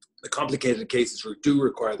 The complicated cases do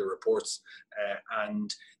require the reports,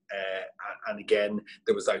 and again,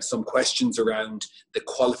 there was like some questions around the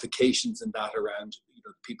qualifications and that around, you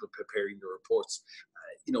know, people preparing the reports.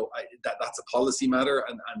 You know, that's a policy matter,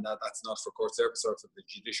 and that's not for court service or for the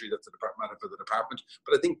judiciary. That's a matter for the department.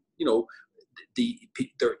 But I think, you know,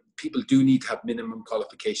 people do need to have minimum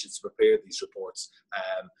qualifications to prepare these reports.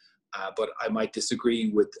 but I might disagree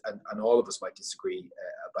with, and all of us might disagree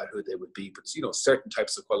about who they would be. But certain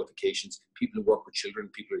types of qualifications, people who work with children,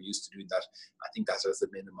 people who are used to doing that, I think that's as a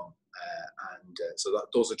minimum. So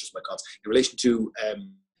those are just my comments. In relation to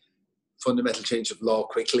fundamental change of law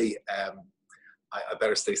quickly, I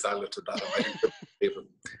better stay silent to that.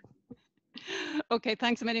 Okay,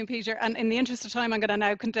 thanks a million, Peter. And in the interest of time, I'm going to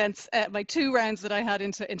now condense my 2 rounds that I had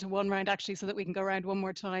into 1 round, actually, so that we can go around one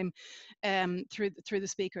more time through the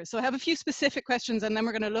speakers. So I have a few specific questions, and then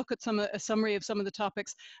we're going to look at a summary of some of the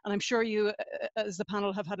topics. And I'm sure you, as the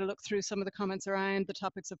panel, have had a look through some of the comments around the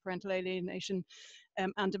topics of parental alienation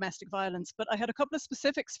and domestic violence. But I had a couple of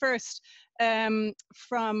specifics first from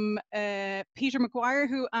Peter McGuire,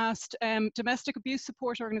 who asked, domestic abuse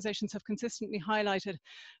support organisations have consistently highlighted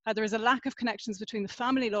how there is a lack of connections between the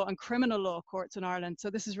family law and criminal law courts in Ireland. So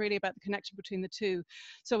this is really about the connection between the two.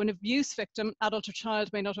 So an abuse victim, adult or child,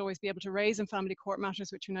 may not always be able to raise in family court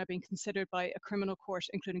matters which are now being considered by a criminal court,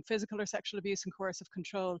 including physical or sexual abuse and coercive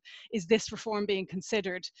control. Is this reform being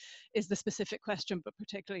considered, is the specific question, but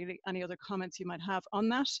particularly any other comments you might have on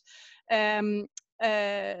that.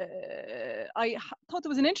 I thought there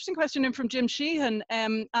was an interesting question in from Jim Sheehan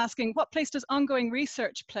asking, what place does ongoing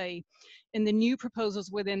research play in the new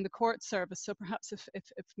proposals within the court service? So perhaps if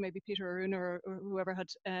maybe Peter or Oonagh or whoever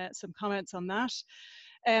had some comments on that.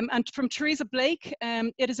 And from Teresa Blake,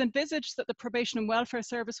 it is envisaged that the Probation and Welfare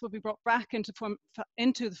Service will be brought back into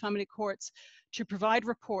the family courts to provide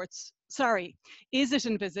reports. Sorry, is it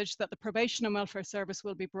envisaged that the Probation and Welfare Service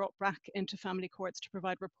will be brought back into family courts to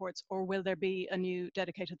provide reports, or will there be a new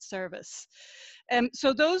dedicated service?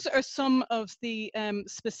 So those are some of the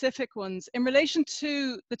specific ones. In relation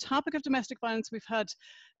to the topic of domestic violence, we've had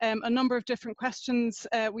a number of different questions.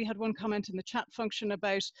 We had one comment in the chat function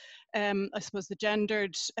about, I suppose, the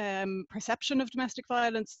gendered perception of domestic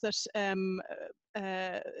violence, that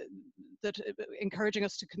encouraging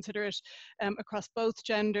us to consider it across both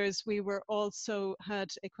genders. We were also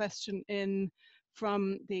had a question in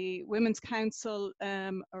from the Women's Council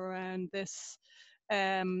around this.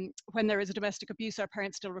 When there is a domestic abuse, are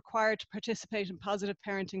parents still required to participate in positive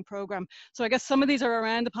parenting program? So I guess some of these are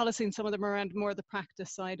around the policy and some of them are around more the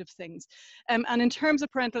practice side of things. And in terms of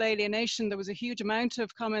parental alienation, there was a huge amount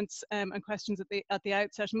of comments and questions at the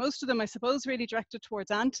outset. Most of them, I suppose, really directed towards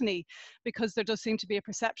Anthony, because there does seem to be a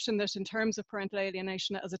perception that in terms of parental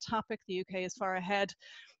alienation as a topic, the UK is far ahead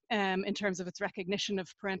in terms of its recognition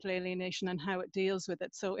of parental alienation and how it deals with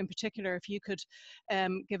it. So in particular, if you could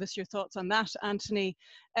give us your thoughts on that, Anthony.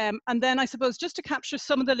 And then I suppose just to capture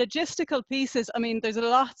some of the logistical pieces, I mean, there's a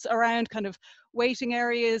lot around kind of waiting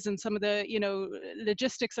areas and some of the,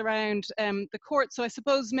 logistics around the court. So I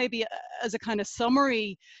suppose maybe as a kind of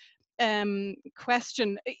summary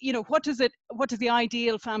question, what does the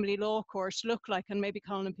ideal family law court look like? And maybe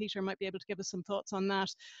Colin and Peter might be able to give us some thoughts on that,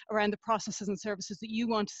 around the processes and services that you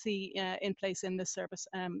want to see in place in this service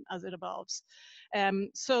as it evolves.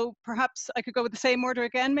 So perhaps I could go with the same order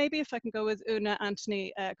again, maybe, if I can go with Oonagh,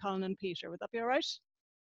 Anthony, Colin and Peter. Would that be all right?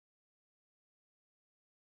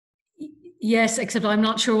 Yes, except I'm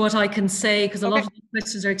not sure what I can say, because a lot of the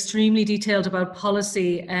questions are extremely detailed about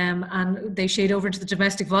policy and they shade over to the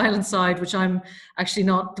domestic violence side, which I'm actually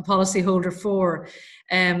not the policy holder for.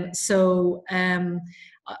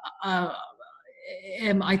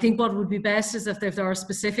 I think what would be best is if there are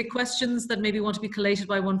specific questions that maybe want to be collated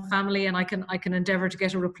by one family, and I can endeavour to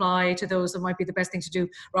get a reply to those. That might be the best thing to do,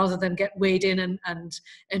 rather than get weighed in and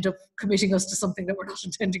end up committing us to something that we're not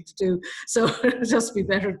intending to do. So it'll just be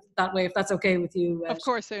better that way, if that's okay with you. Of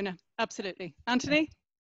course, Oonagh, absolutely. Anthony?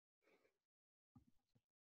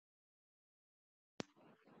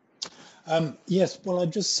 Yes, well,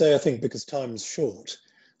 I'd just say, I think because time's short,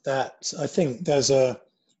 that I think there's a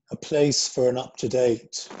place for an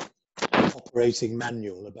up-to-date operating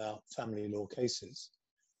manual about family law cases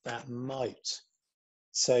that might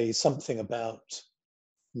say something about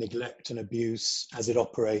neglect and abuse as it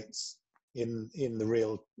operates in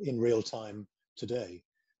real time today,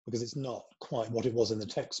 because it's not quite what it was in the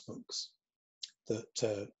textbooks. That,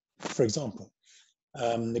 for example,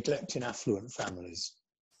 neglect in affluent families,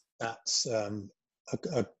 that's an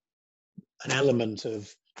element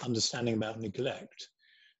of understanding about neglect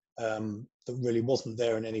that really wasn't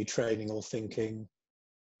there in any training or thinking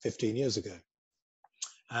 15 years ago.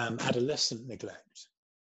 Adolescent neglect.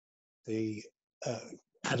 The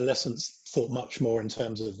adolescents thought much more in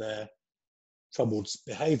terms of their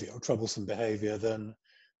troublesome behaviour than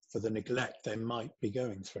for the neglect they might be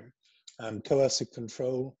going through. Coercive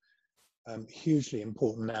control, hugely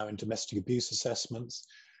important now in domestic abuse assessments.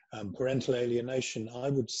 Parental alienation,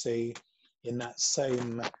 I would see in that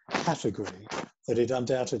same category, that it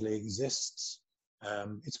undoubtedly exists.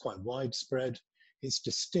 It's quite widespread. It's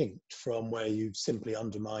distinct from where you simply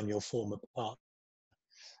undermine your former partner.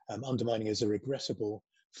 Undermining is a regrettable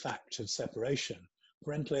fact of separation.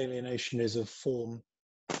 Parental alienation is a form,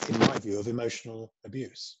 in my view, of emotional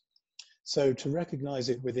abuse. So to recognize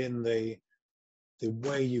it within the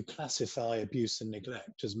way you classify abuse and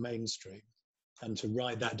neglect as mainstream, and to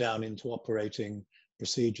write that down into operating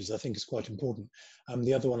procedures, I think is quite important.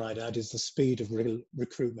 The other one I'd add is the speed of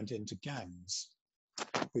recruitment into gangs.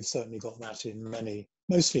 We've certainly got that in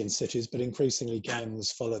mostly in cities, but increasingly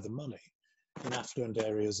gangs follow the money in affluent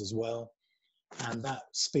areas as well. And that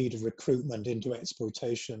speed of recruitment into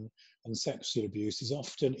exploitation and sexual abuse is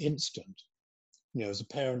often instant. You know, as a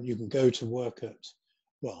parent, you can go to work at,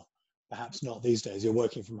 well, perhaps not these days, you're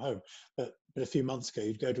working from home, but a few months ago,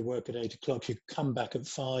 you'd go to work at 8 o'clock, you'd come back at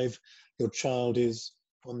 5, your child is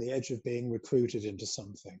on the edge of being recruited into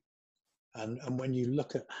something. And when you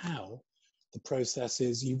look at how the process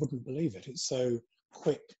is, you wouldn't believe it. It's so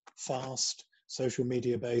quick, fast, social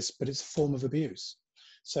media based, but it's a form of abuse.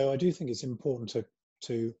 So I do think it's important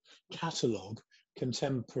to catalogue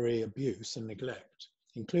contemporary abuse and neglect,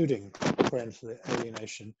 including parental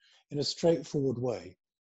alienation, in a straightforward way.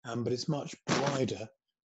 But it's much wider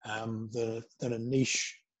than a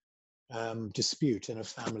niche dispute in a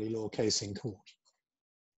family law case in court.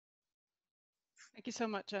 Thank you so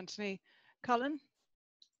much, Anthony. Colin?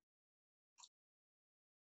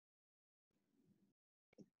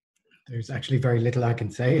 There's actually very little I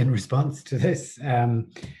can say in response to this.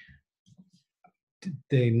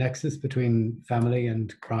 The nexus between family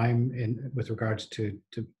and crime with regards to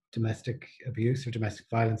domestic abuse or domestic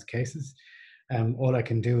violence cases, all I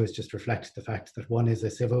can do is just reflect the fact that one is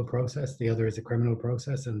a civil process, the other is a criminal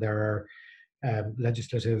process, and there are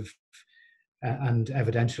legislative and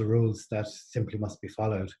evidential rules that simply must be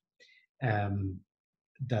followed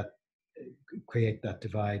that create that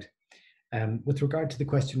divide. With regard to the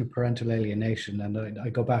question of parental alienation, and I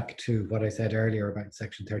go back to what I said earlier about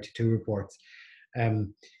Section 32 reports,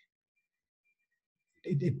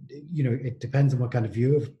 it depends on what kind of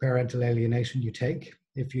view of parental alienation you take.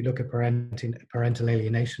 If you look at parental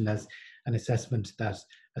alienation as an assessment that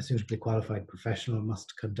a suitably qualified professional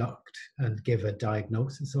must conduct and give a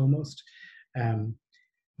diagnosis almost,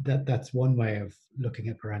 that's one way of looking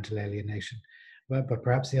at parental alienation. But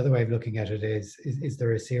perhaps the other way of looking at it is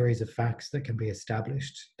there a series of facts that can be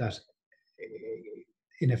established that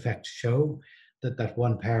in effect show that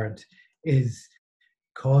one parent is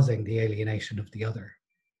causing the alienation of the other?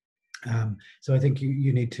 So I think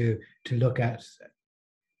you need to look at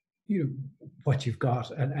what you've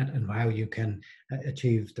got and how you can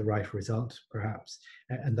achieve the right result, perhaps.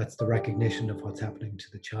 And that's the recognition of what's happening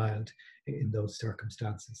to the child in those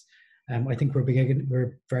circumstances. I think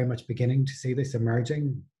we're very much beginning to see this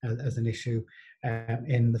emerging as an issue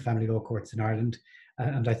in the family law courts in Ireland.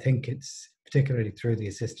 And I think it's particularly through the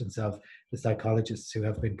assistance of the psychologists who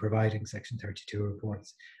have been providing Section 32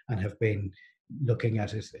 reports and have been looking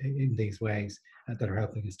at it in these ways that are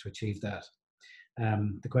helping us to achieve that.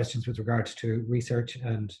 The questions with regards to research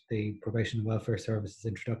and the Probation and Welfare Services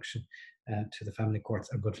introduction to the family courts,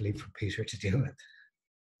 I'm going to leave for Peter to deal with.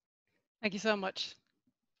 Thank you so much.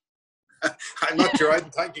 I'm not sure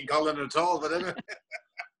I'm thanking Colin at all, but anyway.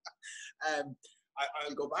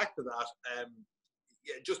 I'll go back to that.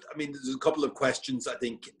 There's a couple of questions, I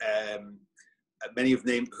think, many of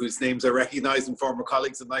whose names I recognise and former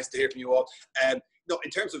colleagues, and nice to hear from you all.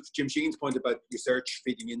 In terms of Jim Sheen's point about research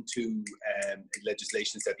feeding into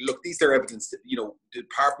legislation, said, look, these are evidence that, the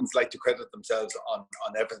departments like to credit themselves on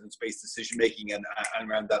evidence-based decision-making and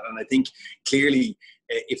around that. And I think clearly,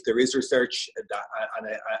 if there is research,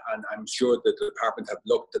 and I'm sure that the department have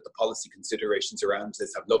looked at the policy considerations around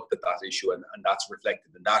this, have looked at that issue, and that's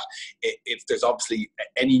reflected in that. If there's obviously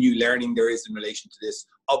any new learning there is in relation to this,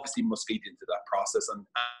 obviously must feed into that process. And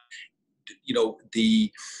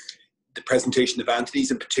the presentation of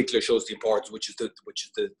Anthony's in particular shows the importance, which is the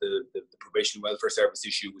Probation and Welfare Service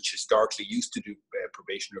issue, which historically used to do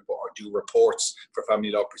probation report or do reports for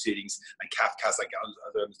family law proceedings, and CAFCAS, as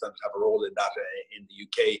I understand, have a role in that in the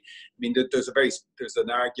UK. I mean, there's an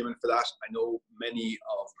argument for that. I know many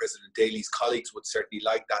of President Daly's colleagues would certainly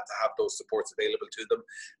like that, to have those supports available to them.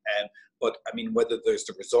 But I mean, whether there's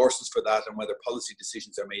the resources for that and whether policy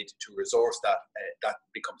decisions are made to resource that, that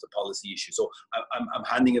becomes a policy issue. So I'm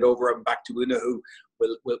handing it over. I'm back to Oonagh, who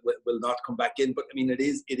will not come back in. But I mean, it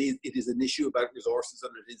is an issue about resources,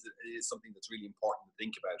 and it is something that's really important to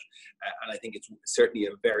think about. And I think it's certainly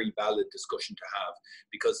a very valid discussion to have,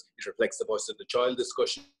 because it reflects the voice of the child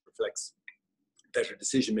discussion, reflects better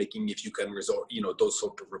decision making if you can resort, those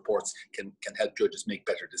sort of reports can help judges make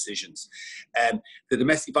better decisions. The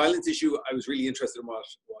domestic violence issue, I was really interested in what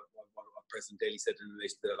President Daly said in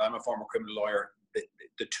relation to that. I'm a former criminal lawyer.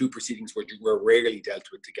 The two proceedings were rarely dealt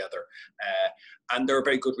with together, and there are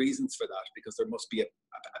very good reasons for that, because there must be a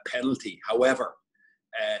penalty. However,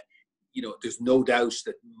 there's no doubt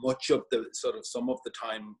that much of the some of the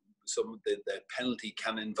time, some of the penalty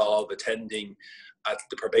can involve attending at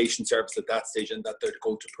the probation service at that stage, and that they're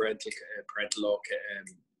going to parental law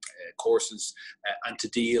courses and to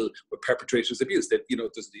deal with perpetrators' abuse. That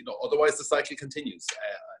otherwise the cycle continues.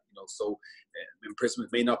 So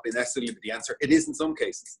imprisonment may not be necessarily the answer. It is in some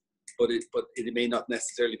cases, but it may not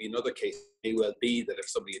necessarily be in other cases. It may well be that if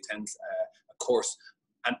somebody attends a course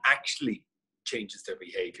and actually changes their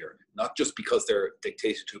behaviour, not just because they're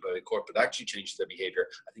dictated to by the court, but actually changes their behaviour,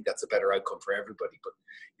 I think that's a better outcome for everybody. But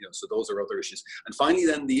so those are other issues. And finally,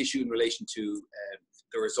 then the issue in relation to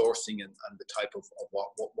the resourcing and the type of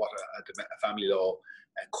what a family law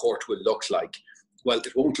court will look like. Well,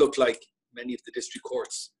 it won't look like many of the district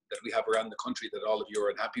courts that we have around the country that all of you are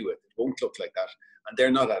unhappy with. It won't look like that, and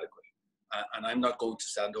they're not adequate. And I'm not going to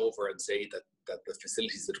stand over and say that the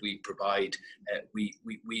facilities that we provide, we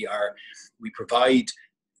provide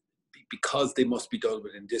because they must be done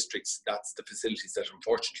within districts. That's the facilities that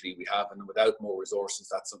unfortunately we have, and without more resources,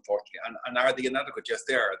 that's unfortunately. And are they inadequate? Yes,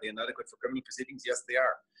 they are. Are they inadequate for criminal proceedings? Yes, they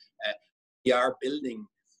are. We are building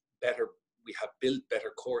better. We have built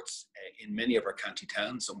better courts in many of our county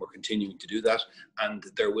towns, and we're continuing to do that. And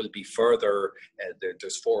there will be further,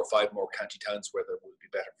 there's 4 or 5 more county towns where there will be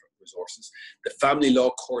better resources. The family law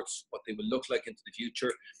courts, what they will look like into the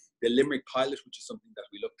future, the Limerick pilot, which is something that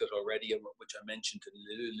we looked at already and which I mentioned and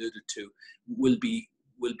alluded to, will be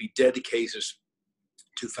dedicated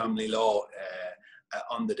to family law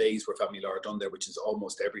on the days where family law are done there, which is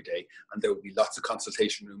almost every day. And there will be lots of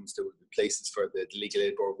consultation rooms. There will be places for the legal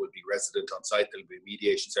aid board will be resident on site. There will be a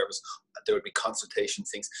mediation service. There will be consultation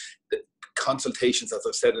things. The consultations, as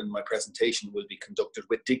I've said in my presentation, will be conducted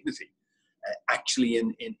with dignity, actually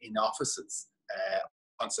in offices,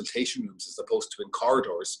 consultation rooms, as opposed to in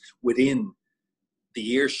corridors within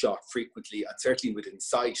the earshot frequently, and certainly within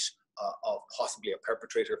sight of possibly a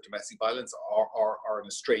perpetrator of domestic violence or an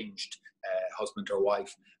estranged husband or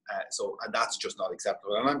wife. And that's just not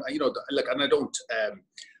acceptable. And I'm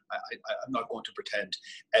not going to pretend.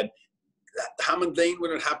 Hammond Lane,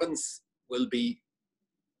 when it happens, will be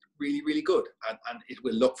really, really good, and it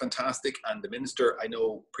will look fantastic. And the Minister, I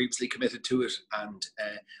know, previously committed to it, and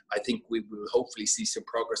I think we will hopefully see some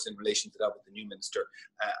progress in relation to that with the new Minister.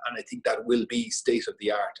 And I think that will be state of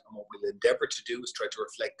the art. And what we'll endeavour to do is try to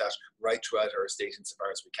reflect that right throughout our estate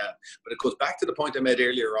insofar as we can. But it goes back to the point I made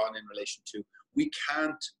earlier on in relation to we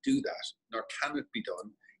can't do that, nor can it be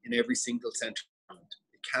done in every single centre.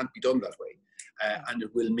 It can't be done that way. And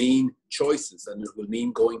it will mean choices, and it will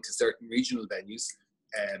mean going to certain regional venues,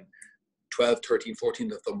 12, 13,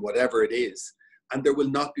 14 of them, whatever it is, and there will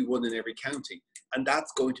not be one in every county, and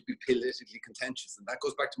that's going to be politically contentious. And that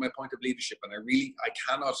goes back to my point of leadership, and I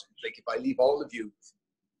cannot, if I leave all of you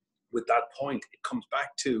with that point, it comes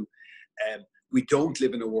back to we don't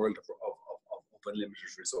live in a world of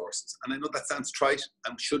unlimited resources. And I know that sounds trite,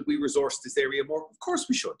 and should we resource this area more? Of course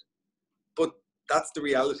we should, but that's the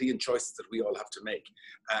reality and choices that we all have to make.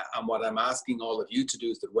 And what I'm asking all of you to do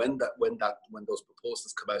is that when those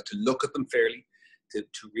proposals come out, to look at them fairly,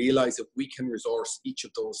 to realise if we can resource each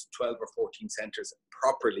of those 12 or 14 centres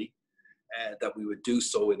properly, that we would do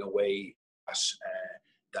so in a way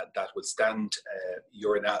that will stand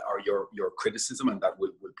your criticism, and that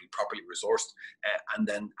will be properly resourced. And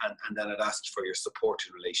then I'd ask for your support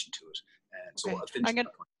in relation to it. So I'll finish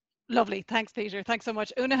that point. Lovely. Thanks, Peter. Thanks so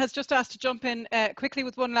much. Oonagh has just asked to jump in quickly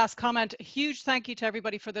with one last comment. A huge thank you to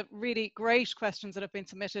everybody for the really great questions that have been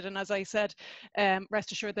submitted. And as I said,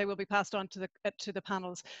 rest assured they will be passed on to the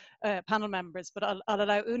panel members. But I'll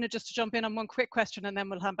allow Oonagh just to jump in on one quick question, and then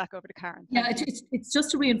we'll hand back over to Karen. It's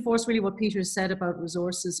just to reinforce really what Peter said about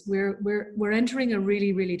resources. We're entering a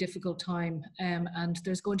really, really difficult time, and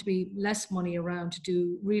there's going to be less money around to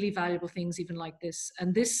do really valuable things even like this.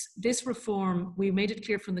 And this reform, we made it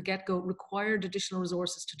clear from the get-go, required additional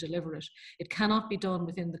resources to deliver it. It cannot be done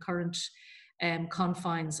within the current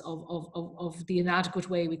confines of the inadequate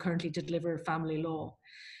way we currently deliver family law.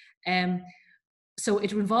 So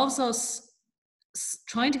it involves us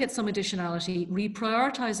trying to get some additionality,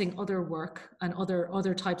 reprioritising other work and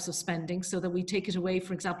other types of spending, so that we take it away,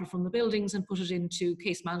 for example, from the buildings and put it into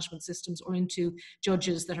case management systems, or into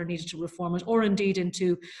judges that are needed to reform it, or indeed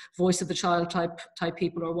into voice of the child type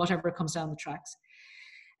people, or whatever comes down the tracks.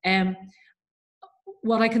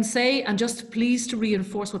 what I can say, and just pleased to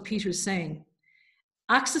reinforce what Peter is saying,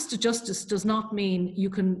 access to justice does not mean you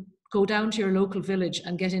can go down to your local village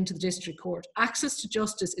and get into the district court. Access to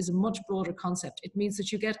justice is a much broader concept. It means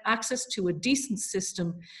that you get access to a decent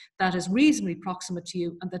system that is reasonably proximate to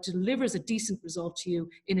you and that delivers a decent result to you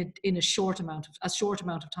in a short amount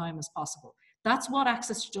of time as possible. That's what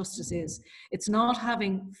access to justice is. It's not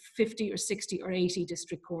having 50 or 60 or 80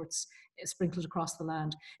 district courts sprinkled across the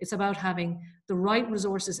land. It's about having the right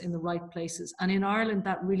resources in the right places. And in Ireland,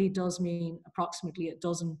 that really does mean approximately a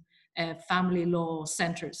dozen family law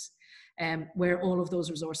centres where all of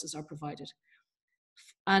those resources are provided.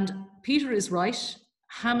 And Peter is right.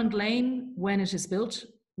 Hammond Lane, when it is built,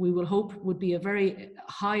 we will hope would be a very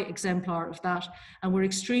high exemplar of that. And we're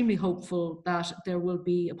extremely hopeful that there will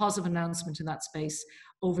be a positive announcement in that space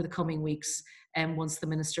over the coming weeks, and once the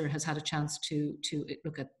Minister has had a chance to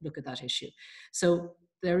look at that issue. So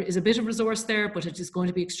there is a bit of resource there, but it is going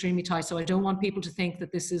to be extremely tight. So I don't want people to think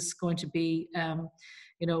that this is going to be,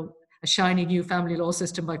 a shiny new family law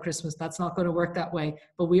system by Christmas. That's not going to work that way.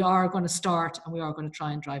 But we are going to start, and we are going to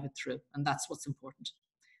try and drive it through. And that's what's important.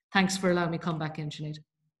 Thanks for allowing me to come back in, Sinead.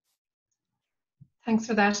 Thanks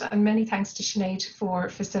for that, and many thanks to Sinead for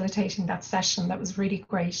facilitating that session. That was really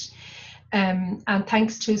great. And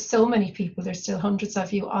thanks to so many people. There's still hundreds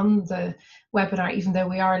of you on the webinar, even though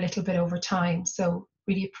we are a little bit over time. So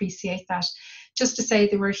really appreciate that. Just to say,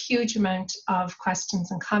 there were a huge amount of questions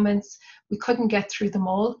and comments. We couldn't get through them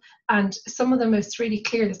all. And some of them, it's really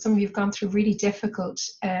clear that some of you have gone through really difficult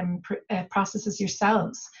processes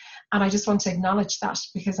yourselves. And I just want to acknowledge that,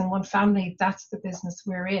 because in One Family, that's the business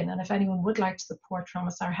we're in. And if anyone would like to support from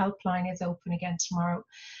us, our helpline is open again tomorrow.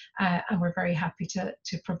 And we're very happy to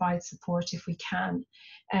provide support if we can.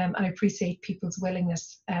 And I appreciate people's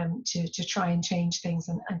willingness to try and change things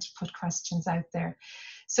and to put questions out there.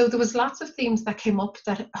 So there was lots of themes that came up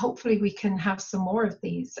that hopefully we can have some more of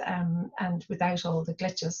these, and without all the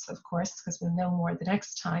glitches, of course, because we'll know more the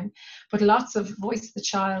next time. But lots of Voice of the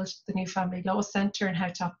Child, the new Family Law Centre and how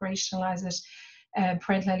to operationalise it,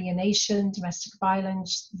 parental alienation, domestic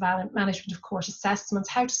violence, management of court assessments,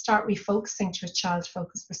 how to start refocusing to a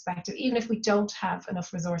child-focused perspective. Even if we don't have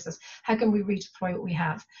enough resources, how can we redeploy what we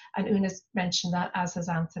have? And Oonagh's mentioned that, as has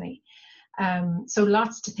Anthony. So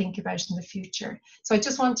lots to think about in the future. So I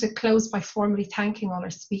just want to close by formally thanking all our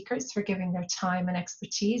speakers for giving their time and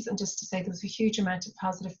expertise, and just to say there was a huge amount of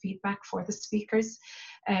positive feedback for the speakers,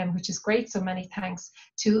 which is great. So many thanks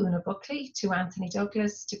to Oonagh Buckley, to Anthony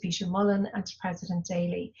Douglas, to Peter Mullan, and to President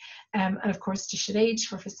Daly, and of course to Sinead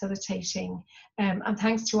for facilitating, and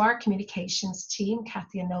thanks to our communications team,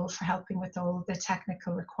 Kathy and Noel, for helping with all the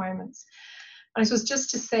technical requirements. And I suppose just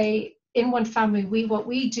to say, in One Family, what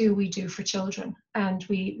we do for children, and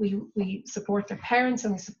we support their parents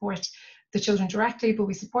and we support the children directly, but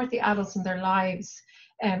we support the adults in their lives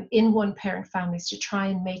in one parent families to try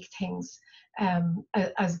and make things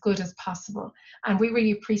as good as possible. And we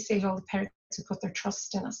really appreciate all the parents who put their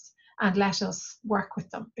trust in us and let us work with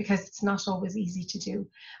them, because it's not always easy to do.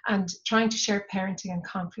 And trying to share parenting and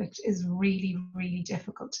conflict is really, really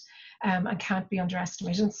difficult, and can't be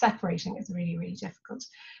underestimated. And separating is really, really difficult.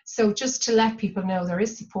 So just to let people know, there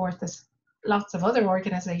is support. There's lots of other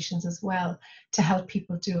organisations as well to help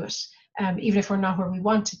people do it. Even if we're not where we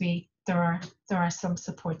want to be, there are some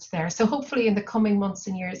supports there. So hopefully in the coming months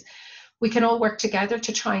and years, we can all work together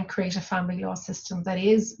to try and create a family law system that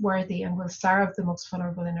is worthy and will serve the most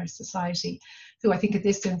vulnerable in our society, who I think in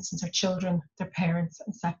this instance are children, their parents,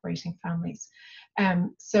 and separating families.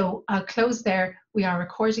 So I'll close there. We are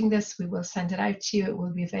recording this. We will send it out to you. It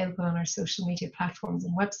will be available on our social media platforms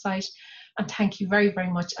and website. And thank you very,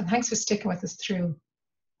 very much. And thanks for sticking with us through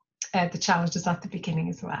the challenges at the beginning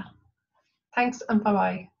as well. Thanks, and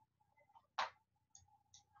bye-bye.